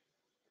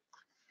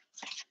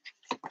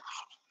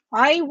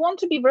 I want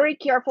to be very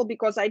careful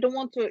because I don't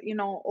want to,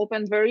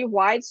 open very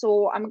wide.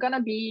 So I'm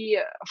gonna be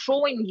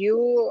showing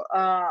you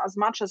as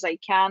much as I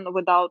can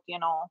without,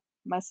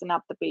 messing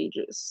up the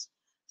pages.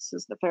 This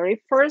is the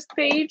very first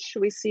page.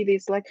 We see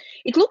this, like,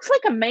 it looks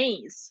like a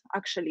maze,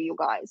 actually, you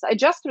guys. I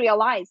just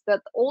realized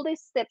that all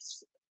these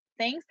steps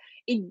things,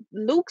 it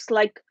looks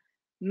like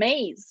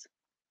maze.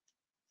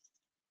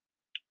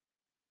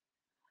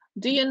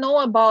 Do you know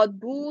about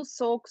Bu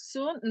Sok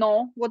Soon?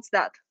 No, what's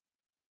that?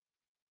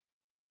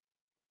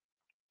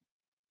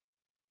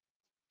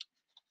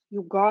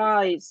 You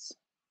guys,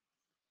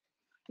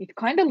 it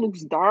kind of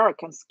looks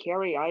dark and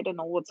scary. I don't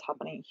know what's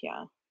happening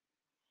here.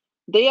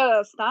 They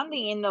are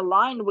standing in a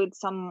line with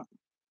some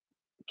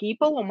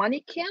people or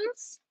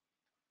mannequins.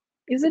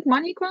 Is it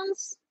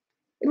mannequins?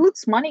 It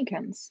looks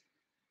mannequins.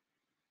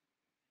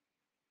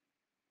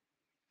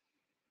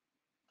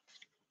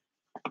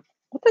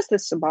 What is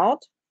this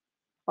about?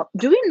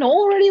 Do we know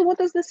already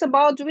what is this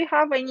about? Do we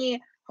have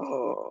any?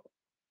 Oh.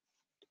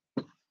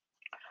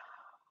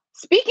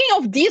 Speaking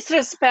of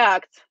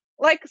disrespect,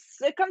 like,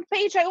 second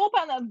page I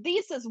open and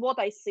this is what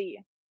I see.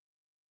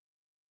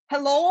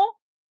 Hello?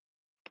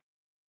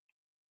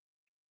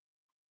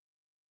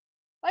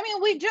 I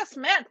mean, we just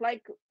met.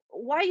 Like,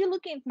 why are you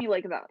looking at me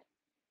like that?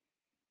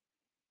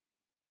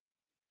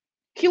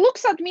 He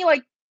looks at me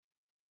like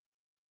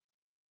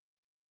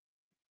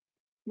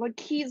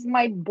he's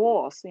my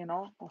boss,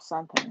 or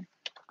something.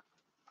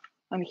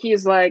 And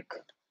he's like,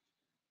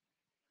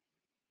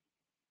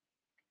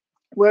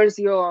 where's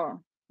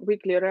your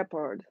weekly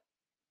report?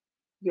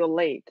 You're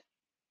late.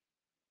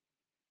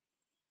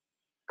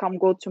 Come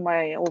go to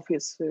my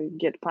office,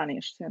 get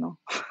punished,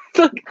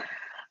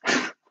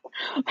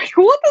 Like,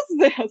 what is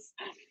this?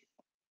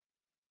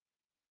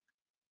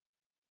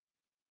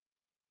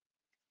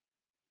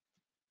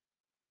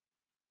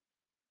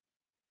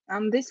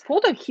 And this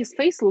photo, his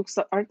face looks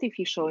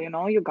artificial,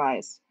 you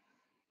guys.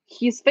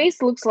 His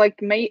face looks like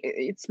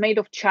it's made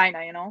of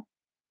China,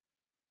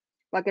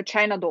 like a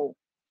China doll.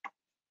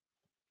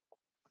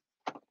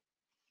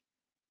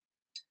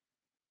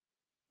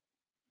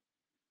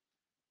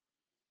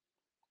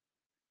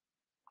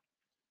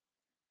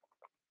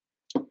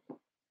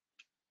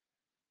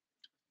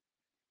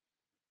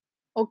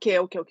 Okay.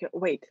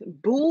 Wait.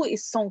 Bu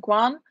is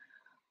Songkwan,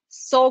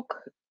 Sok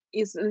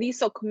is Lee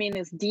Sok Min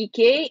is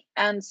DK,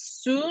 and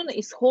Soon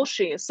is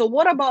Hoshi. So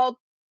what about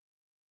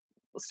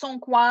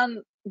Songkwan,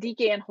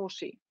 DK, and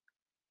Hoshi?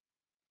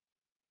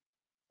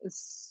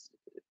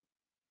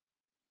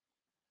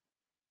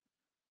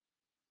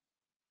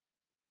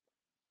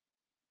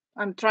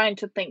 I'm trying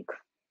to think.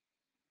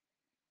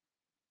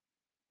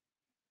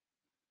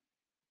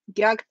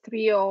 Gag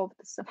trio of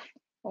the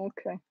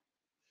okay.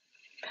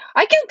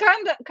 I can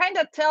kind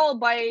of tell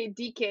by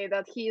DK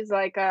that he's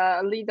like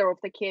a leader of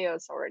the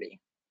chaos already,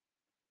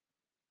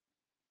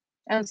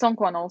 and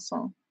Songkwan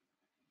also.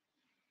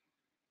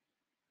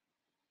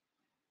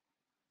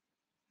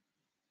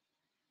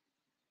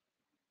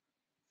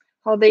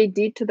 How they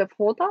did to the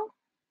photo,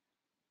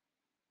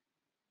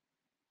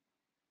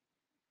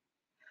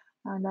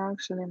 and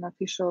actually an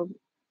official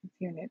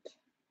unit.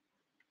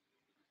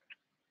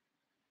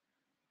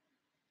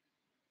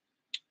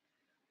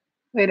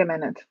 Wait a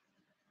minute.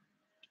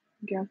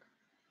 Gag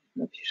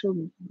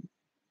official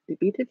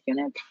debated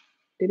unit,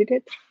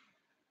 deleted,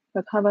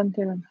 but haven't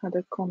even had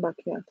a comeback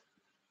yet.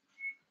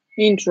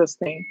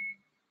 Interesting.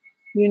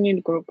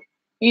 Unit group.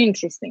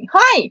 Interesting.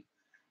 Hi.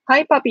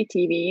 Hi, Puppy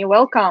TV.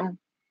 Welcome.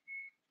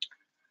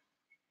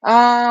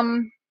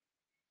 I'm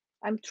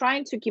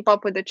trying to keep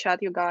up with the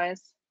chat, you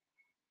guys.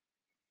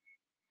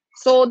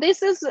 So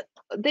this is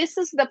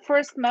the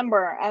first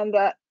member, and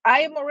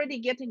I am already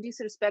getting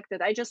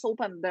disrespected. I just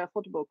opened the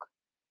photo book.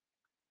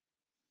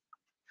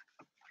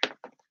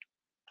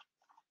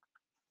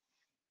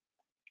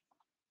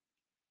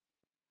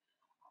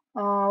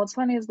 What's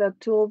funny is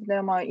that two of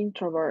them are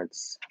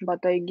introverts,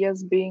 but I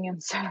guess being in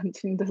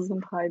 17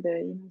 doesn't hide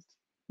their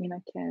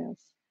inner chaos.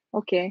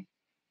 Okay.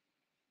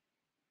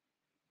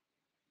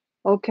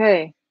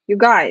 Okay. You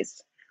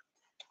guys,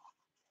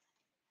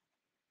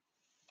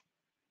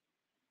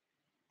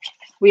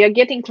 we are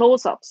getting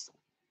close-ups.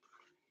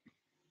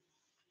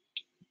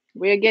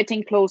 We are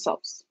getting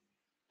close-ups.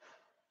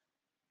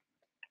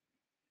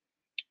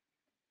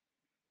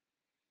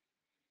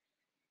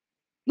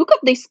 Look at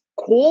this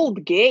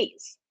cold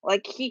gaze.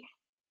 Like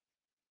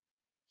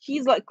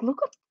he's like,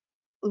 look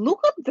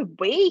at the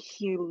way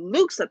he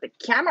looks at the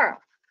camera.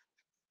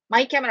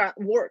 My camera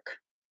work.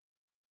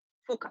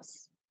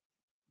 Focus.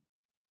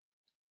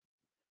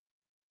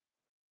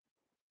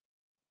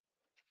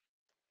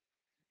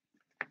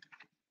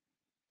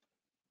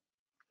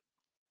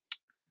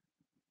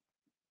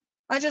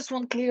 I just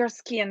want clear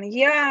skin.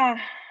 Yeah,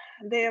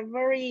 they're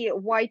very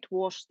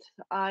whitewashed.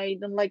 I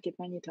don't like it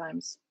many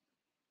times.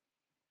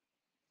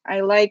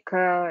 I like,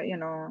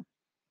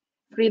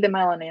 free the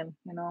melanin,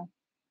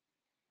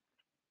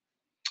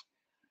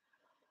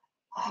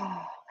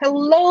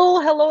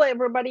 Hello,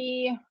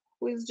 everybody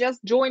who is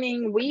just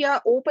joining. We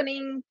are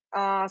opening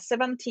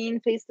 17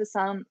 Face the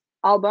Sun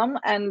album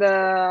and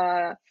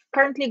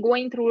currently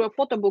going through a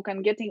photo book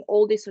and getting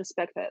all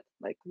disrespected.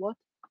 Like, what?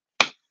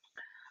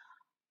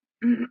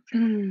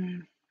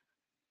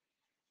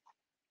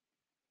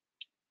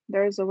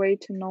 There's a way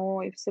to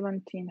know if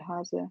 17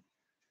 has a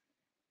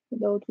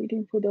without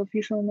waiting for the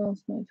official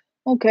announcement.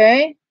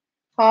 Okay.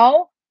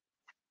 How?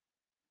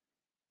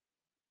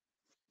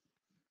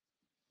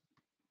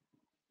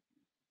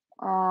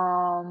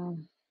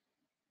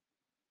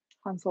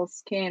 Hansel's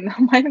skin.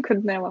 Mine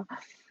could never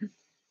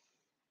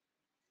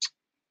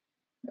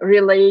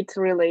relate.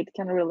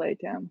 Can relate.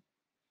 Yeah.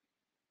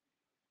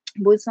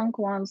 Buisang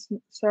Kwan's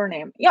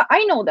surname. Yeah,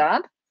 I know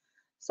that.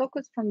 Sok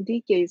is from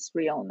DK's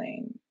real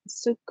name.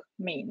 Suk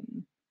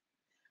Min.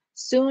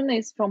 Soon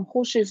is from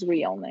Hoshi's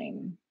real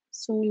name.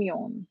 Soon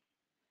Yon.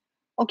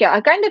 Okay, I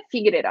kind of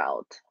figured it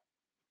out.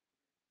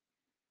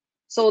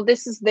 So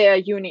this is their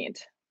unit,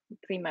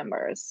 3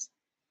 members.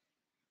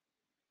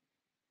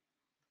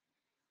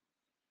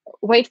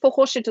 Wait for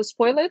Hoshi to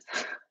spoil it.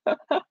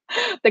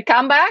 The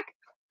comeback.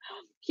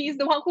 He's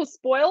the one who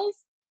spoils.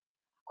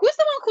 Who's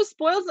the one who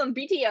spoils on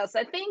BTS?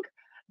 I think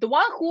the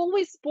one who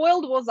always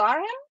spoiled was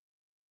RM.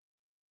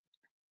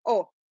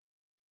 Oh,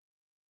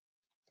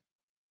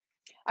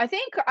 I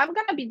think I'm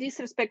gonna be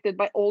disrespected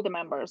by all the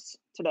members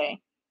today.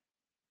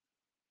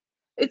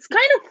 It's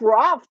kind of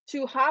rough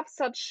to have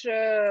such,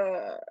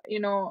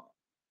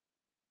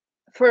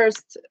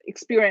 first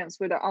experience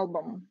with the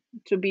album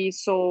to be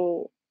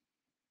so.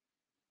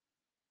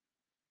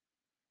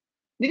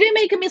 Did I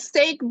make a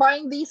mistake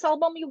buying this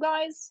album, you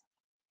guys?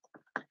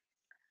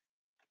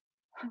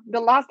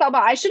 The last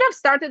album, I should have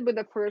started with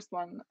the first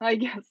one, I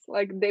guess,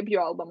 like debut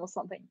album or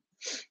something.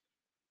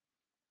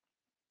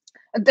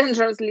 A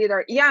dangerous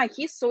leader. Yeah,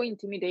 he's so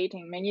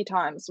intimidating many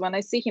times. When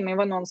I see him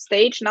even on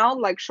stage now,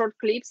 like short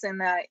clips in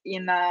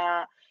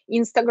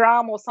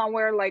Instagram or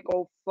somewhere like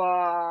of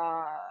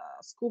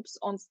scoops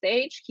on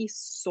stage, he's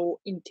so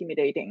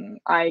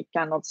intimidating. I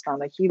cannot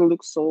stand it. He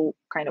looks so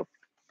kind of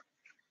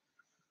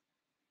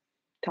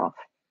tough.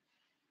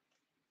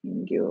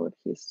 Good,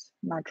 his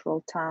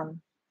natural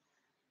tan.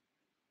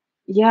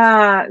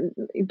 Yeah,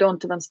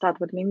 don't even start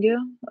with Mingyu.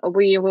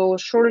 We will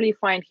surely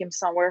find him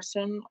somewhere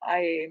soon.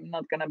 I'm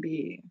not gonna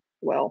be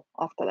well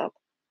after that.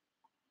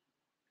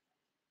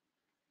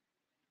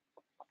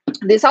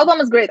 This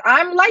album is great.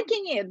 I'm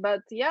liking it,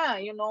 but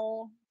yeah,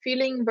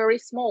 feeling very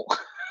small.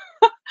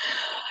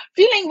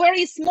 Feeling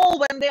very small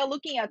when they're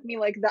looking at me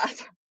like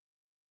that.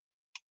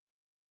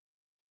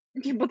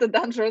 But a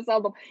dangerous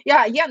album.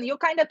 Yeah, Yan, you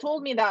kind of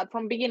told me that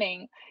from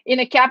beginning in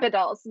the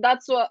capitals.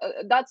 That's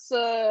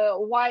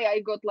why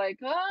I got like,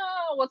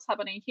 what's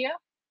happening here?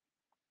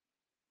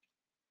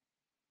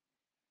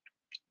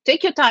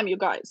 Take your time, you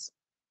guys.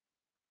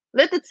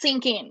 Let it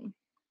sink in.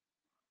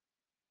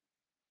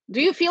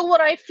 Do you feel what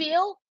I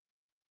feel?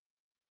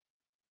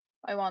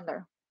 I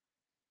wonder.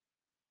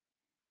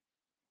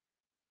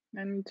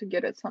 I need to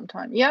get it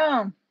sometime.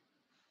 Yeah.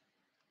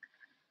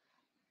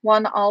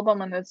 One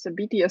album and it's a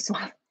BTS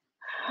one.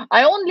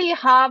 I only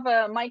have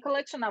my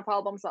collection of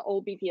albums are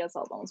all BTS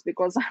albums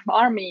because I'm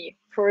ARMY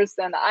first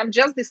and I'm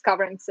just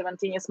discovering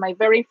 17 is my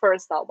very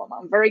first album.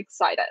 I'm very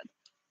excited.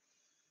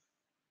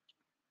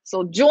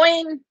 So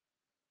join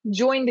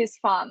this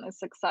fun.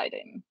 It's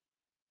exciting.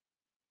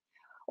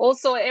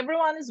 Also,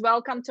 everyone is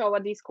welcome to our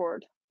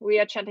Discord. We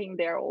are chatting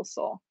there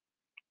also.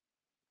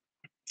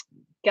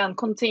 can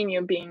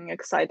continue being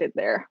excited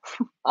there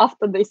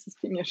after this is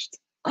finished.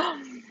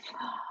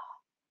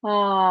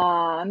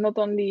 Not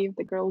only if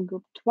the girl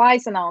group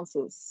twice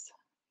announces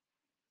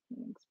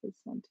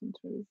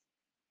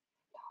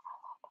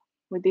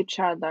with each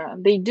other.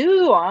 They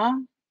do, huh?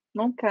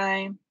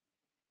 Okay.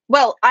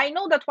 Well, I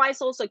know that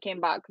Twice also came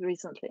back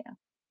recently.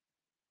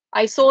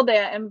 I saw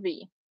their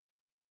MV.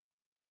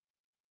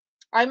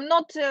 I'm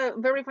not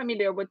very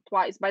familiar with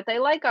Twice, but I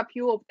like a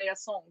few of their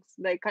songs.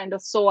 They're kind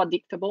of so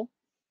addictable.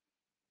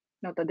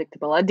 Not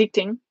addictable,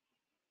 addicting.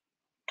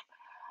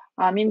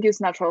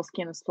 Mingyu's natural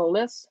skin is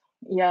flawless.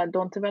 Yeah,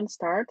 don't even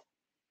start.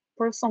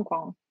 For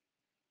Songkwang.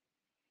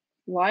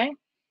 Why?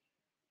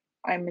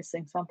 I'm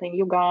missing something.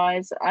 You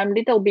guys, I'm a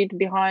little bit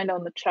behind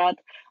on the chat.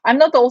 I'm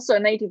not also a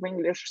native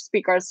English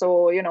speaker,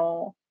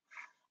 so,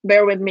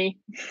 bear with me.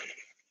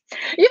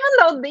 Even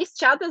though this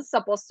chat is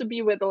supposed to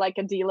be with like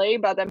a delay,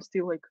 but I'm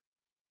still like,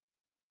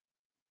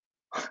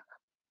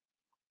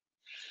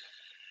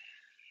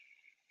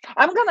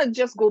 I'm gonna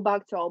just go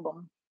back to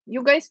album.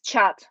 You guys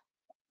chat.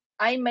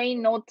 I may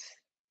not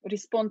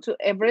respond to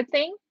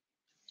everything.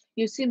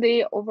 You see,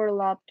 they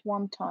overlapped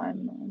one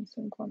time. I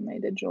think one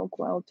made a joke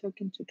while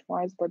talking to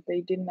Twice, but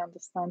they didn't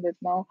understand it.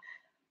 Now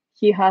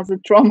he has a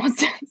trauma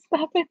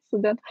stuff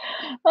incident.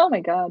 Oh my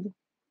god.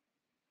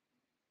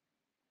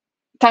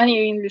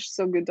 Tanya English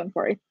so good, don't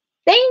worry.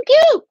 Thank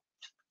you.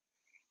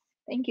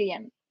 Thank you,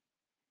 Yan.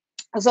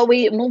 So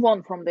we move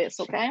on from this,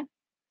 okay?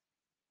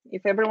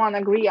 If everyone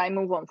agree, I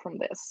move on from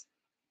this.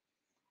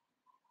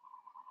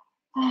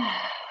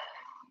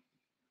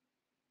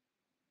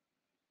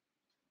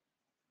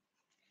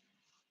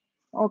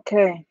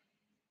 Okay.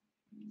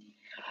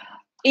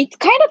 It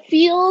kind of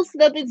feels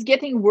that it's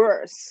getting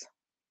worse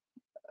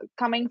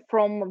coming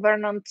from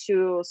Vernon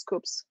to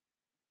Scoops.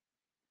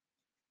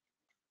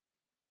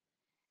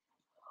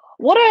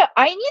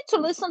 I need to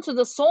listen to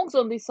the songs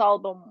on this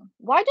album.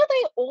 Why do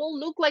they all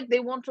look like they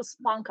want to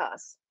spunk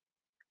us?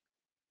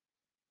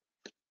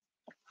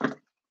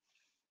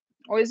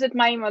 Or is it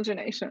my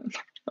imagination?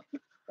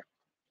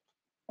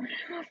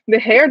 The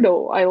hair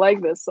though, I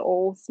like this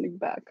all slick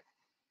back.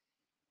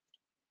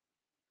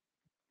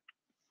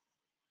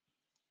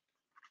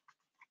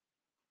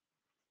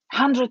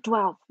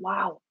 $112,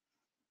 wow.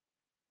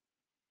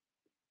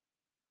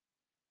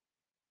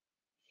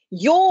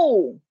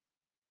 Yo!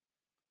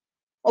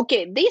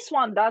 Okay, this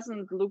one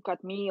doesn't look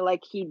at me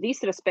like he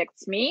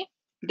disrespects me.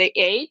 The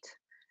 8.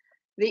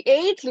 The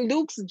 8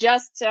 looks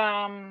just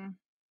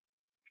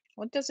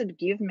what does it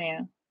give me?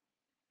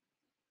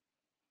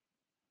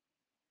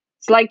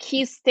 It's like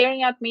he's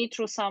staring at me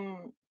through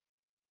some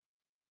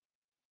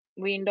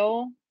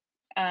window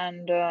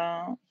and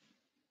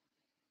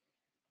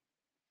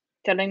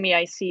telling me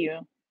I see you.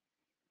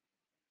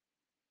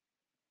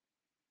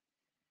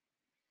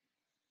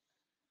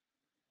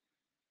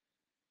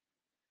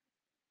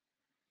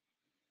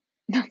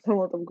 That's a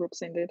lot of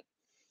groups indeed.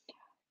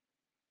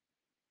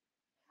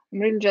 I'm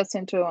really just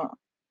into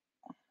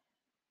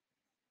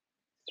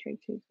Street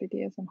Kids,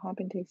 BTS, and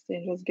Happy Takes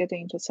just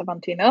getting into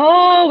 17.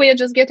 Oh, we are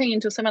just getting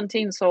into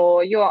 17,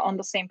 so you are on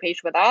the same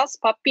page with us,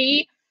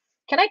 puppy.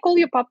 Can I call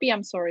you puppy?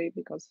 I'm sorry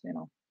because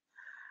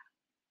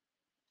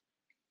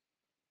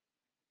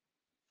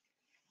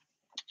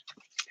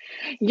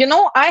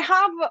I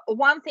have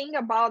one thing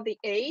about the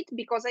 8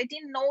 because I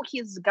didn't know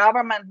his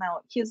government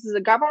now. His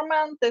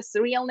government, this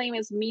real name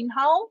is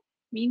Minhao.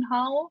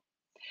 Minhao.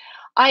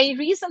 I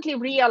recently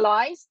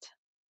realized.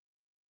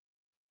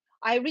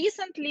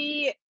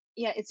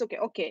 Yeah, it's okay.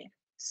 Okay.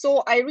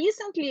 So I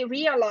recently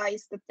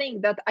realized the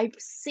thing that I've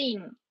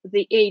seen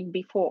the 8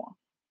 before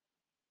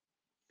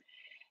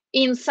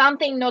in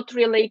something not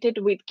related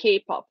with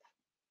K-pop.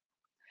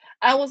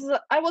 I was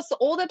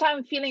all the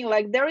time feeling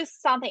like there is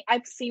something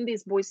I've seen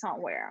this boy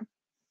somewhere.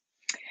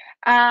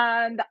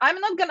 And I'm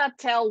not gonna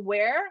tell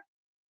where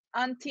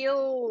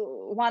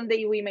until one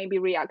day we maybe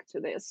react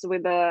to this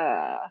with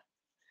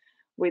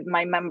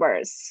my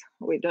members,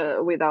 with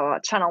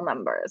our channel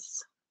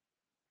members.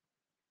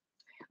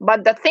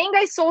 But the thing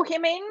I saw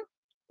him in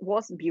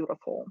was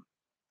beautiful.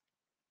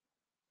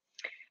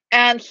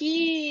 And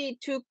he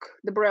took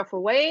the breath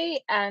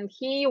away and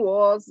he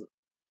was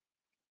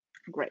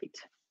great.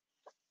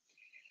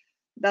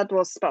 That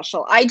was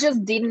special. I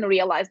just didn't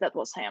realize that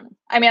was him.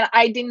 I mean,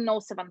 I didn't know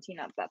 17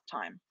 at that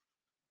time.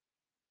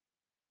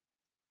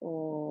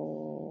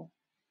 Oh.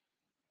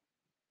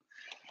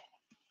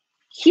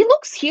 He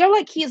looks here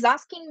like he's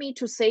asking me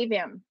to save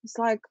him. It's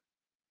like,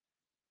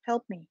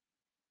 help me.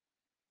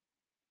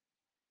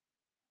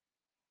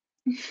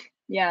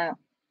 Yeah,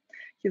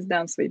 his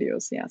dance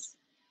videos, yes.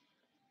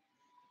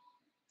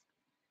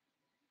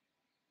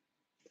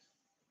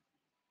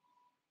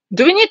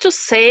 Do we need to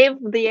save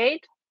the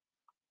 8?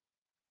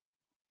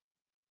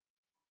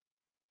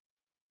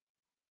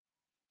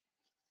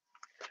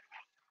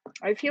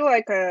 I feel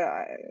like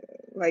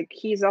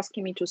he's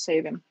asking me to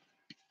save him.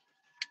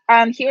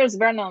 And here's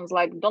Vernon's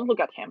like, don't look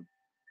at him.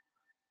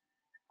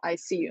 I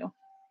see you.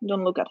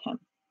 Don't look at him.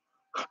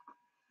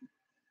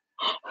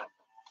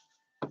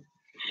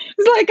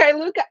 It's like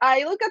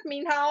I look at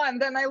Minhao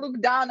and then I look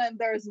down and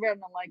there's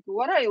Vern. I'm like,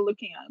 what are you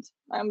looking at?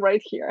 I'm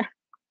right here.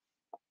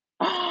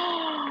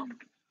 I'm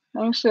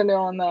actually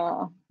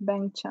on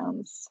Bank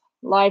Chance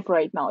live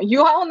right now.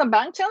 You are on the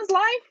Bank Chance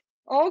live?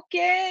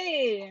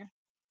 Okay.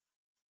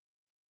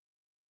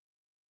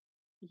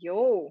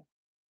 Yo.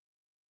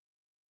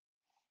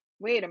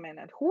 Wait a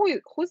minute.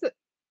 Who's the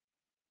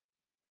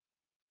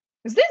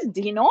Is this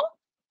Dino?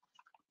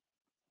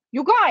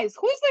 You guys,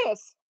 who is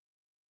this?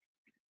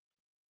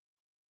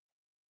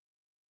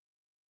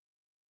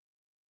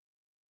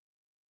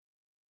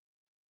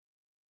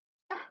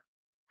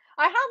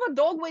 I have a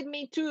dog with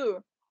me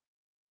too.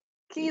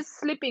 He's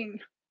sleeping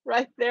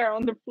right there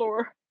on the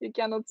floor. You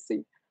cannot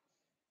see.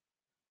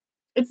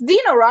 It's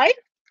Dino, right?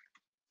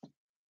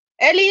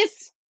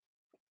 Ellis.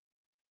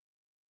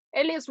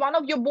 Ellis, one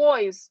of your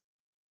boys.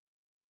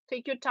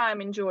 Take your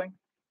time, enjoy.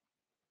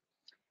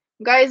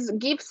 Guys,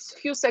 give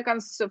few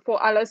seconds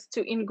for Alice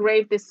to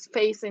engrave this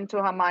face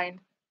into her mind.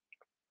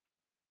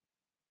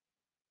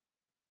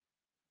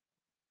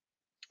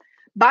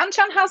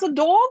 Banchan has a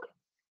dog?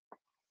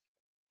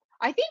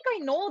 I think I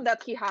know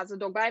that he has a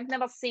dog, but I've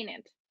never seen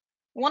it.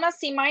 Wanna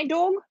see my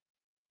dog?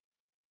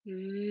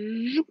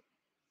 There.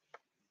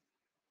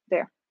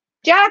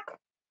 Jack!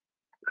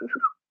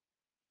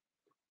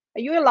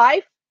 Are you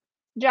alive?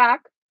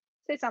 Jack,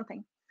 say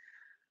something.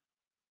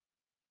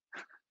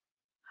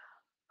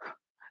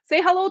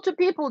 Say hello to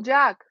people,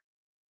 Jack.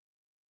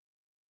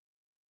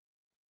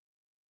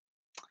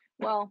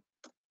 Well,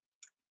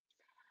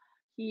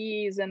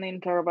 he's an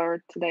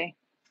introvert today.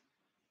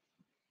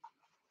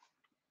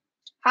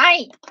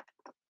 Hi.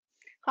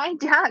 Hi,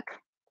 Jack.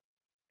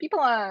 People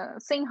are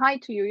saying hi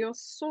to you. You're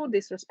so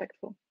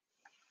disrespectful.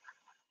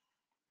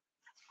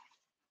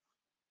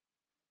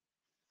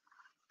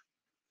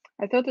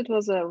 I thought it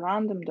was a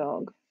random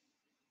dog.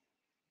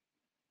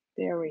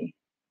 Barry.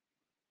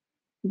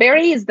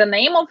 Barry is the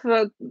name of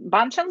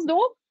Banchan's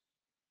dog?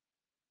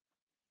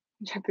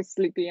 Jack is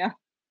sleepy, yeah.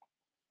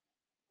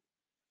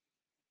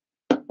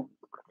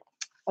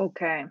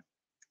 Okay.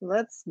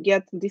 Let's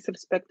get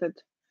disrespected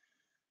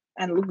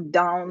and looked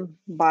down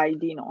by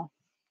Dino,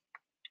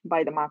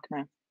 by the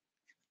Makne.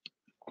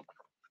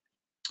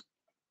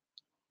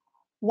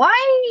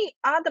 Why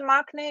are the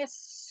Makne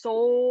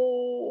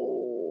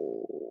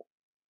so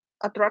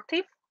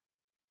attractive?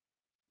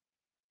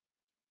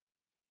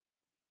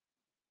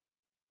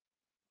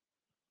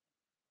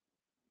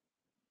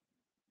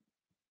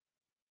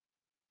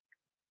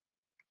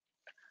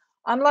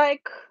 I'm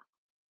like,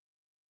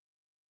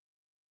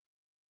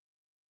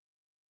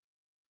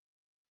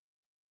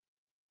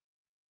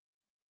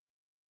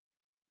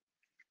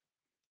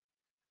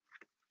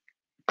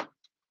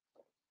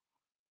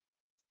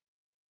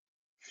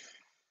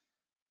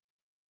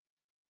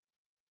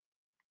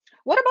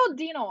 what about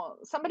Dino?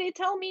 Somebody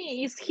tell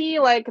me, is he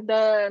like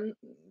the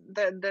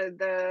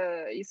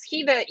is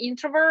he the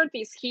introvert?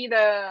 Is he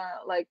the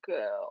like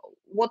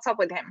what's up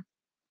with him?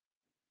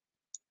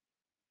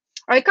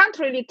 I can't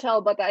really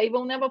tell, but I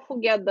will never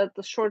forget that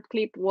the short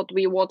clip what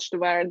we watched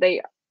where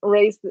they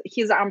raised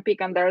his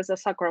armpit and there's a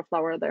sakura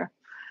flower there.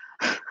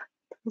 That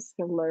was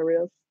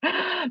hilarious.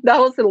 That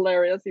was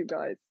hilarious, you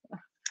guys.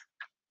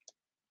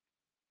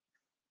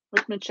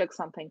 Let me check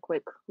something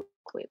real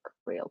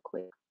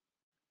quick.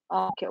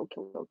 Okay.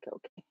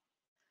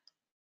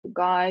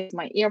 Guys,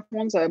 my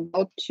earphones are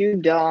about to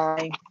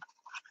die.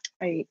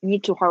 I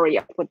need to hurry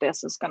up with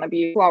this. It's gonna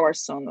be 2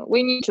 hours soon.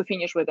 We need to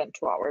finish within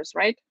 2 hours,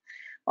 right?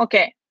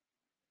 Okay.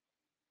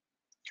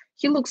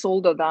 He looks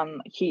older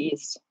than he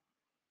is.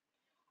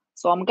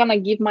 So I'm gonna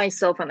give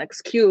myself an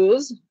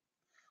excuse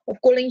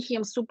of calling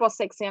him super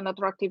sexy and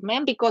attractive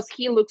man because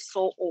he looks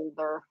so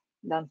older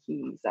than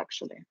he is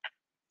actually.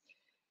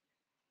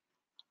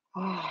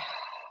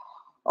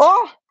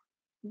 Oh,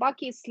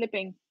 Bucky is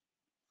sleeping.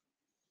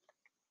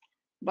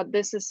 But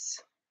this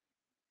is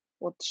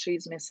what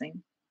she's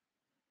missing.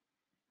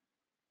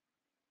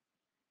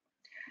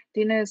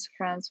 Dina is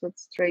friends with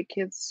Stray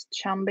Kids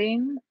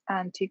Chanbin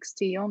and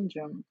TXT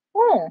Yeonjun.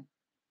 Oh,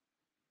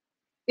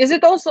 is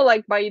it also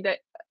like by the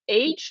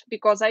age?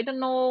 Because I don't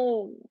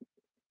know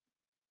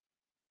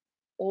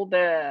all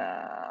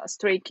the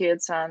Stray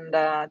Kids and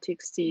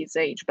TXT's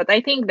age, but I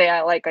think they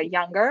are like a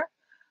younger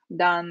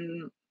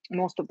than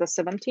most of the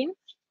 17.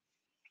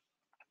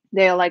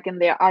 They are like in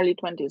their early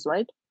 20s,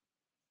 right?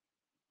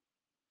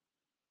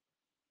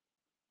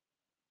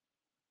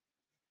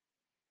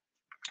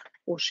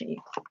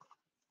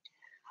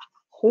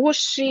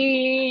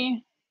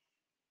 Hoshi.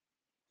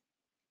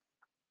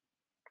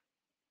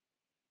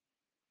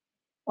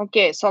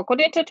 Okay, so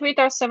according to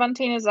Twitter,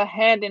 17 is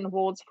ahead in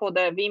votes for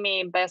the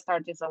VMA Best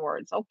Artist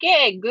Awards.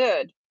 Okay,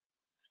 good.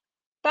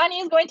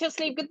 Tanya is going to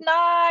sleep. Good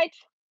night.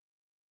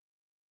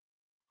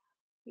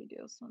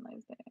 Video so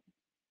nice day.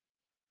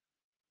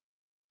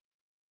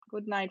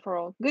 Good night for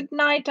all. Good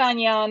night,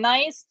 Tanya.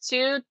 Nice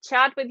to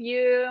chat with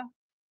you.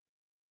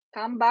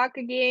 Come back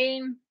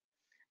again.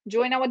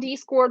 Join our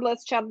Discord.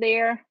 Let's chat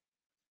there.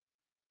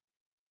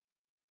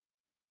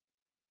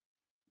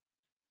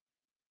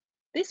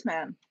 This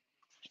man.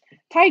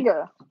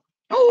 Tiger.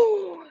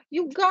 Oh,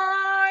 you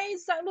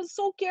guys, I was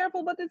so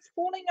careful, but it's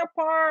falling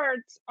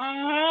apart.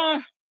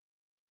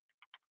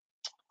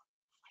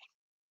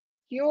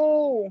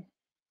 Yo,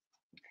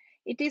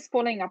 it is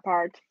falling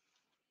apart.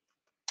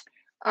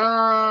 Who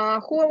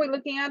are we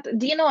looking at?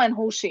 Dino and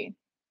Hoshi.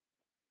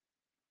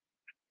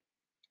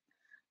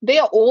 They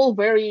are all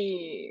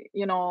very,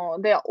 they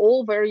are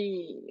all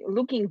very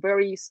looking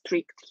very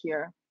strict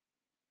here.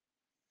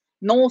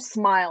 No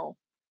smile.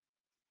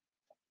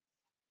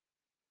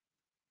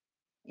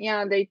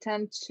 Yeah, they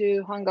tend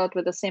to hang out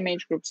with the same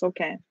age groups.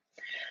 Okay.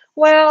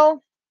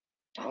 Well,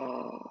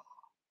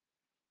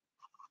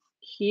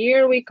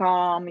 here we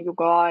come, you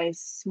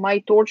guys. My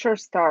torture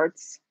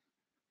starts.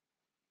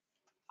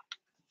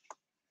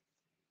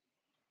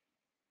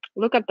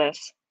 Look at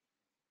this.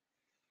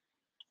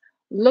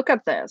 Look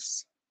at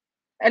this.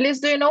 Alice,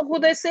 do you know who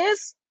this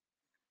is?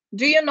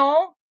 Do you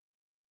know?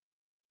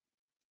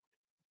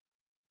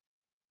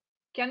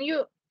 Can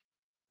you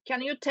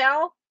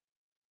tell?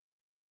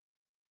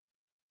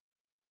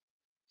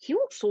 He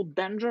looks so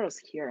dangerous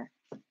here.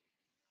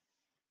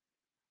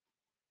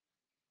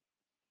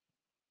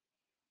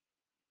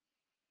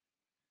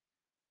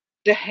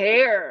 The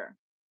hair,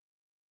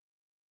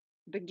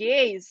 the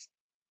gaze.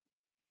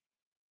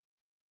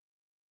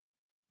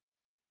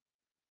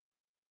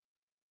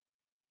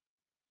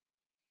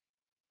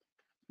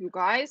 You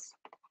guys.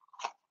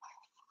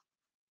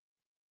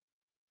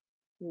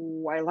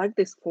 Ooh, I like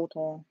this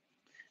photo,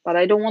 but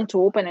I don't want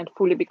to open it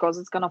fully because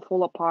it's gonna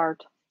fall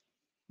apart.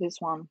 This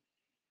one.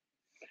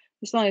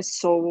 This one is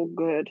so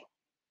good.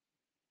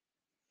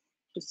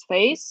 His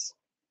face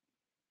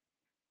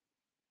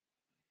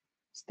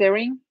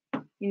staring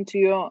into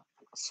your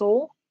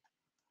soul.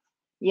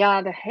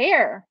 Yeah, the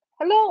hair.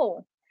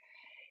 Hello.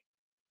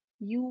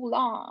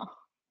 Yula.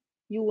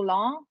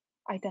 Yula?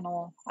 I don't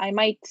know. I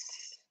might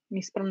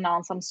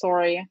mispronounce. I'm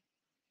sorry.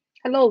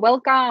 Hello,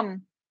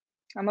 welcome.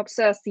 I'm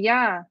obsessed.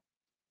 Yeah,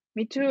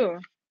 me too.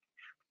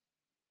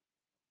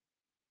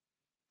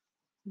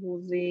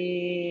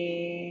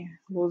 Woozy.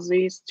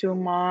 Woozy is too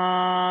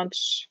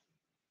much.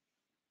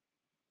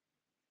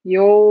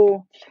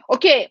 Yo.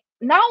 Okay,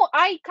 now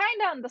I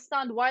kind of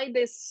understand why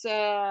this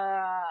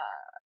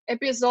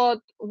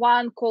episode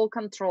 1 called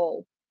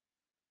Control.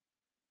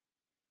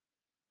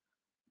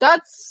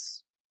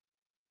 That's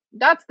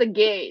the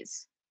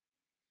gaze.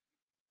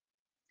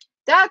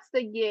 That's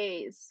the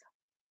gaze.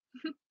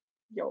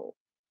 Yo.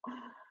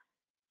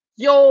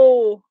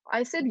 Yo.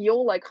 I said yo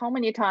like how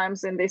many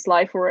times in this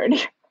life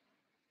already?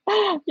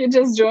 You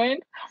just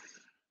joined.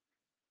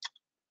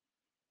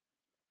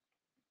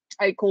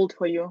 I called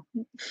for you.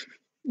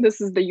 This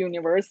is the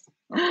universe.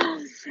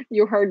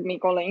 You heard me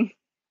calling.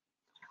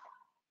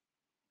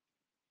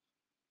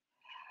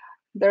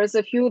 There's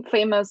a few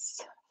famous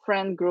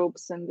friend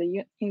groups in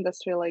the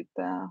industry like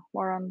the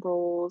Warren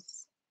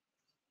Bros,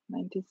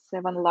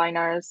 97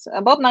 liners.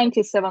 About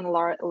 97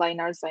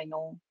 liners I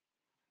know.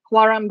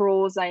 Warren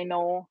Bros I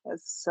know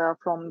is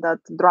from that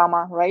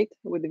drama, right?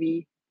 With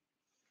V.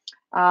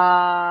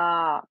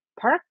 Park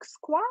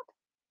Squad?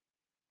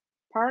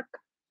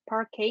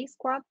 Parquet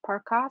Squad?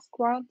 Parka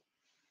Squad?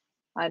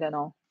 I don't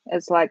know.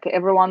 It's like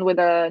everyone with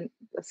a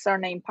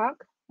surname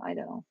Park. I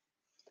don't know.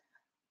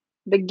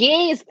 The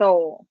gays,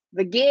 though.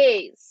 The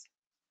gays.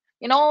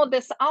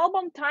 This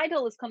album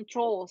title is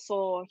Control.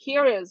 So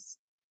here is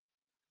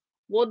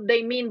what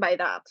they mean by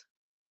that.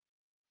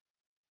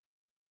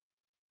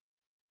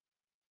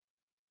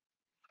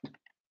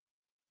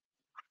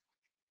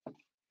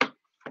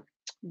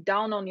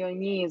 Down on your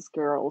knees,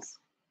 girls.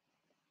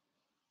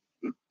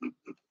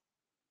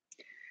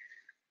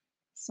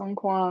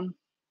 Songkwan.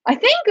 I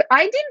think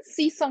I didn't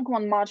see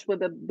Songkwan much with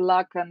the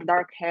black and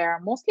dark hair.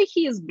 Mostly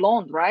he is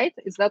blonde, right?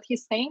 Is that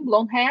his thing?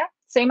 Blonde hair?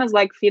 Same as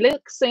like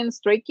Felix in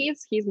Stray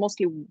Kids. He's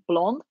mostly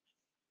blonde.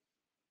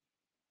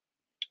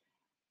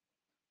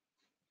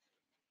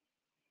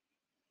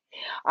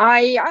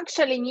 I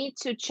actually need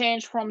to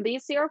change from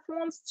these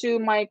earphones to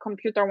my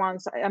computer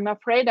ones. I'm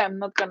afraid I'm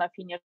not gonna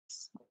finish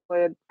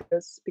with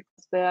this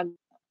because they're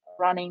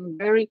running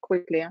very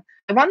quickly.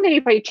 I wonder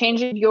if I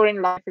change it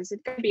during live, is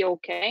it gonna be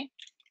okay?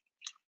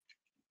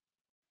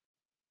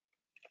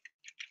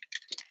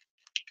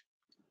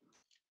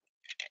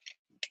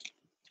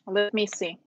 Let me see.